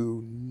people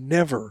who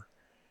never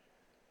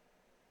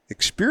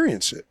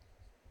experience it.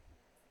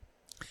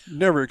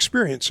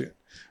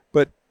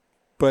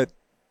 But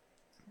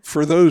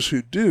for those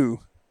who do,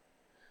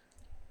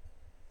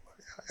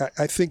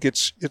 I think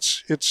it's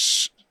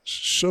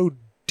so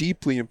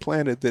deeply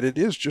implanted that it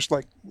is just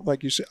like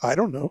you said. I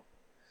don't know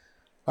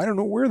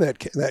where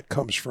that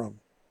comes from,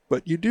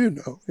 but you do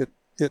know it.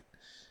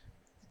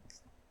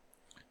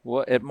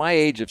 Well, at my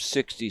age of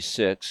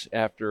 66,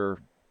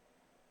 after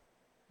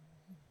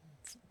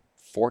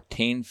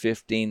 14,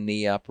 15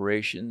 knee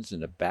operations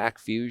and a back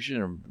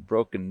fusion and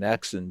broken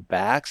necks and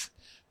backs,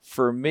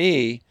 for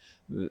me,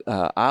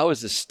 I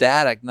was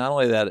ecstatic, not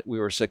only that we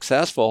were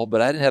successful, but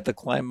I didn't have to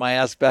climb my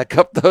ass back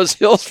up those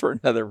hills for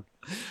another,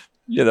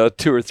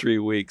 2 or 3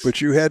 weeks.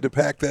 But you had to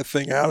pack that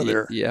thing out of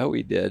there. Yeah,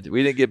 we did.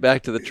 We didn't get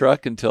back to the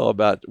truck until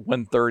about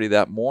 1:30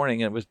 that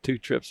morning, and it was 2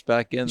 trips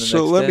back in the So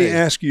next let me day.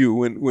 ask you,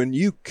 when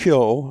you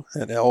kill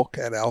an elk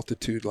at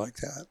altitude like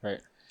that,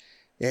 Right.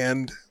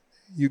 and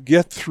you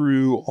get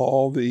through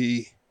all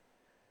the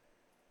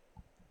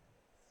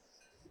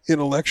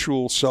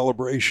intellectual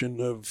celebration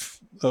of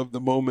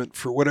the moment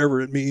for whatever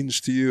it means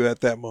to you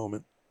at that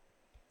moment,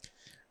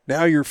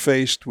 now you're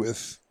faced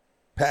with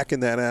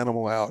packing that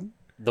animal out.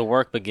 The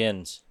work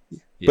begins. Yeah.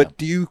 But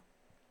do you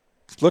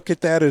look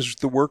at that as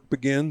the work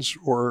begins,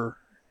 or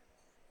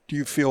do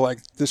you feel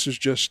like this is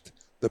just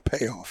the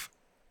payoff?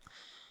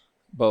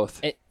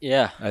 Both.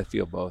 Yeah. I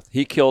feel both.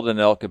 He killed an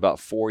elk about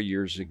 4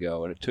 years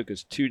ago, and it took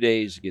us 2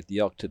 days to get the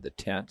elk to the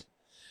tent,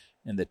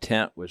 and the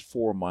tent was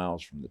 4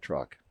 miles from the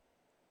truck.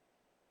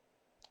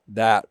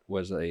 That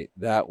was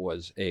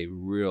a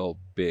real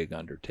big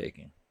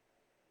undertaking.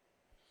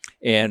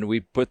 And we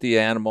put the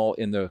animal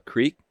in the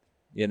creek,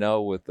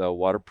 with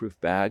waterproof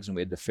bags, and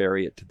we had to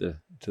ferry it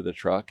to the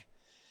truck.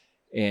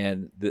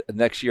 And the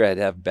next year I'd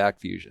have back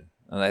fusion,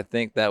 and I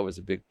think that was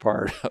a big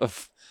part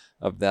of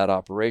that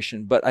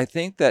operation. But I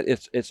think that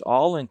it's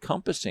all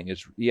encompassing.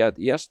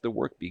 Yes, the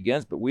work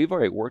begins, but we've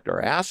already worked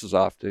our asses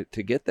off to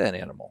get that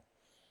animal,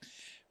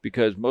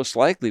 because most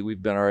likely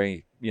we've been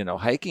already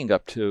hiking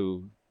up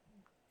to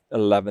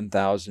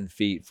 11,000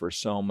 feet for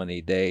so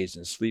many days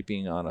and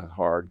sleeping on a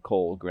hard,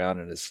 cold ground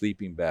in a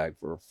sleeping bag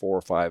for 4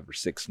 or 5 or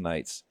 6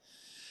 nights.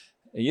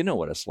 And you know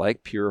what it's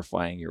like,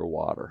 purifying your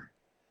water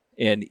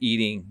and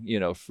eating,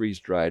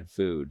 freeze-dried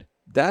food.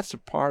 That's a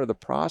part of the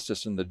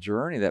process and the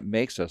journey that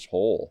makes us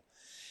whole.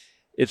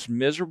 It's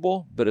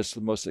miserable, but it's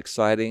the most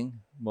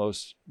exciting,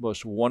 most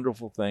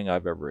wonderful thing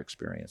I've ever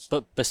experienced.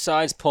 But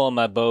besides pulling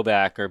my bow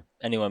back, or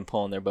anyone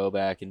pulling their bow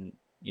back, and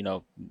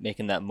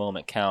making that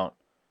moment count,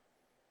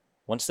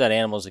 once that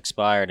animal's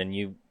expired and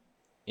you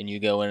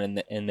go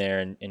in there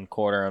and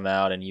quarter them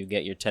out, and you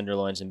get your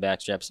tenderloins and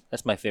back straps,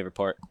 that's my favorite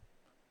part.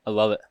 I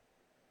love it.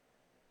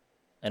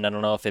 And I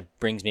don't know if it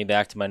brings me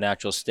back to my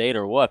natural state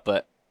or what,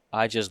 but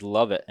I just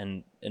love it.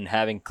 And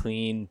having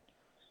clean,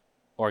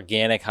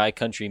 organic, high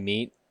country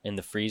meat in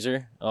the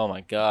freezer, oh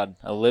my God,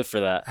 I live for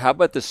that. How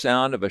about the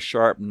sound of a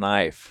sharp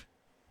knife?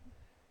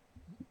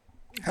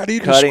 How do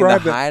you cutting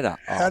describe the hide off?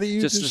 How do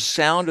you the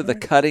sound of the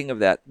cutting of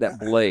that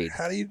blade?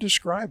 How do you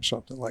describe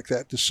something like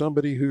that to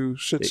somebody who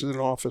sits in an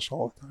office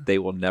all the time? They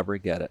will never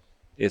get it.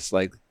 It's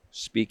like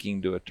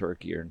speaking to a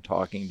turkey or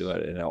talking to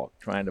an elk,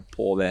 trying to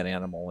pull that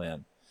animal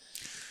in.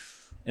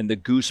 And the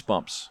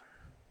goosebumps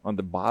on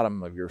the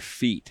bottom of your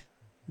feet.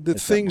 The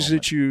things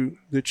that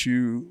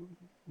you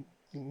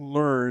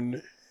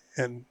learn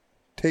and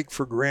take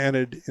for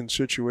granted in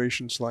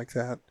situations like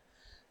that,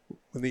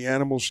 when the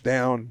animal's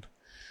down,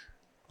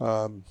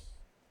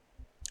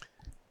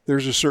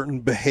 there's a certain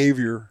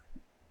behavior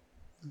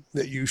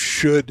that you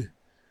should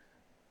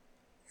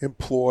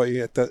employ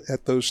at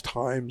those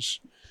times.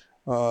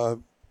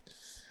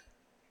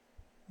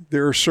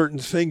 There are certain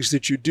things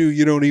that you do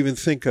you don't even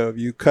think of.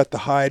 You cut the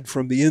hide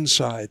from the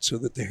inside so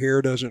that the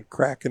hair doesn't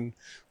crack and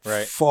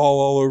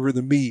fall all over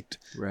the meat.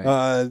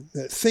 Right.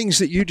 Things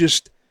that you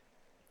just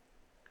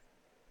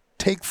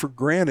take for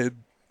granted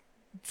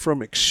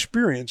from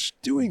experience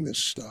doing this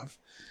stuff,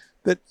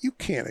 that you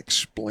can't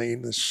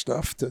explain this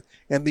stuff to,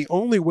 and the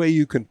only way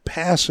you can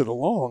pass it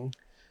along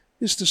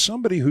is to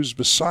somebody who's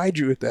beside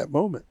you at that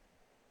moment.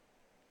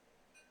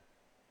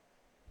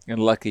 And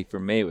lucky for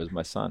me, it was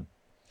my son.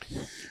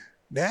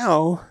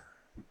 Now,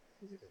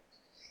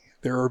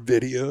 there are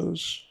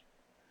videos.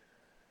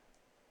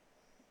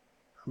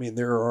 I mean,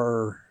 there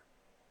are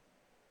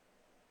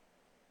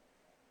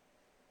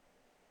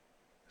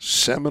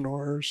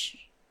seminars.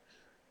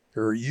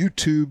 There are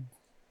YouTube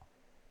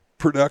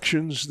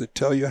productions that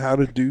tell you how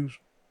to do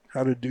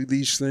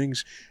these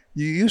things.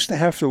 You used to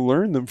have to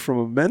learn them from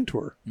a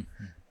mentor,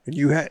 and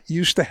you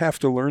used to have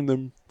to learn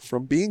them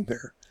from being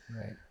there.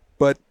 Right.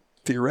 But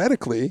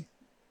theoretically,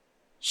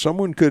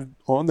 someone could,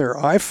 on their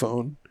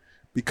iPhone,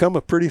 become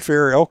a pretty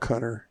fair elk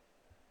hunter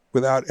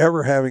without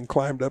ever having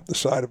climbed up the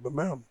side of a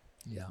mountain.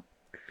 Yeah.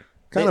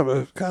 Kind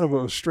of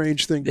a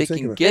strange thing to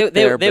think about.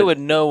 They would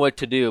know what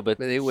to do, but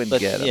they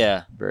wouldn't get it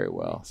yeah. very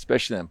well,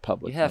 especially in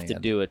public. You have to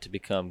land. do it to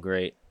become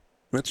great.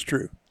 That's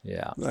true.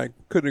 Yeah. I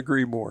couldn't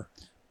agree more.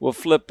 Well,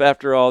 Flip,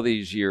 after all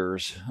these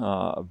years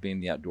of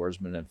being the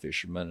outdoorsman and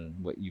fisherman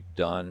and what you've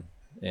done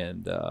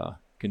and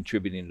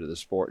contributing to the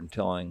sport and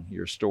telling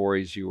your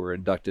stories, you were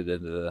inducted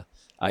into the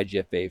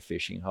IGFA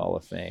Fishing Hall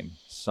of Fame,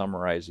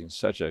 summarizing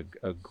such a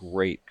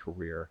great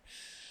career.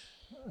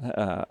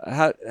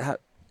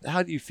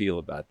 How do you feel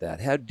about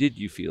that? How did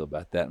you feel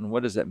about that? And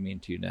what does that mean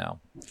to you now?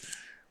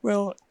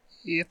 Well,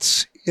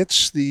 it's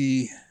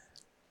the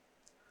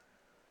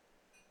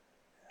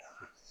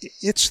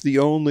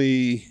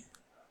only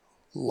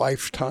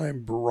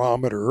lifetime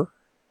barometer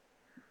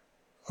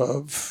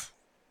of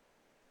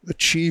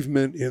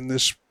achievement in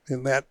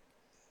that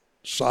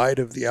side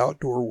of the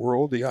outdoor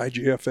world, the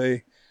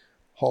IGFA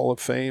Hall of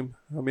Fame.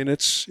 I mean,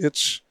 it's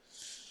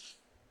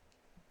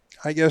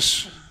I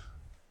guess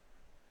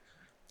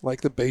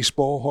like the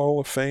Baseball Hall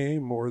of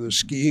Fame or the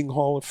Skiing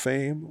Hall of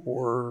Fame,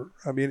 or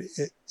I mean,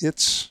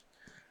 it's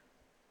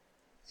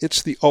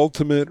the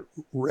ultimate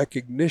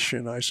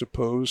recognition, I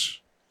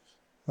suppose,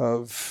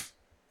 of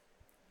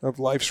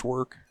life's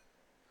work.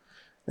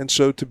 And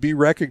so to be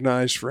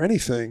recognized for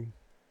anything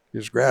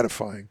is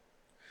gratifying.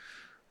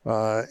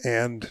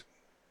 And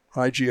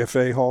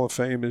IGFA Hall of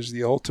Fame is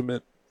the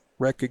ultimate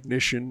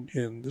recognition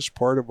in this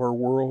part of our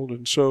world.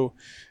 And so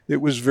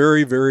it was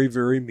very, very,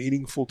 very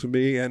meaningful to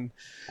me. And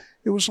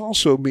it was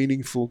also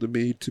meaningful to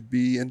me to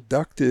be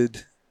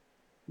inducted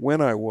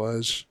when I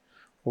was,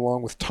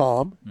 along with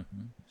Tom.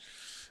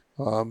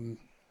 Mm-hmm.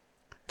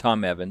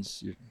 Tom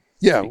Evans.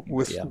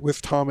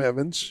 With Tom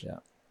Evans. Yeah.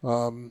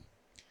 And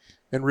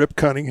Rip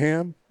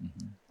Cunningham.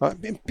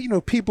 Mm-hmm.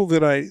 People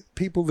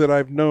that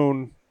I've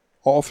known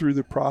all through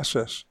the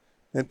process,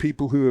 and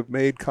people who have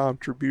made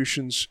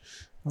contributions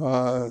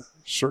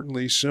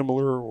certainly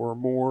similar or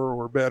more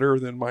or better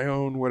than my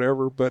own,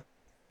 whatever, but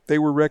they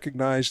were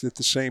recognized at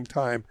the same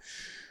time.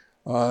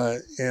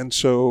 And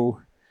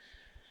so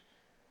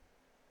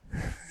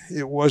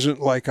it wasn't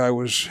like I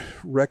was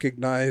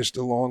recognized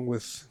along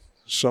with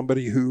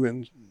somebody who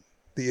in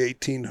the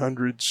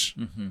 1800s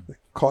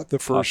caught the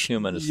first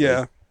posthumously.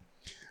 Yeah.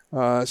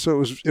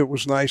 So it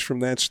was nice from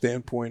that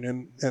standpoint.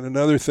 And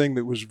another thing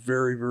that was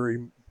very,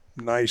 very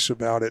nice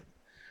about it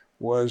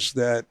was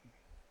that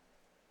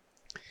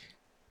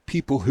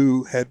people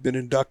who had been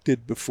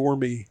inducted before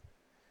me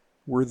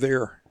were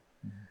there.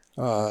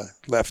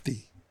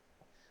 Lefty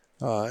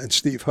and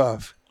Steve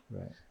Huff.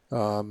 Right.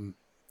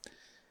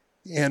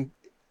 And,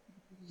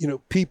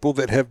 people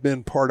that have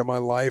been part of my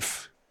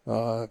life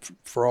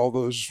for all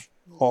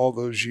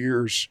those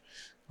years.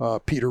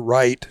 Peter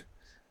Wright,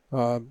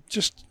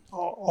 just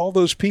all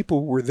those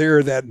people were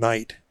there that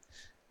night,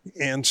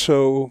 and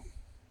so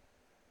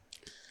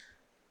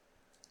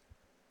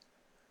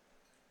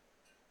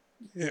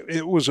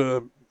it was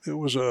a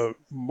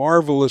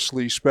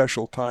marvelously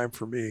special time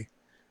for me.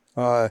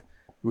 It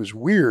was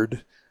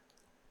weird.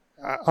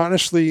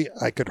 Honestly,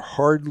 I could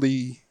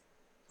hardly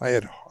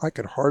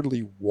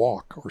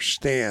walk or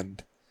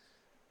stand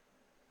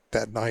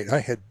that night. I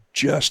had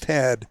just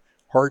had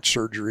heart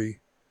surgery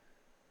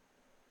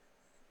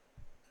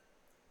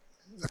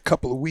a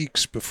couple of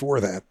weeks before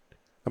that.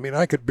 I mean,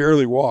 I could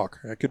barely walk.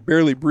 I could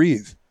barely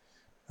breathe.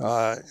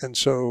 And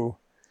so,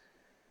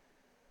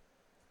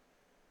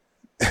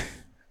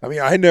 I mean,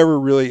 I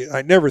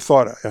never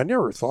thought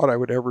I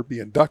would ever be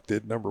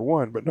inducted, number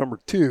one. But number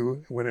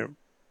two, when it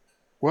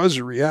was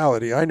a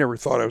reality, I never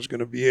thought I was going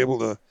to be able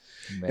to.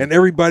 And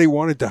everybody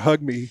wanted to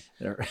hug me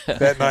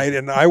that night,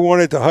 and I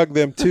wanted to hug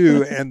them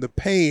too. And the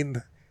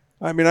pain,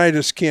 I mean, I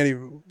just can't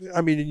even.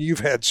 I mean, you've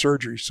had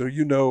surgery, so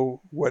you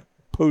know what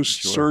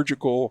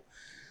post-surgical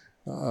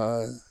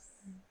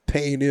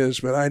pain is.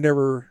 But I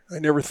never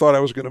thought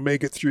I was going to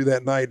make it through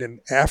that night. And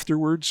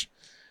afterwards,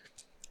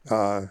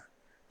 Diane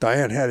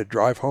had to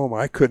drive home.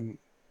 I couldn't.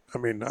 I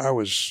mean, I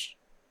was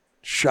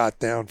shot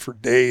down for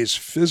days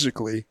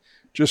physically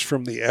just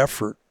from the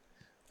effort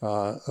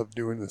of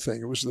doing the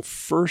thing. It was the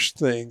first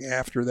thing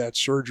after that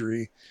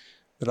surgery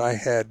that I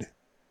had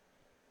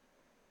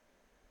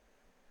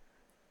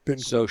been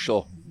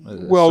social.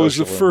 Well, it was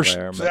the first.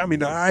 I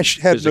mean, I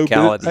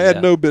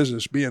had no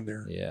business being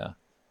there. Yeah.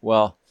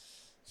 Well,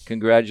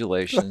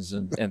 congratulations,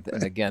 and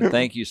again,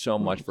 thank you so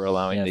much for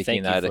allowing Nikki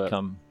and I to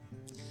come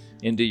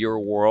into your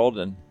world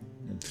and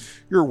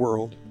your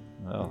world.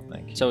 Well,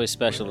 thank you. It's always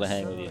special to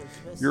hang with you.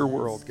 Your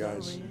world,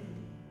 guys.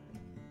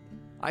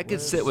 I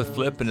could sit with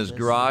Flip in his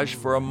garage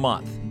for a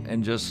month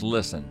and just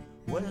listen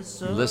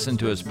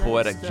to his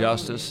poetic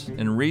justice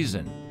and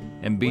reason,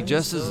 and be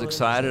just as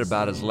excited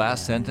about his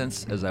last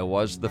sentence as I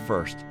was the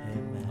first.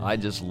 I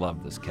just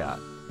love this cat.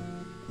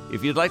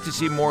 If you'd like to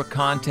see more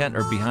content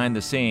or behind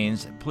the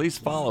scenes, please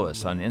follow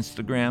us on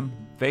Instagram,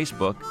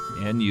 Facebook,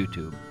 and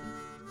YouTube.